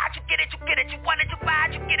to buy it, you get it, you get it, you wanted to buy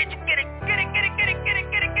it, you get it, you get it, get it, get it, get it, get it,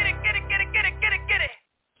 get it, get it, get it, get it, get it, get it, get it.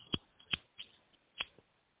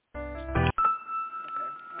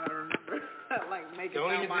 Like make it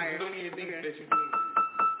sound fire. Don't even think that you do.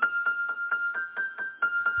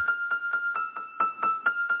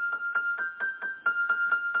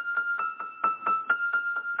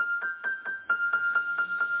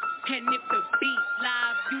 And if the beat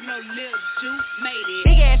live, you know Lil Juice made it.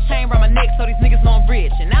 Big ass chain around my neck so these niggas know I'm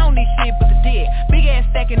rich. And I don't need shit but the dick. Big ass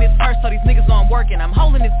stack in this purse so these niggas know I'm working. I'm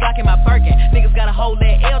holding this Glock in my Birkin. Niggas gotta hold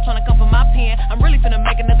that L tryna come for my pen. I'm really finna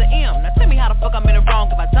make another M. Now tell me how the fuck I'm in the wrong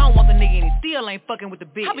if I don't want the nigga and he still ain't fucking with the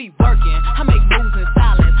bitch. I be working, I make moves in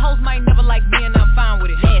silence. Hoes might never like me and I'm fine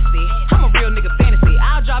with it. Nasty, I'm a real nigga fantasy.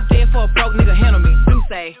 I'll drop dead for a broke nigga handle me. Do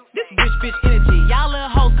say, this bitch energy. Y'all little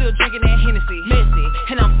hoes still drinking that Hennessy. Messy,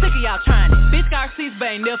 and I'm sick of y'all trying it. Bitch got receipts but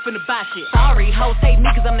ain't never finna buy shit. Sorry, hoes hate me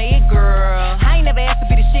cause I'm the it girl. I ain't never asked to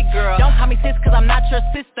be the shit girl. Don't call me sis cause I'm not your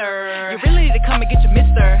sister. You really need to come and get your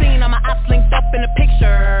mister. Seen all my ops linked up in the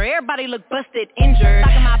picture. Everybody look busted, injured.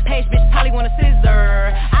 Like my page, bitch probably want a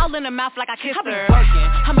scissor. All in the mouth like I kissed her. I be working,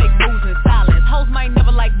 I make moves in silence. Hoes might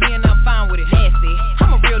never like me and I'm fine with it. Nasty,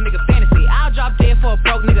 I'm a real nigga fantasy. I'll drop dead for a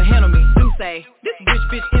broke nigga handle me. Do say, this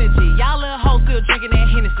bitch energy. Y'all little hoes still drinking that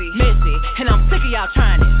Hennessy. Messy, and I'm sick of y'all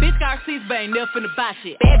trying it. Bitch got receipts but ain't never finna buy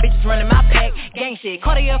shit. Bad bitches running my pack, gang shit.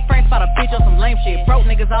 Cartier Frank spot a bitch on some lame shit. Broke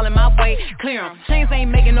niggas all in my way, clear 'em. Chains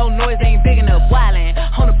ain't making no noise, they ain't big enough. Wildin',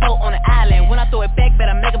 on the boat on the island. When I throw it back,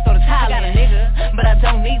 better make 'em throw the tile. I got a nigga, but I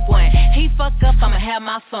don't need one. He fuck up, I'ma have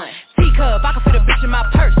my fun. Teacup, I can fit a bitch in my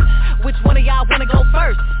purse. Which one of y'all wanna go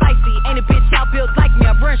first? Spicy, ain't a bitch y'all built like me.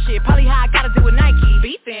 I run shit, probably how I gotta do with Nike.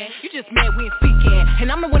 Beefin', you just mad we ain't speaking.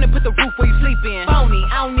 And I'm the one that put the roof where you sleepin'. Phony,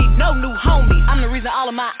 I don't need no new homies. I'm the reason all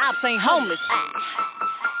of my ops ain't homeless.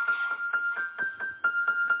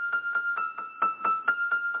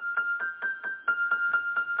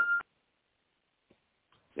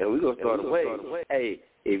 Yeah, we gonna start away. Hey,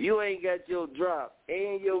 if you ain't got your drop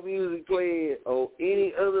and your music playing on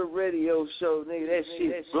any other radio show, nigga, that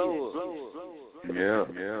shit blow up. Yeah.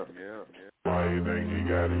 Why you think he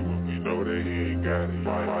got it when we know that he ain't got it?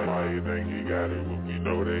 Why you think he got it when we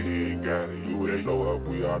know that he ain't got it? You ain't blow up,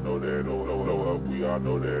 we all know that. Blow up, we all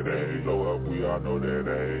know that. Hey, blow up, we all know that.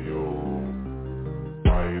 Hey, yo.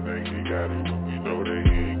 Why you think he got it when we know that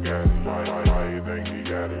he ain't got it? Why you think he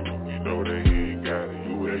got it when we know that he ain't got it?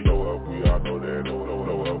 You ain't blow up, we all know that.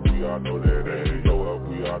 Blow up, we all know that. Hey, blow up,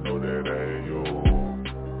 we all know that. Hey, yo.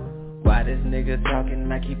 Why this nigga talking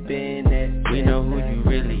like he been that? We know who you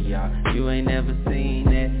really are. You ain't never seen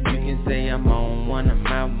that. You can say I'm on one, I'm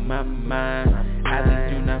out my mind. I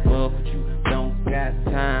just do not fuck with you. Don't got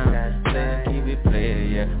time. Player, keep it player,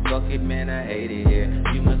 yeah. Fuck it, man, I hate it here.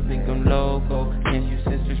 You must think I'm loco. Can't you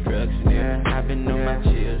sense destruction here? I've been on my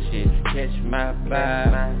chill shit. Catch my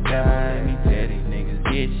vibe. Let me tell these niggas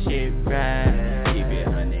get shit right. Keep it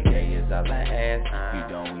 100K is all I ask. You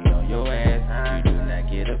don't, we on your ass. You do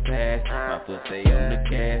not get a pass. My foot stay on the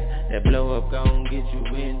gas. That blow up gon' get you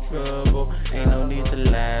in trouble. Ain't no need to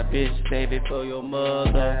lie, bitch. Save it for your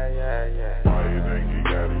mother. Why you think he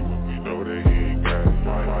got it when we know that he ain't got it?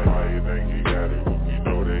 Why you think he got it when we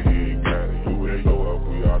know that he ain't got it? You ain't blow up,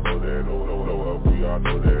 we all know that. Blow up, we all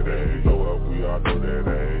know that. Hey, blow up, we all know that.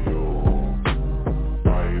 Hey, yo.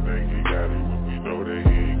 Why you think he got it when we know that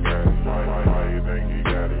he ain't got it? Why you think he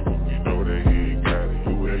got it when we know that he ain't got it?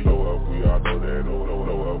 You ain't blow up, we all know that.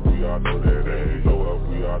 Blow up, we all know that. Hey, blow up,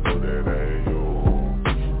 we all know that. Hey, yo.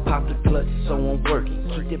 Pop the clutch, so I'm working.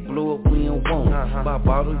 Keep that blow up, we don't want it. Buy a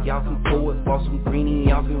bottle, y'all can pour it. Bought some greenie,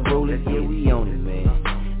 y'all can roll it. Yeah, we own it, man.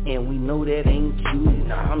 And we know that ain't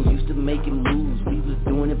you. I'm used to making moves. We was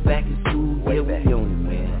doing it back in school. Yeah, we own it,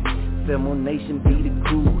 man. Femo Nation be the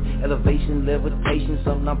crew. Elevation, levitation,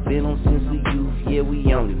 something I've been on since the youth. Yeah,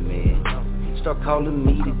 we own it, man. Start calling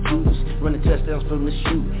me the juice. Running touchdowns from the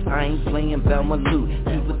shoot. I ain't playing about my loot.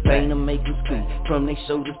 Keep a thing to make them scoot. From they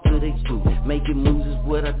shoulders to they boot. Making moves is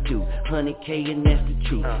what I do. 100K and that's the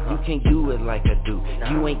truth. You can't do it like I do.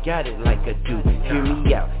 You ain't got it like I do. Hear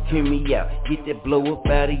me out, hear me out. Get that blow up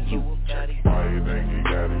out of you. Why you think he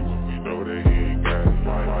got it when we know that he ain't got it?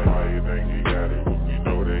 Why you think he got it when we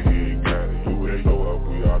know that he ain't got it? You ain't blow up,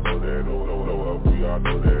 we all know that. Blow up, we all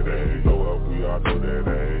know that. Hey, blow up, we all know that.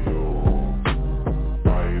 Hey, yo.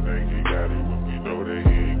 Why you think he got it when we know that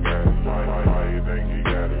he ain't got it? Why you think he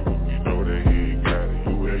got it when we know that he ain't got it?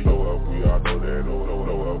 You ain't blow up, we all know that.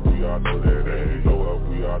 Blow up, we all know that. Hey, blow up,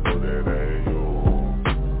 we all know that. Hey, yo.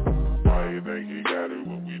 Why you think he got it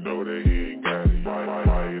when we know that he ain't got it?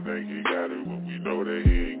 Why you think he got it when we know that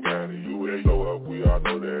he ain't got it? You ain't blow up, we all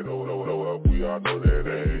know that. Blow up, we all know that.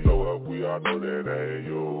 Hey, blow up, we all know that. Hey,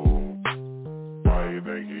 yo. Why you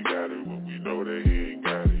think he got it when we know that he ain't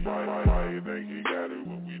got it? Why you think he got it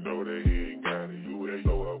when we know that he ain't got it? You ain't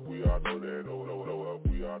blow up, we all know that. Blow up,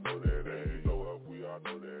 we all know that. Hey, blow up, we all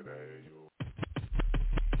know that. Hey, yo.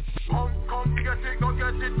 Come get it, go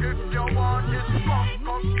get it if you want it.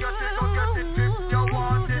 Come get it, go get it if you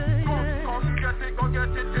want it. Come get it, go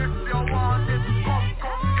get it if you want it.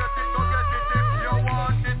 Come get it, go get it if you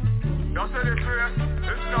want it. You say this race,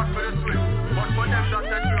 it's not for the swift, but for them that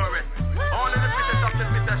endure it. Only the fittest of the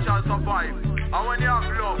fittest shall survive. And when you have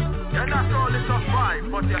love, you're not only survive,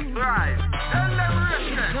 but you thrive. Tell them rich.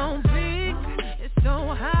 It's so big, it's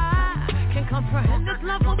so high. Can't comprehend this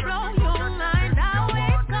love will blow your mind. Now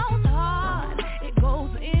it goes hard, it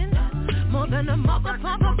goes in. More than a mother,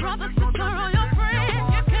 papa, brother, sister, or your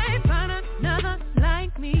friend. You can't find another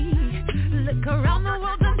like me. Look around the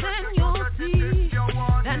world and then you'll see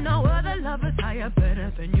that no other love is higher,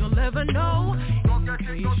 better than you'll ever know. In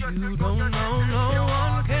case you don't know, no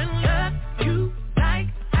one can love you like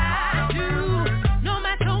I do.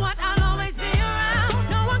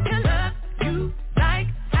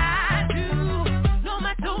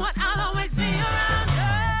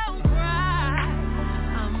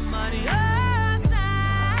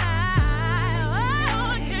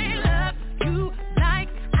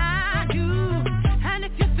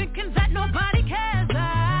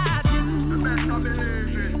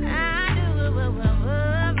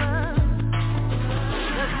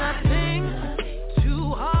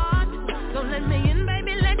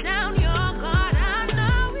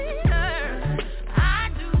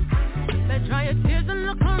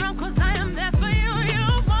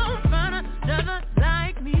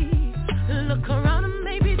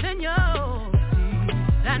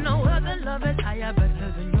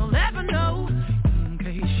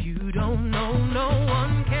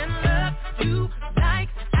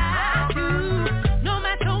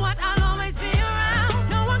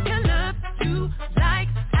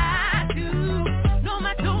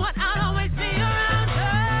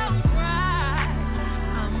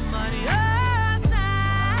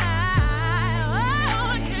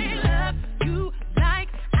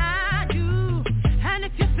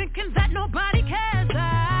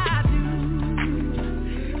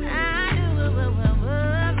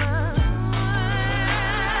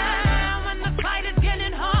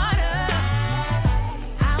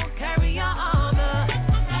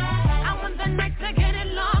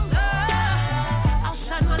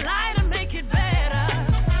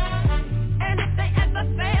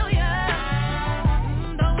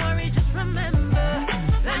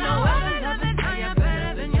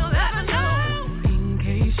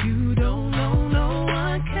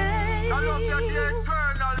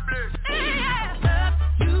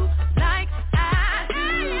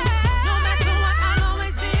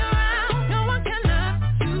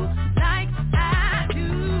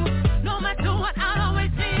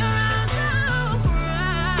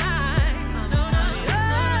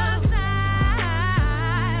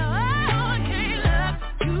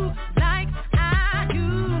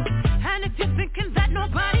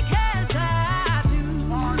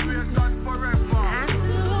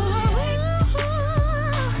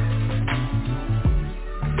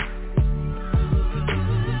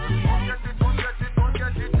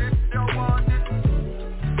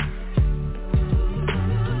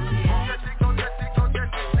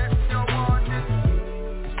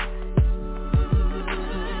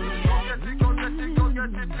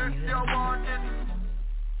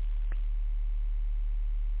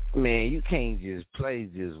 Man, you can't just play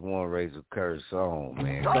just one Razor Curse song,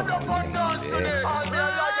 man. Come on, man.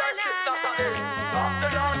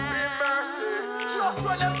 Just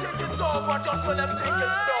when them think it's over, just when them think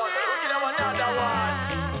it's done, we give them another one.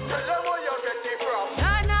 Tell them where you get it from.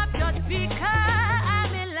 Turn up your speaker,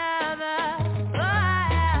 I'm in love. Oh,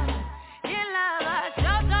 I am in love.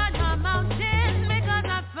 Shout on your mountain because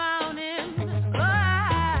I found him. Oh,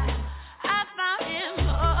 I found him.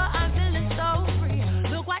 Oh, I'm feeling so free.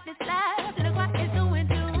 Look what this life, look what it's doing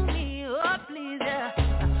to me. Oh, please, yeah.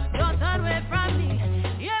 Don't turn away from me.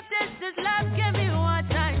 If this is love, give me what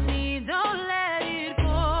I need. Don't let it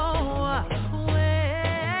go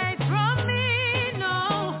away from me.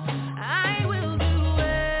 No, I will do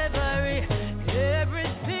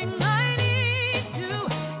everything I need to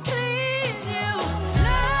please you.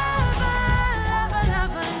 Lover, lover,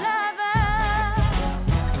 lover, lover.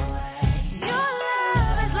 Your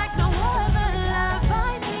love is like no other love I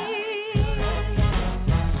need.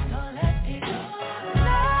 Don't let it go.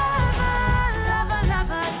 Lover, lover,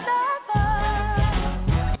 lover, lover.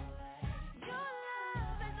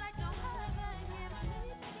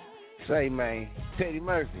 Say, man, Teddy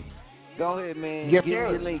Murphy, go ahead, man. Yes, Give sir.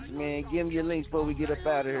 me your links, man. Give me your links before we get up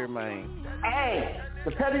out of here, man. Hey,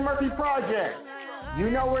 the Petty Murphy Project. You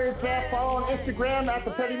know where it's at. Follow on Instagram at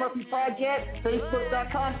the Petty Murphy Project,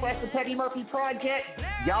 Facebook.com/the Petty Murphy Project.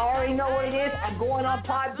 Y'all already know what it is. I'm going on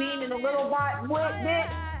Podbean in a little bit.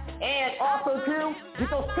 And also, too, get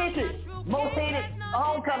those tickets. Most Hated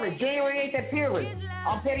Homecoming, January 8th at Peerless.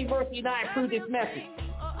 I'm Petty Murphy and I approve this message.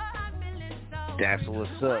 That's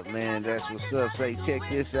what's up, man. That's what's up. Say, check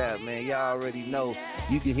this out, man. Y'all already know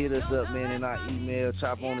you can hit us up, man, in our email,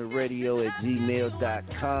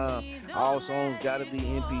 chopontheradio@gmail.com. All songs got to be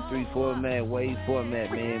MP3 format, WAV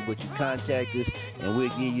format, man. But you contact us, and we'll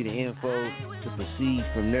give you the info to proceed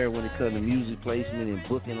from there when it comes to music placement and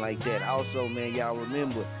booking like that. Also, man, y'all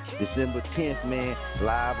remember, December 10th, man,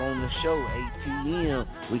 live on the show, 8 p.m.,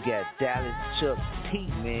 we got Dallas Chuck T,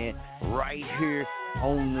 man, right here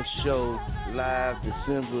on the show, live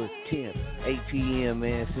December 10th, 8 p.m.,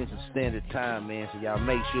 man, Central Standard Time, man. So y'all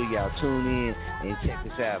make sure y'all tune in and check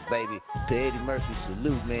us out, baby. To Eddie Murphy,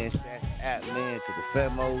 salute, man. app, man, to the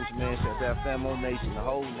Femos, man. Shout out Femo Nation, the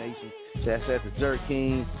whole nation. Shout out to Jerk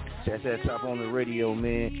King. Shout out Top on the Radio,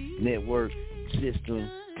 man. Network, system,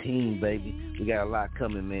 team, baby. We got a lot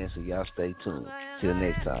coming, man, so y'all stay tuned. Till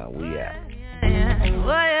next time, we out.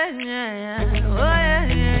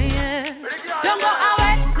 Don't go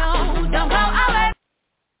away, no, don't go away.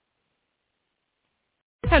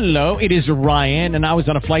 Hello, it is Ryan, and I was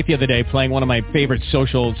on a flight the other day playing one of my favorite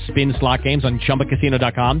social spin slot games on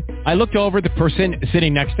ChumbaCasino.com. I looked over at the person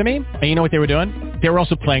sitting next to me, and you know what they were doing? They were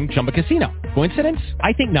also playing Chumba Casino. Coincidence?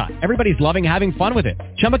 I think not. Everybody's loving having fun with it.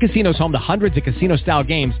 Chumba Casino is home to hundreds of casino-style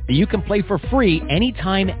games that you can play for free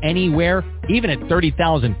anytime, anywhere, even at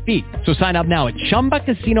 30,000 feet. So sign up now at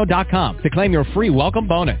ChumbaCasino.com to claim your free welcome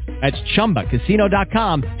bonus. That's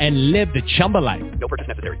ChumbaCasino.com and live the Chumba life. No purchase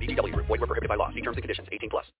necessary. VGW. Void where prohibited by law. See terms and conditions. 18+.